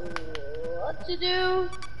know what to do.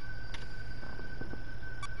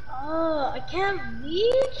 Oh, I can't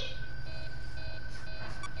reach?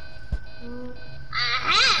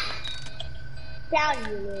 Aha! Down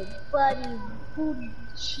you little buddy booty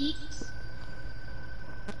cheeks.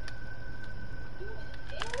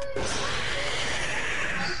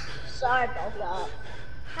 Sorry about that.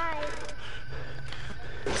 Hi.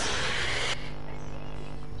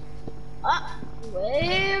 Ah,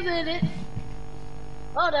 wait a minute.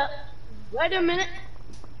 Hold up. Wait a minute.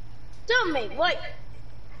 Don't make wait.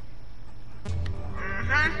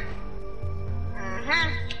 Uh-huh. Uh-huh.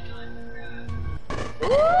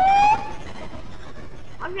 Woo!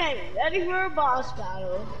 I'm getting ready for a boss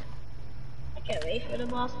battle. I can't wait for the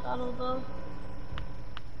boss battle though.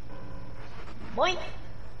 Boink.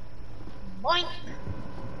 Boink.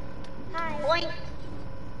 Hi. Boink.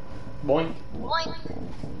 Boink. Boink.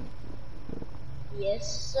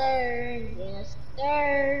 Yes, sir. Yes,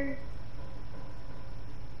 sir.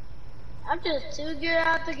 I'm just too good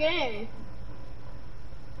at the game.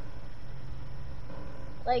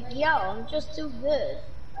 Like, yo, I'm just too good.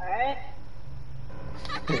 Alright?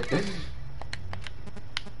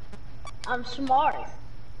 I'm smart.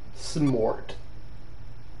 Smart.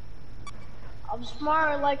 I'm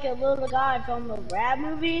smart like a little guy from the Rap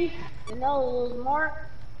movie. You know, Little Smart?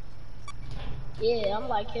 Yeah, I'm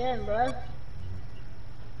like him, bro.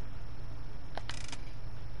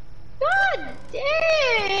 God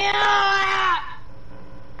damn!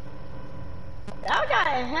 Y'all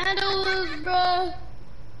gotta handle this, bro.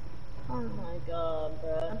 Oh my god,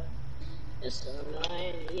 bro. It's so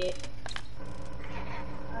annoying, yeah.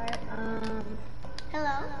 Alright,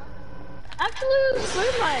 Hello. actually,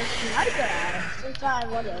 where's my sniper at? Since I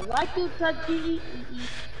would like to touch you.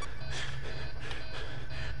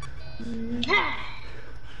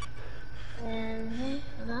 And, hey,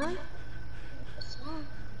 hold on.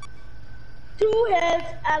 Two heads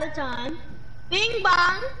at a time. Bing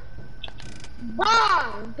bong.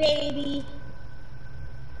 Bong, baby.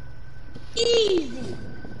 Easy.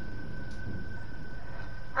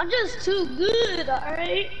 I'm just too good,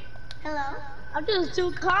 alright? Hello? I'm just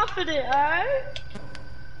too confident, alright?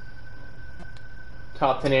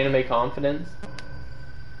 Top 10 anime confidence.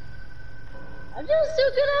 I'm just too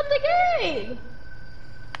good at the game.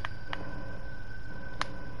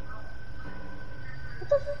 What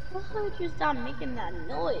the fuck? You stop making that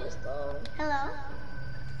noise, though. Hello?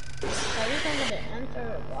 Are you thinking to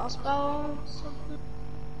enter a boss battle or something?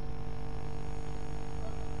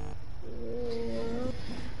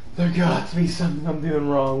 There got to be something I'm doing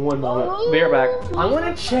wrong. One moment. Be right back. I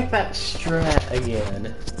want to check that strat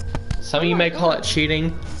again. Some of you may call it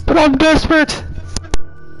cheating, but I'm desperate.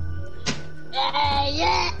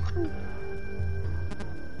 Yeah.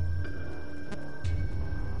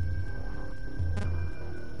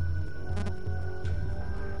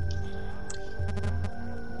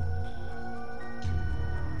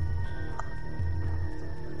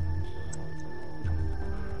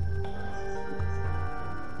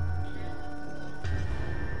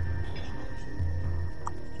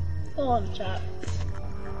 Go on, chat.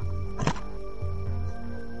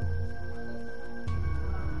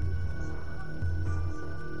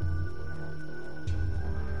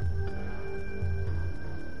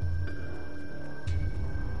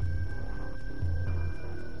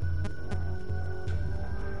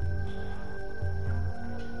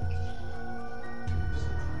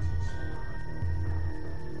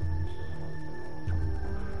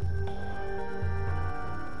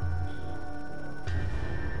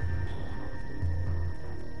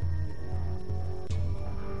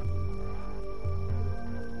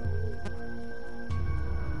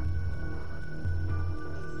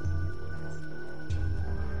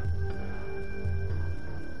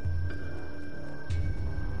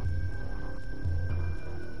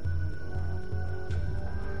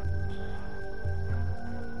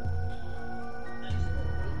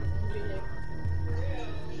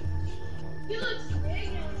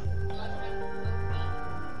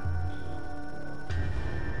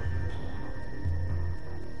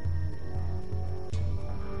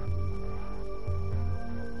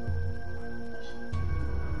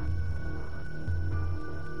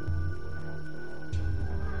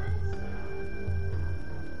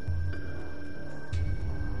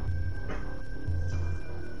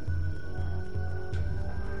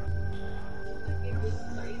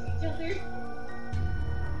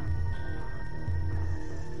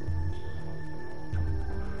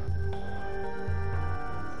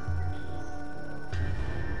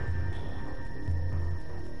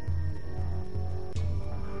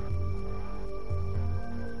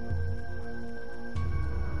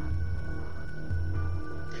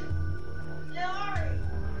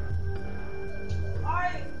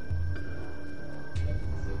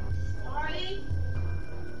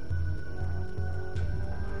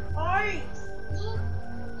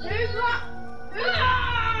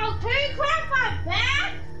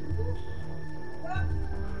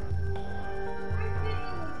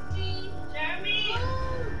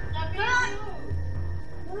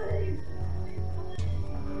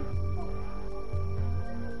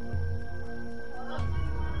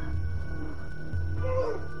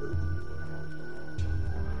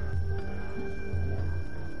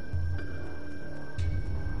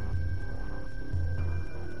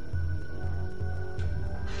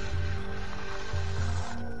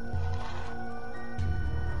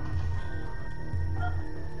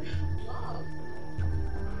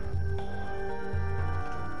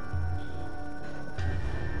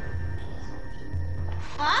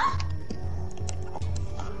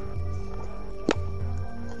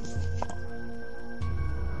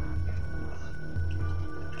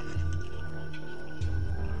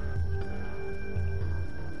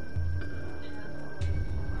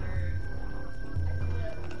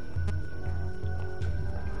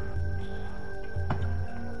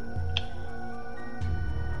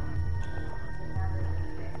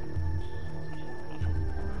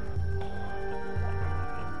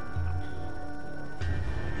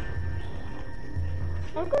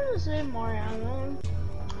 I'm gonna say Mariano.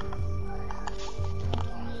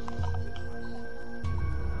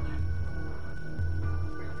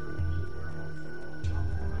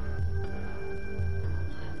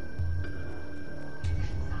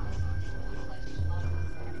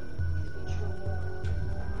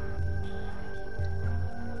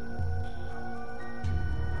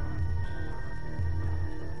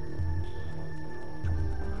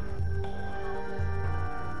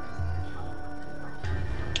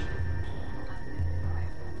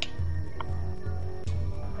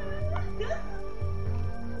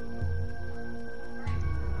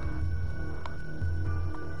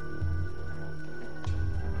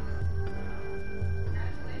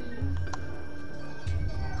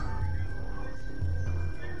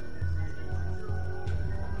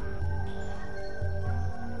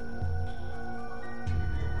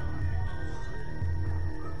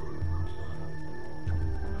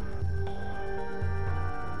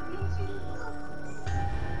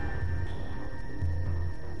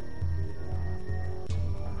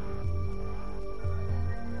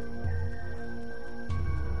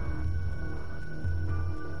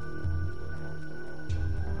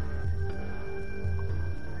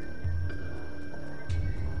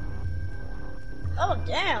 Oh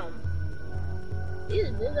damn. He's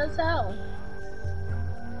big as hell.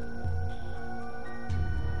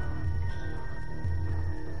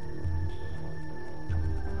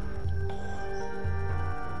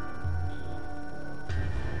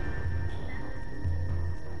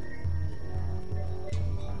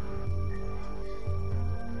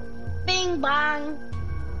 Bing bang.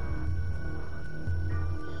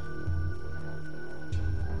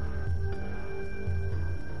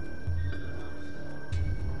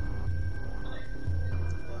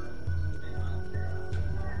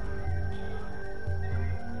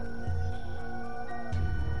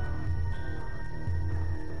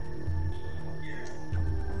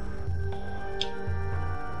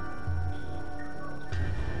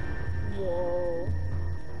 Whoa.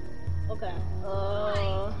 Okay. Come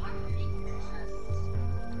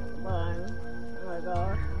on. Oh my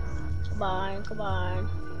god. Come on, come on.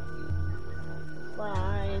 Come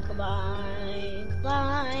on, come on. Come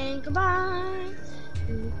on, come on.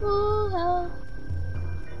 Ooh,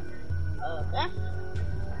 okay.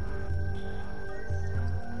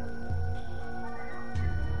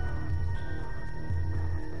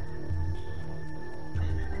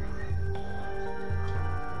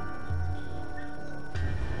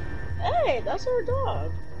 Hey, that's our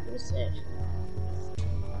dog. Let me see.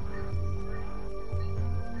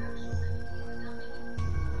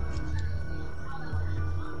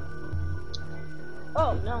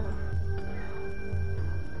 Oh no.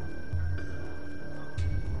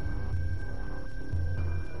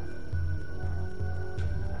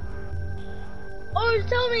 Oh, you're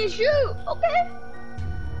telling me to shoot. Okay.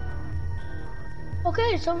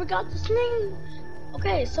 Okay, so we got this thing.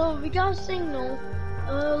 Okay, so we got a signal.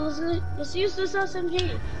 Let's use this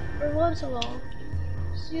SMG for once in a while.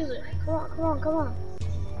 Let's use it. Come on, come on, come on.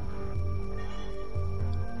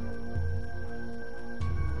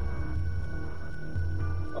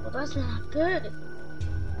 Oh, that's not good.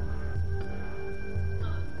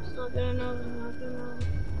 It's not good enough. It's not good enough.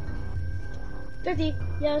 50,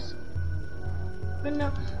 yes. Good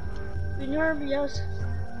enough. Renerve, yes.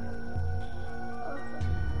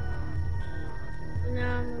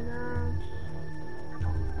 No, no.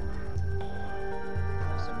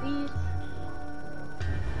 That's a beast.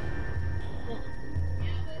 Yeah.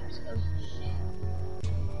 Let's go.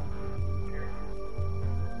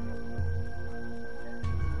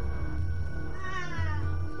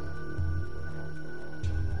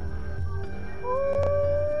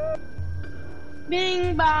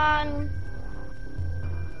 Bing bang.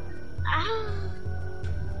 Ah.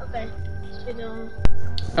 Okay. Sit down.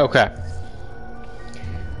 Okay.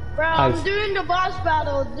 Bro, I'm doing the boss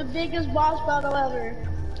battle, the biggest boss battle ever.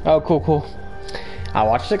 Oh, cool, cool. I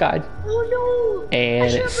watched the guide, Oh no!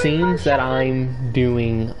 and it seems that I'm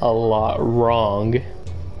doing a lot wrong.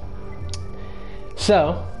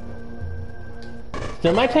 So,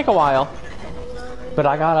 it might take a while, but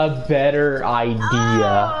I got a better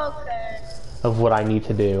idea of what I need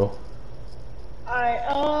to do. Alright,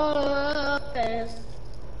 okay.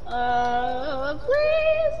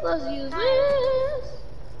 Please, let's use this.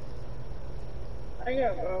 I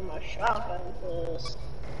gotta throw my shotgun for this.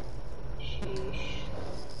 Sheesh.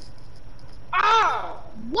 Ah!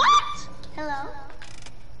 What? Hello?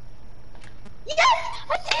 Yes!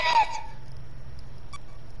 I did it!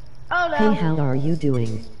 Oh no. Hey, how are you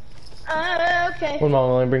doing? Okay. One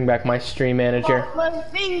moment, let me bring back my stream manager.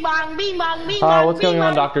 Bing bong, bing bong, bing bong. Oh, what's going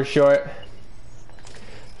on, Dr. Short?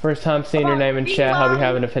 First time seeing your name in chat. Hope you're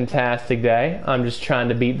having a fantastic day. I'm just trying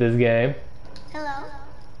to beat this game. Hello?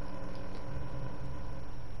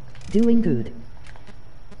 Doing good.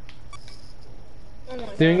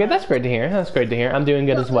 Doing good. That's great to hear. That's great to hear. I'm doing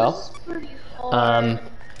good as well. I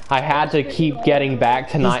had to keep getting back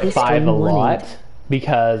to night 5 a lot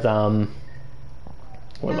because one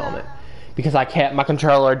moment, because I kept my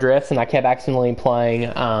controller drifts and I kept accidentally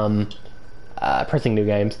playing pressing new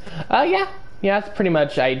games. Yeah, it's pretty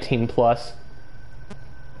much 18 plus.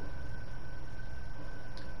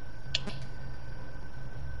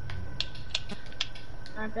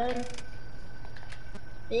 Okay.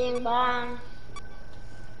 Bing bong.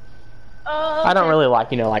 I don't really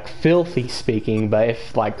like, like filthy speaking, but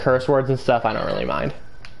if like curse words and stuff, I don't really mind.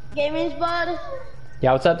 Gaming's bud.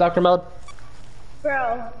 Yeah, what's up, Dr. Mode?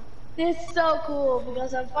 Bro, this is so cool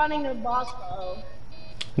because I'm finding a boss battle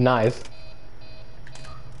Nice.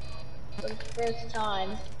 for the first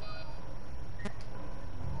time.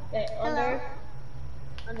 Okay, under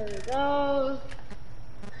we go.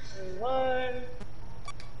 One.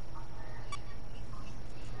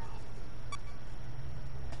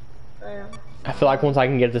 I feel like once I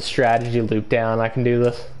can get the strategy loop down, I can do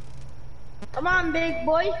this. Come on, big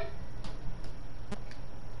boy.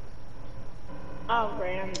 Oh,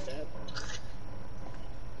 random.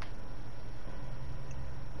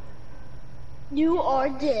 You are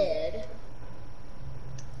dead.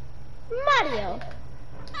 Mario.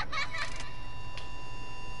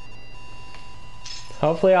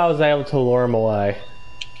 Hopefully I was able to lure him away.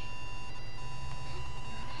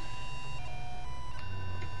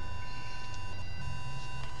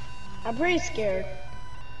 I'm pretty scared.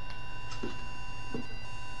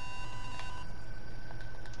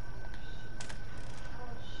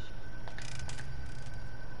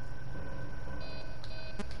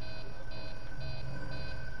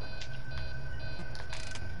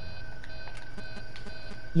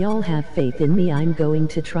 Y'all have faith in me. I'm going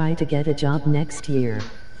to try to get a job next year.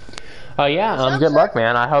 Oh yeah, good luck,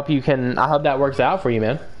 man. I hope that works out for you,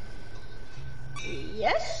 man.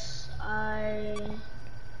 Yes, I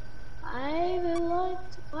would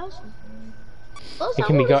like to buy something. Plus,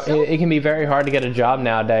 It can be very hard to get a job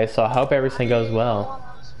nowadays, so I hope everything goes well.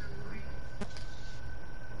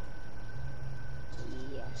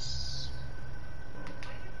 Yes.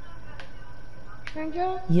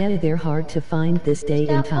 Yeah, they're hard to find this day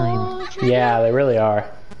and time. Yeah, they really are.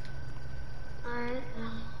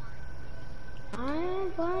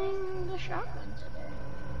 I'm buying the shotgun today.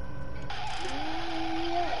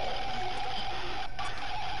 Yeah.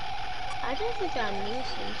 I don't think I need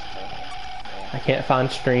some stuff. I can't find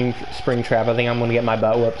Springtrap. I think I'm gonna get my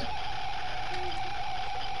butt whooped.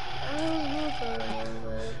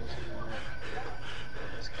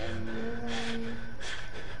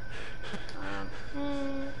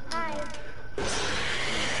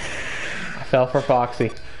 I fell for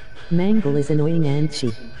Foxy. Mangle is annoying and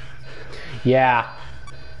cheap. Yeah.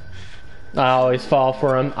 I always fall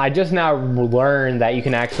for him. I just now learned that you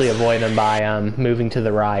can actually avoid him by moving to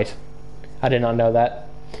the right. I did not know that.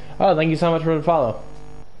 Oh, thank you so much for the follow.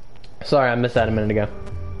 Sorry, I missed that a minute ago.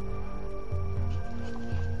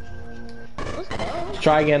 Let's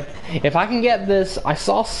try again. If I can get this, I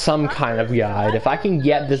saw some kind of guide. If I can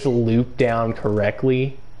get this loop down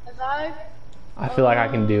correctly, I feel like I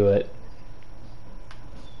can do it.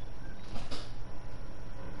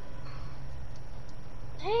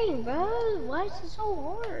 Dang, bro, why is it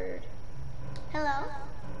so hard? Hello?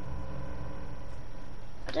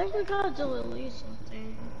 I think we gotta delete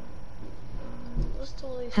something. Let's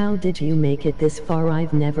delete. How did you make it this far?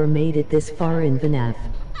 I've never made it this far in FNAF.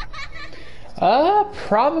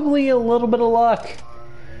 Probably a little bit of luck.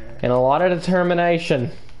 And a lot of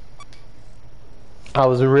determination. I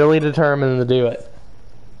was really determined to do it.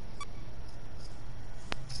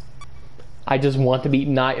 I just want to beat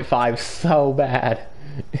Night 5 so bad.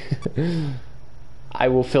 I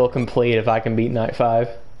will feel complete if I can beat Night 5.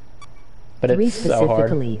 But it's so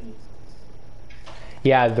hard.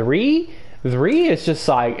 Yeah, 3 is just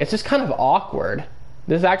like, it's just kind of awkward.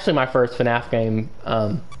 This is actually my first FNAF game,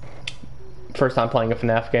 first time playing a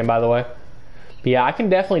FNAF game, by the way. But yeah, I can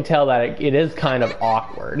definitely tell that it is kind of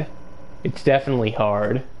awkward. It's definitely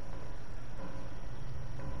hard.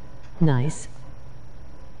 Nice.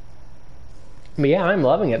 But yeah, I'm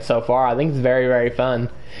loving it so far. I think it's very, very fun.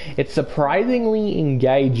 It's surprisingly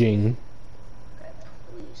engaging.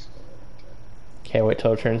 Can't wait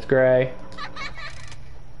till it turns gray.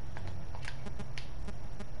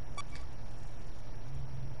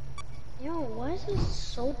 Yo, why is this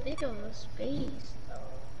so big of a space,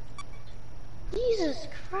 though? Jesus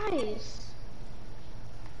Christ.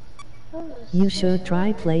 You should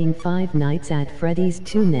try playing Five Nights at Freddy's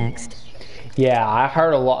 2 next. Yeah, I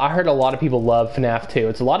heard a lot of people love FNAF 2.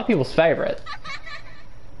 It's a lot of people's favorite.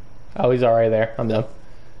 Oh, he's already there. I'm done.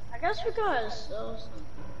 I guess we gotta sell some.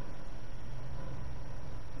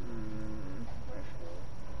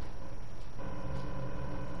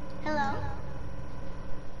 Hello?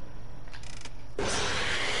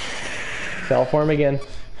 Fell for him again.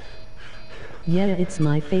 Yeah, it's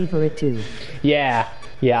my favorite too. Yeah,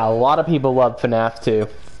 a lot of people love FNAF 2.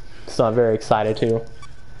 So I'm very excited to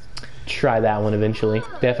try that one eventually.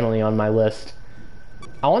 Definitely on my list.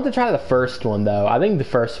 I want to try the first one though. I think the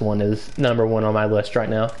first one is #1 on my list right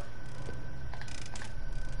now.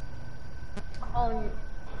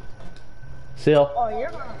 Seal. Oh,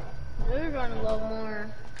 you're gonna love more.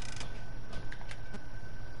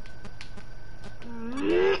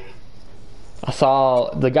 I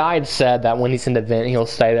saw the guide said that when he's in the vent, he'll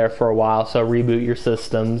stay there for a while. So reboot your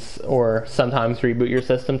systems, or sometimes reboot your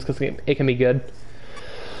systems because it can be good.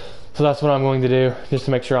 So that's what I'm going to do, just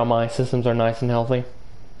to make sure all my systems are nice and healthy.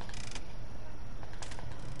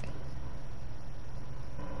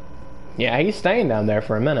 Yeah, he's staying down there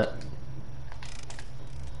for a minute.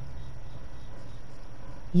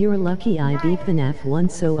 You're lucky I beat FNAF 1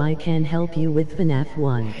 so I can help you with FNAF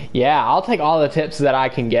 1. Yeah, I'll take all the tips that I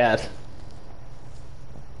can get.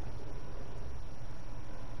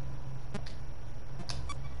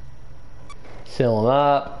 Seal them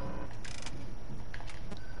up.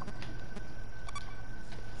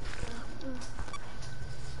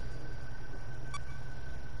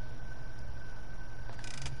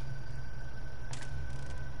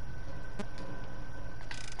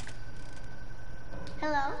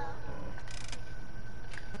 Hello?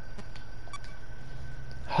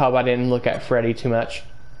 Hope I didn't look at Freddy too much.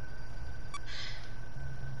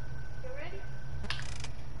 You ready?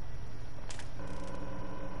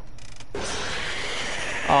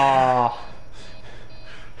 Ah.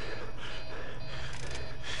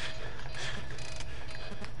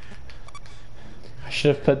 I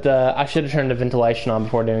should have turned the ventilation on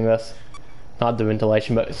before doing this. Not the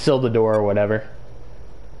ventilation, but seal the door or whatever.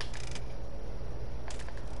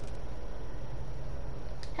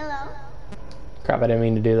 Hello? Crap, I didn't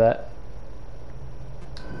mean to do that.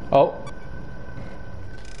 Oh.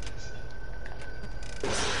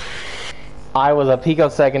 I was a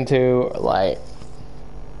picosecond too late.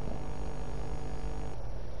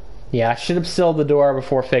 Yeah, I should have sealed the door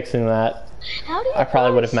before fixing that. How do you I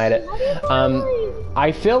probably would have made it. How do you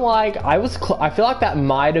I feel like I feel like that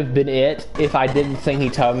might have been it if I did the thing he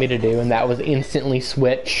told me to do, and that was instantly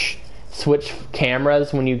switch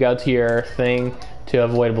cameras when you go to your thing to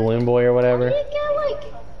avoid Balloon Boy or whatever. How do you get,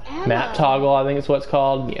 like, ammo? Map toggle, I think it's what it's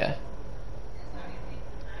called. Yeah.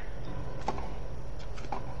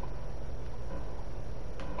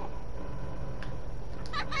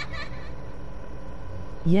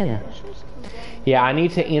 Yeah. Yeah, I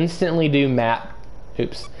need to instantly do map.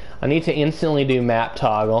 Oops. I need to instantly do map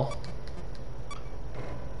toggle.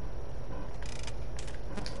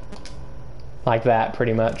 Like that,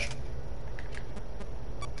 pretty much.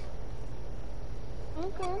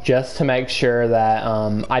 Okay. Just to make sure that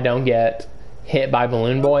I don't get hit by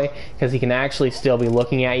Balloon Boy, because he can actually still be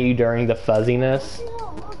looking at you during the fuzziness, See how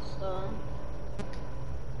it looks, though.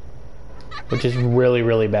 which is really,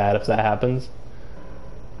 really bad if that happens.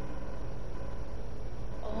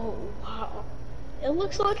 Oh, wow. It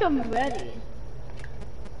looks like I'm ready.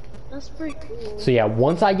 That's pretty cool. So yeah,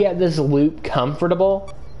 once I get this loop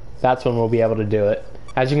comfortable, that's when we'll be able to do it.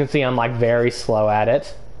 As you can see, I'm like very slow at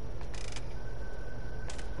it.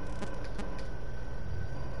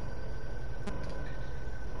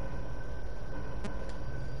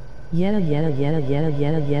 Yada yada yada yada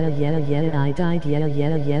yada yada yada yada I died yada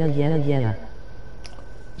yada yada yada yada.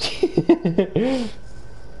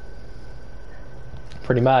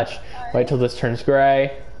 Pretty much. Wait till this turns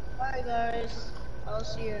gray. Bye, guys. I'll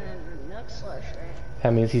see you in the next slash rate.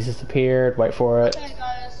 That means he's disappeared. Wait for it. Okay,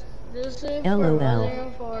 guys. This is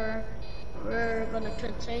LOL. for we're gonna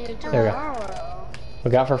continue we go. tomorrow.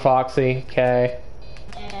 Look out for Foxy. Okay.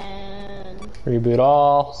 And Reboot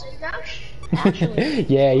all. so actually,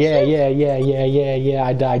 Yeah, yeah, yeah, yeah, yeah, yeah, yeah.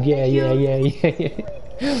 I died. Yeah, yeah, yeah, yeah, yeah.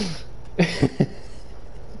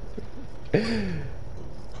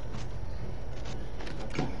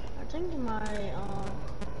 I think my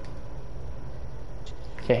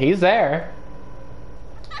Okay, he's there.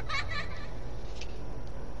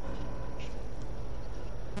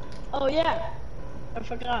 oh yeah, I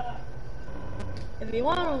forgot. If you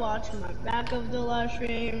want to watch my back of the live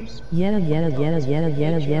streams, Yada yada yada yada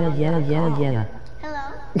yada yada yada yada yada.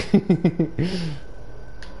 Hello?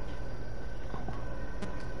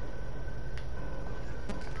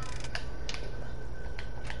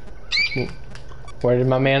 Where did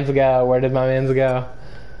my mans go? Where did my mans go?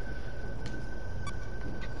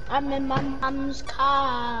 I'm in my mom's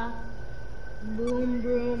car. Boom,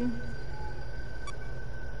 boom.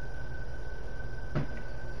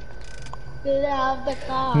 Get out of the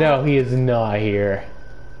car. No, he is not here.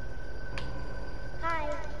 Hi.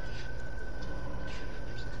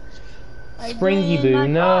 Springy in my Boo,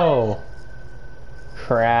 no.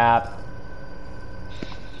 Crap.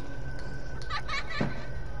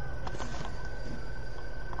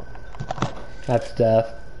 That's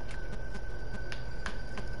death.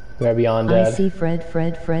 We're beyond I dead. see Fred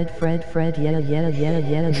yada yada yada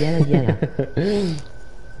yada yada yada.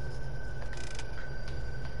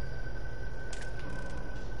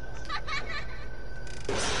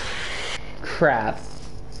 Crap.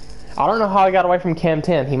 I don't know how I got away from cam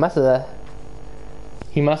 10. He must have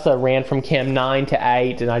ran from cam 9 to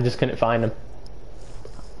 8 and I just couldn't find him.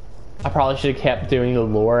 I probably should have kept doing the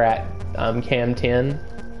lure at cam 10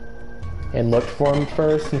 and looked for him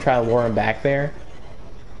first and try to lure him back there.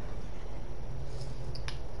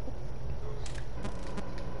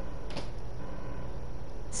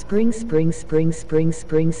 Spring, spring, spring, spring,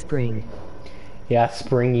 spring, spring. Yeah,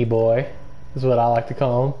 springy boy is what I like to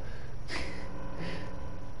call him.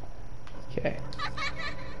 Okay.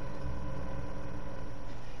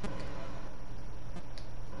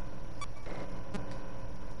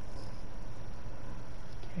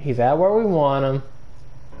 He's at where we want him.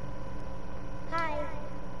 Hi.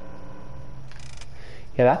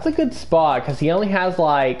 Yeah, that's a good spot because he only has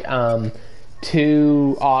like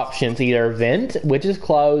 2 options: either vent, which is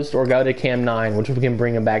closed, or go to cam 9, which we can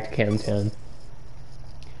bring him back to cam 10.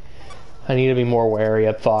 I need to be more wary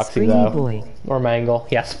of Foxy Springy though. boy. Or Mangle.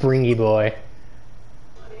 Yeah, Springy Boy.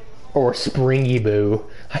 Or Springy Boo.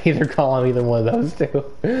 I either call him either one of those two.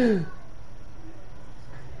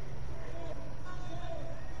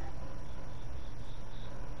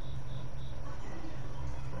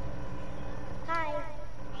 Hi.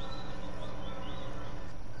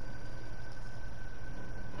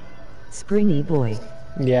 Springy boy.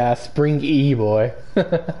 Yeah, Springy Boy.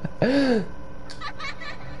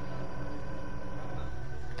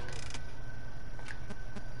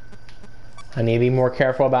 I need to be more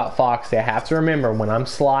careful about Foxy. I have to remember when I'm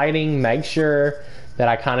sliding, make sure that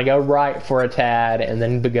I kind of go right for a tad and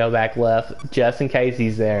then go back left just in case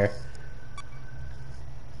he's there.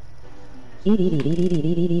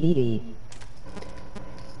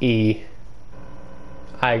 E.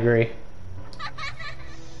 I agree.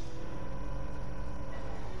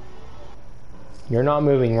 You're not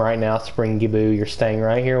moving right now, Springy Boo. You're staying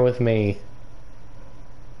right here with me.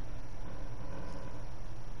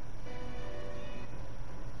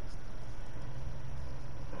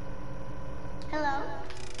 Hello.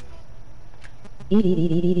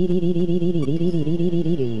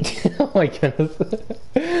 Oh my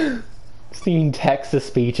goodness. Seeing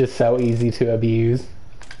text-to-speech is so easy to abuse.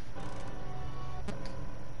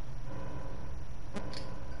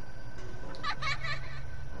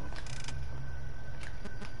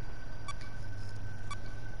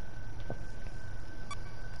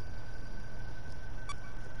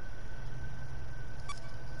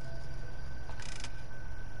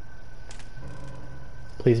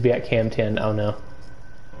 Please be at cam 10. Oh no.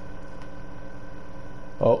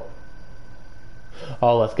 Oh.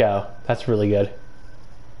 Oh, let's go. That's really good.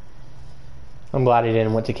 I'm glad he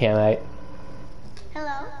didn't went to cam 8.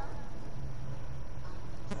 Hello.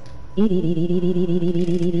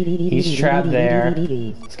 He's trapped there.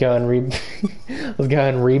 Let's go and let's go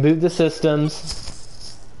ahead and reboot the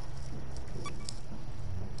systems.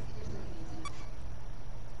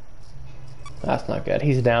 That's not good.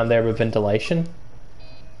 He's down there with ventilation.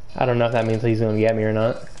 I don't know if that means he's gonna get me or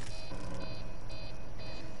not.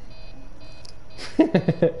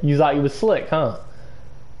 You thought you was slick, huh?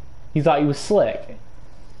 You thought you was slick.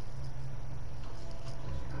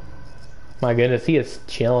 My goodness, he is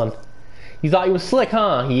chilling. You thought you was slick,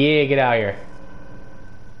 huh? Yeah, get out of here.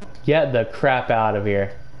 Get the crap out of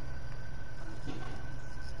here.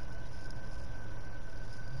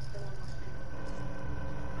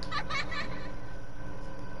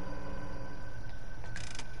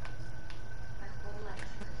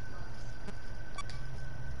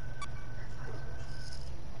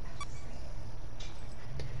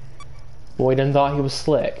 Boy done thought he was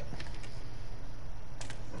slick.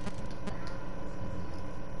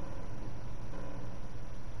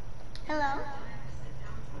 Hello.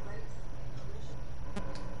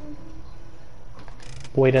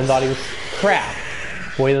 Boy done thought he was crap.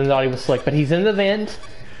 Boy done thought he was slick, but he's in the vent.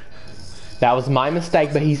 That was my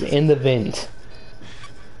mistake, but he's in the vent.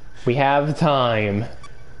 We have time.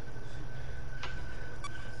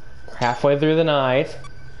 We're halfway through the night.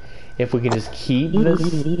 If we can just keep this,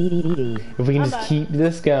 if we can just keep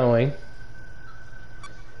this going.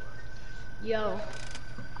 Yo,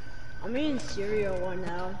 I'm eating cereal right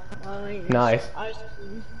now. Nice. Ice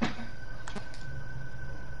cream.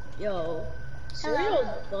 Yo, cereal's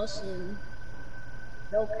bussin'.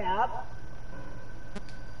 No cap.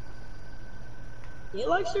 You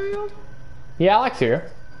like cereal? Yeah, I like cereal.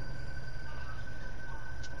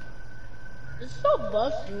 It's so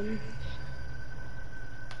bussin'.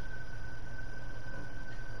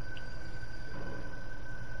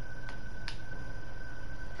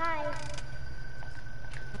 Hi.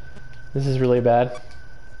 This is really bad.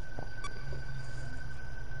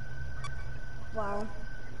 Wow.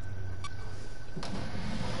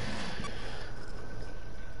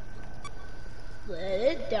 Let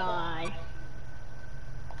it die.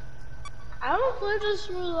 I haven't played this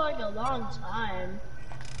for like a long time.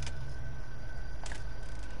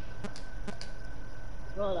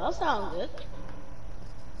 Well, that sounds good.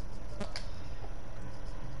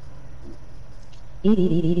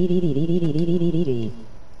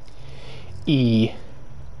 E.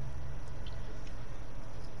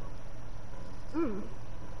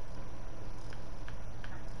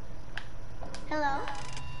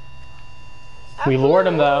 We lured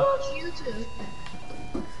him though. Watch YouTube.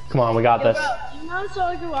 Come on, we got Hey, this. bro, do you mind so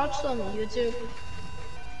I can watch some YouTube?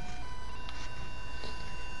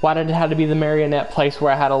 Why did it have to be the marionette place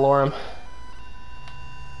where I had to lure him?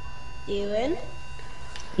 You in?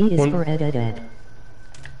 E is One- for Ed.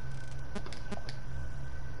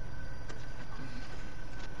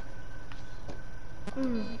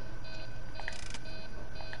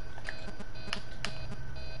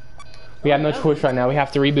 We have no choice right now. We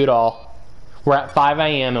have to reboot all. We're at 5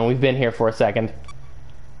 a.m. and we've been here for a second.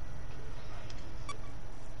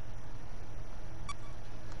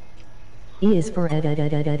 E is for Ed. You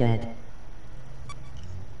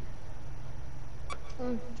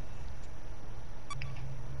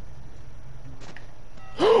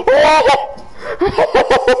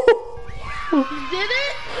did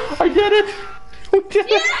it? I did it! We did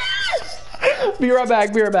it! Yes! Be right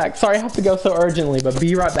back, be right back. Sorry I have to go so urgently, but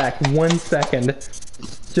be right back. 1 second.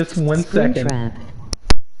 Just 1 second. Trap.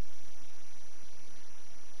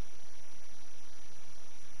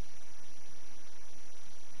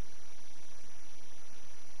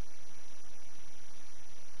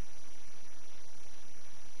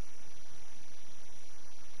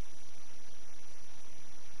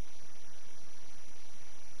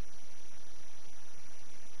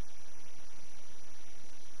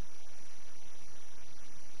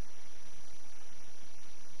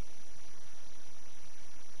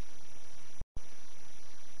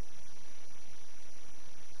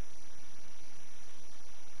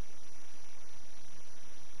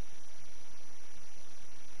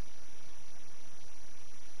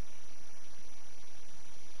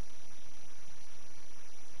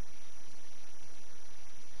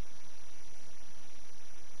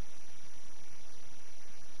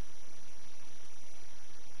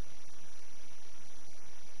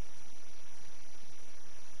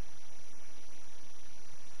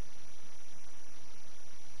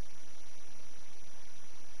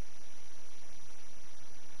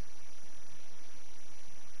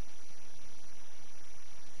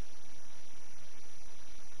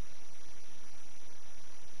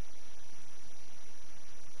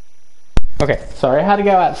 Okay, sorry I had to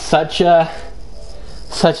go at such a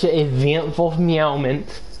eventful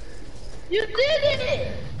moment. You did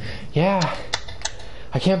it! Yeah,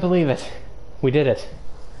 I can't believe it. We did it.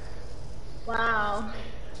 Wow.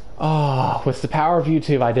 Oh, with the power of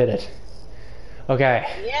YouTube, I did it. Okay.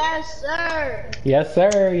 Yes, sir. Yes,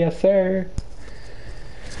 sir. Yes, sir.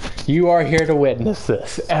 You are here to witness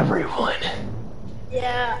this, everyone.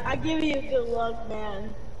 Yeah, I give you good luck,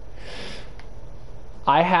 man.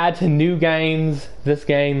 I had to new games this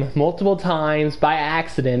game multiple times by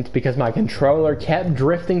accident because my controller kept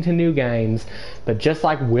drifting to new games. But just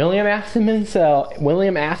like William Afton himself,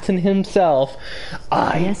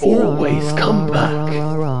 I Yes, you always come back.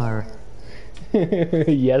 are.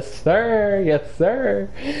 Yes, sir. Yes, sir.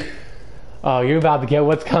 Oh, you're about to get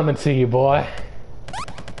what's coming to you, boy.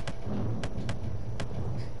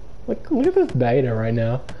 Look at this beta right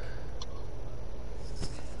now.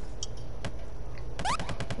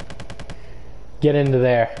 Get into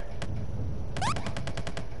there.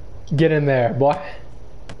 Get in there, boy.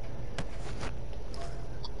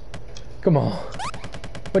 Come on.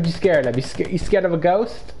 What you scared of? You scared of a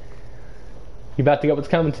ghost? You about to get what's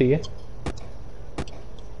coming to you.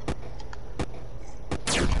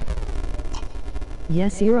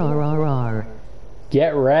 Yes, you are.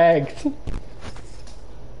 Get wrecked.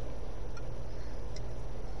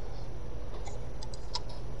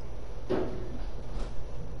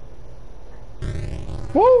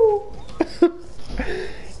 Woo!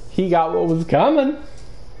 He got what was coming.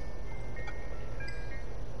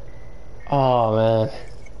 Oh man.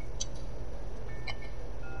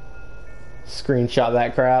 Screenshot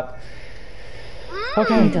that crap.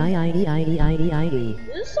 Okay.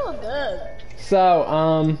 This is so good.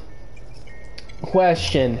 So,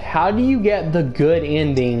 question. How do you get the good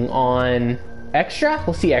ending on extra?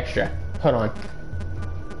 We'll see extra. Hold on.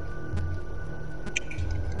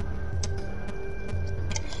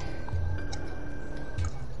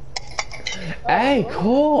 Hey,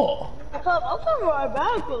 cool. I'll come right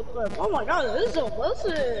back real quick. Oh my god, this is a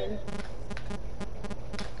listen.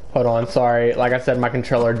 Hold on, sorry. Like I said, my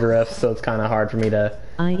controller drifts, so it's kind of hard for me to...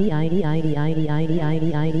 ID. Ay.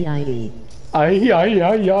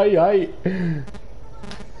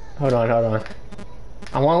 Hold on.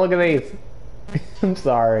 I want to look at these. I'm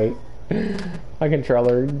sorry. My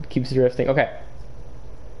controller keeps drifting. Okay.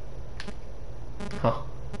 Huh.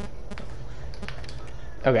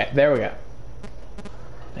 Okay, there we go.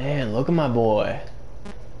 Man, look at my boy.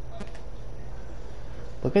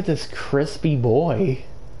 Look at this crispy boy.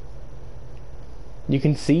 You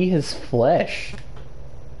can see his flesh.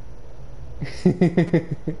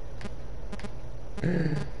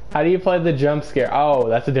 How do you play the jump scare? Oh,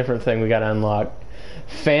 that's a different thing we gotta unlock.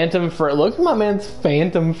 Phantom Freddy. Look at my man's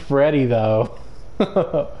Phantom Freddy, though.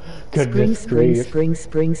 Goodness grief.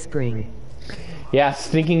 Spring. Yeah,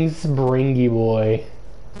 stinking springy boy.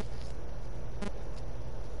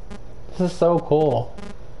 This is so cool.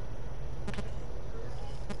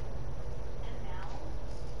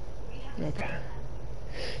 Okay.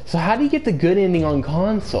 So how do you get the good ending on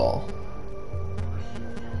console?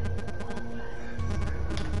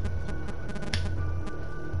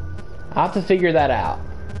 I'll have to figure that out.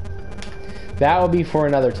 That will be for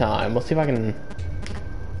another time. We'll see if I can...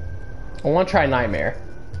 I want to try Nightmare.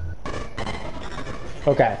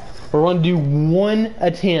 Okay. We're going to do one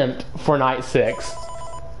attempt for night 6.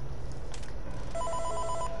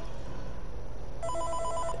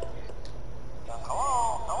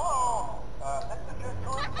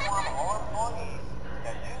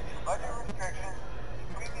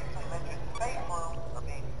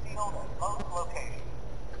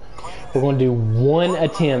 We're going to do one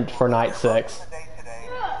attempt for night 6.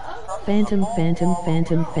 Phantom.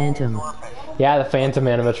 Yeah, the Phantom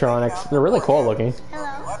animatronics. They're really cool looking.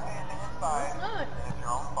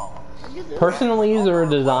 Personally, their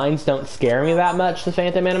designs don't scare me that much, the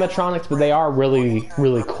Phantom animatronics, but they are really,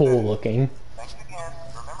 really cool looking.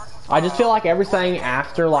 I just feel like everything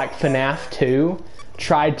after like FNAF 2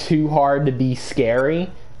 tried too hard to be scary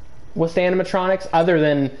with the animatronics, other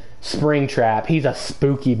than Springtrap. He's a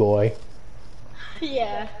spooky boy.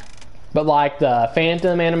 Yeah. But like the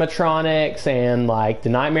Phantom animatronics and like the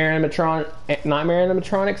Nightmare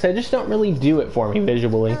animatronics, they just don't really do it for me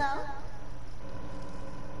visually. Hello?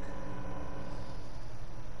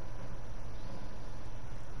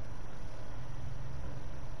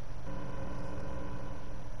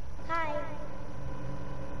 Hi.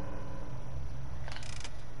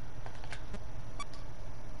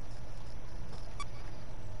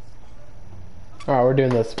 Alright, we're doing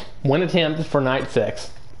this. One attempt for night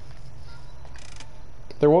 6.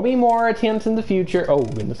 There will be more attempts in the future. Oh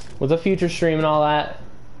goodness. With a future stream and all that.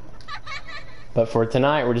 But for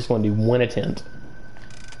tonight, we're just going to do one attempt.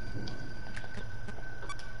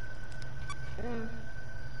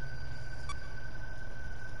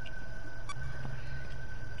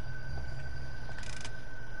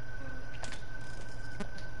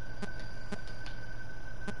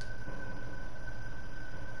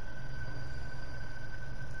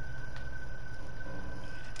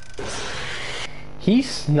 He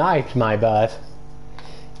sniped my butt.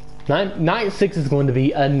 Night 6 is going to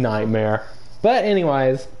be a nightmare. But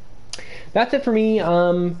anyways, that's it for me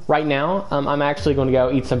right now. I'm actually going to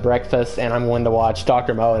go eat some breakfast, and I'm going to watch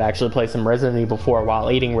Dr. Mode actually play some Resident Evil 4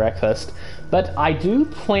 while eating breakfast. But I do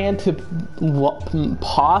plan to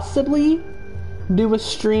possibly do a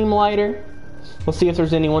stream later. We'll see if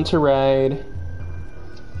there's anyone to raid.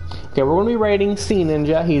 Okay, we're going to be raiding C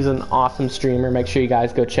Ninja. He's an awesome streamer. Make sure you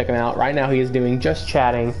guys go check him out. Right now he is doing just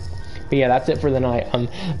chatting. But yeah, that's it for the night.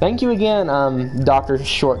 Thank you again, Dr.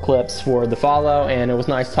 Short Clips, for the follow, and it was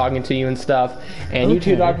nice talking to you and stuff. And you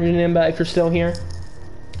too, Dr. Nimba, if you're still here.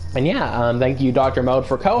 And yeah, thank you, Dr. Mode,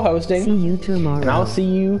 for co-hosting. See you tomorrow. And I'll see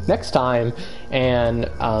you next time. And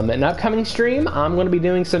an upcoming stream, I'm going to be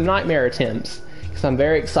doing some Nightmare attempts, because I'm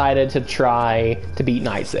very excited to try to beat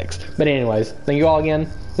Night 6. But anyways, thank you all again.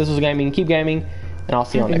 This was gaming. Keep gaming, and I'll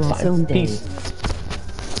see you all next time. Awesome day. Peace.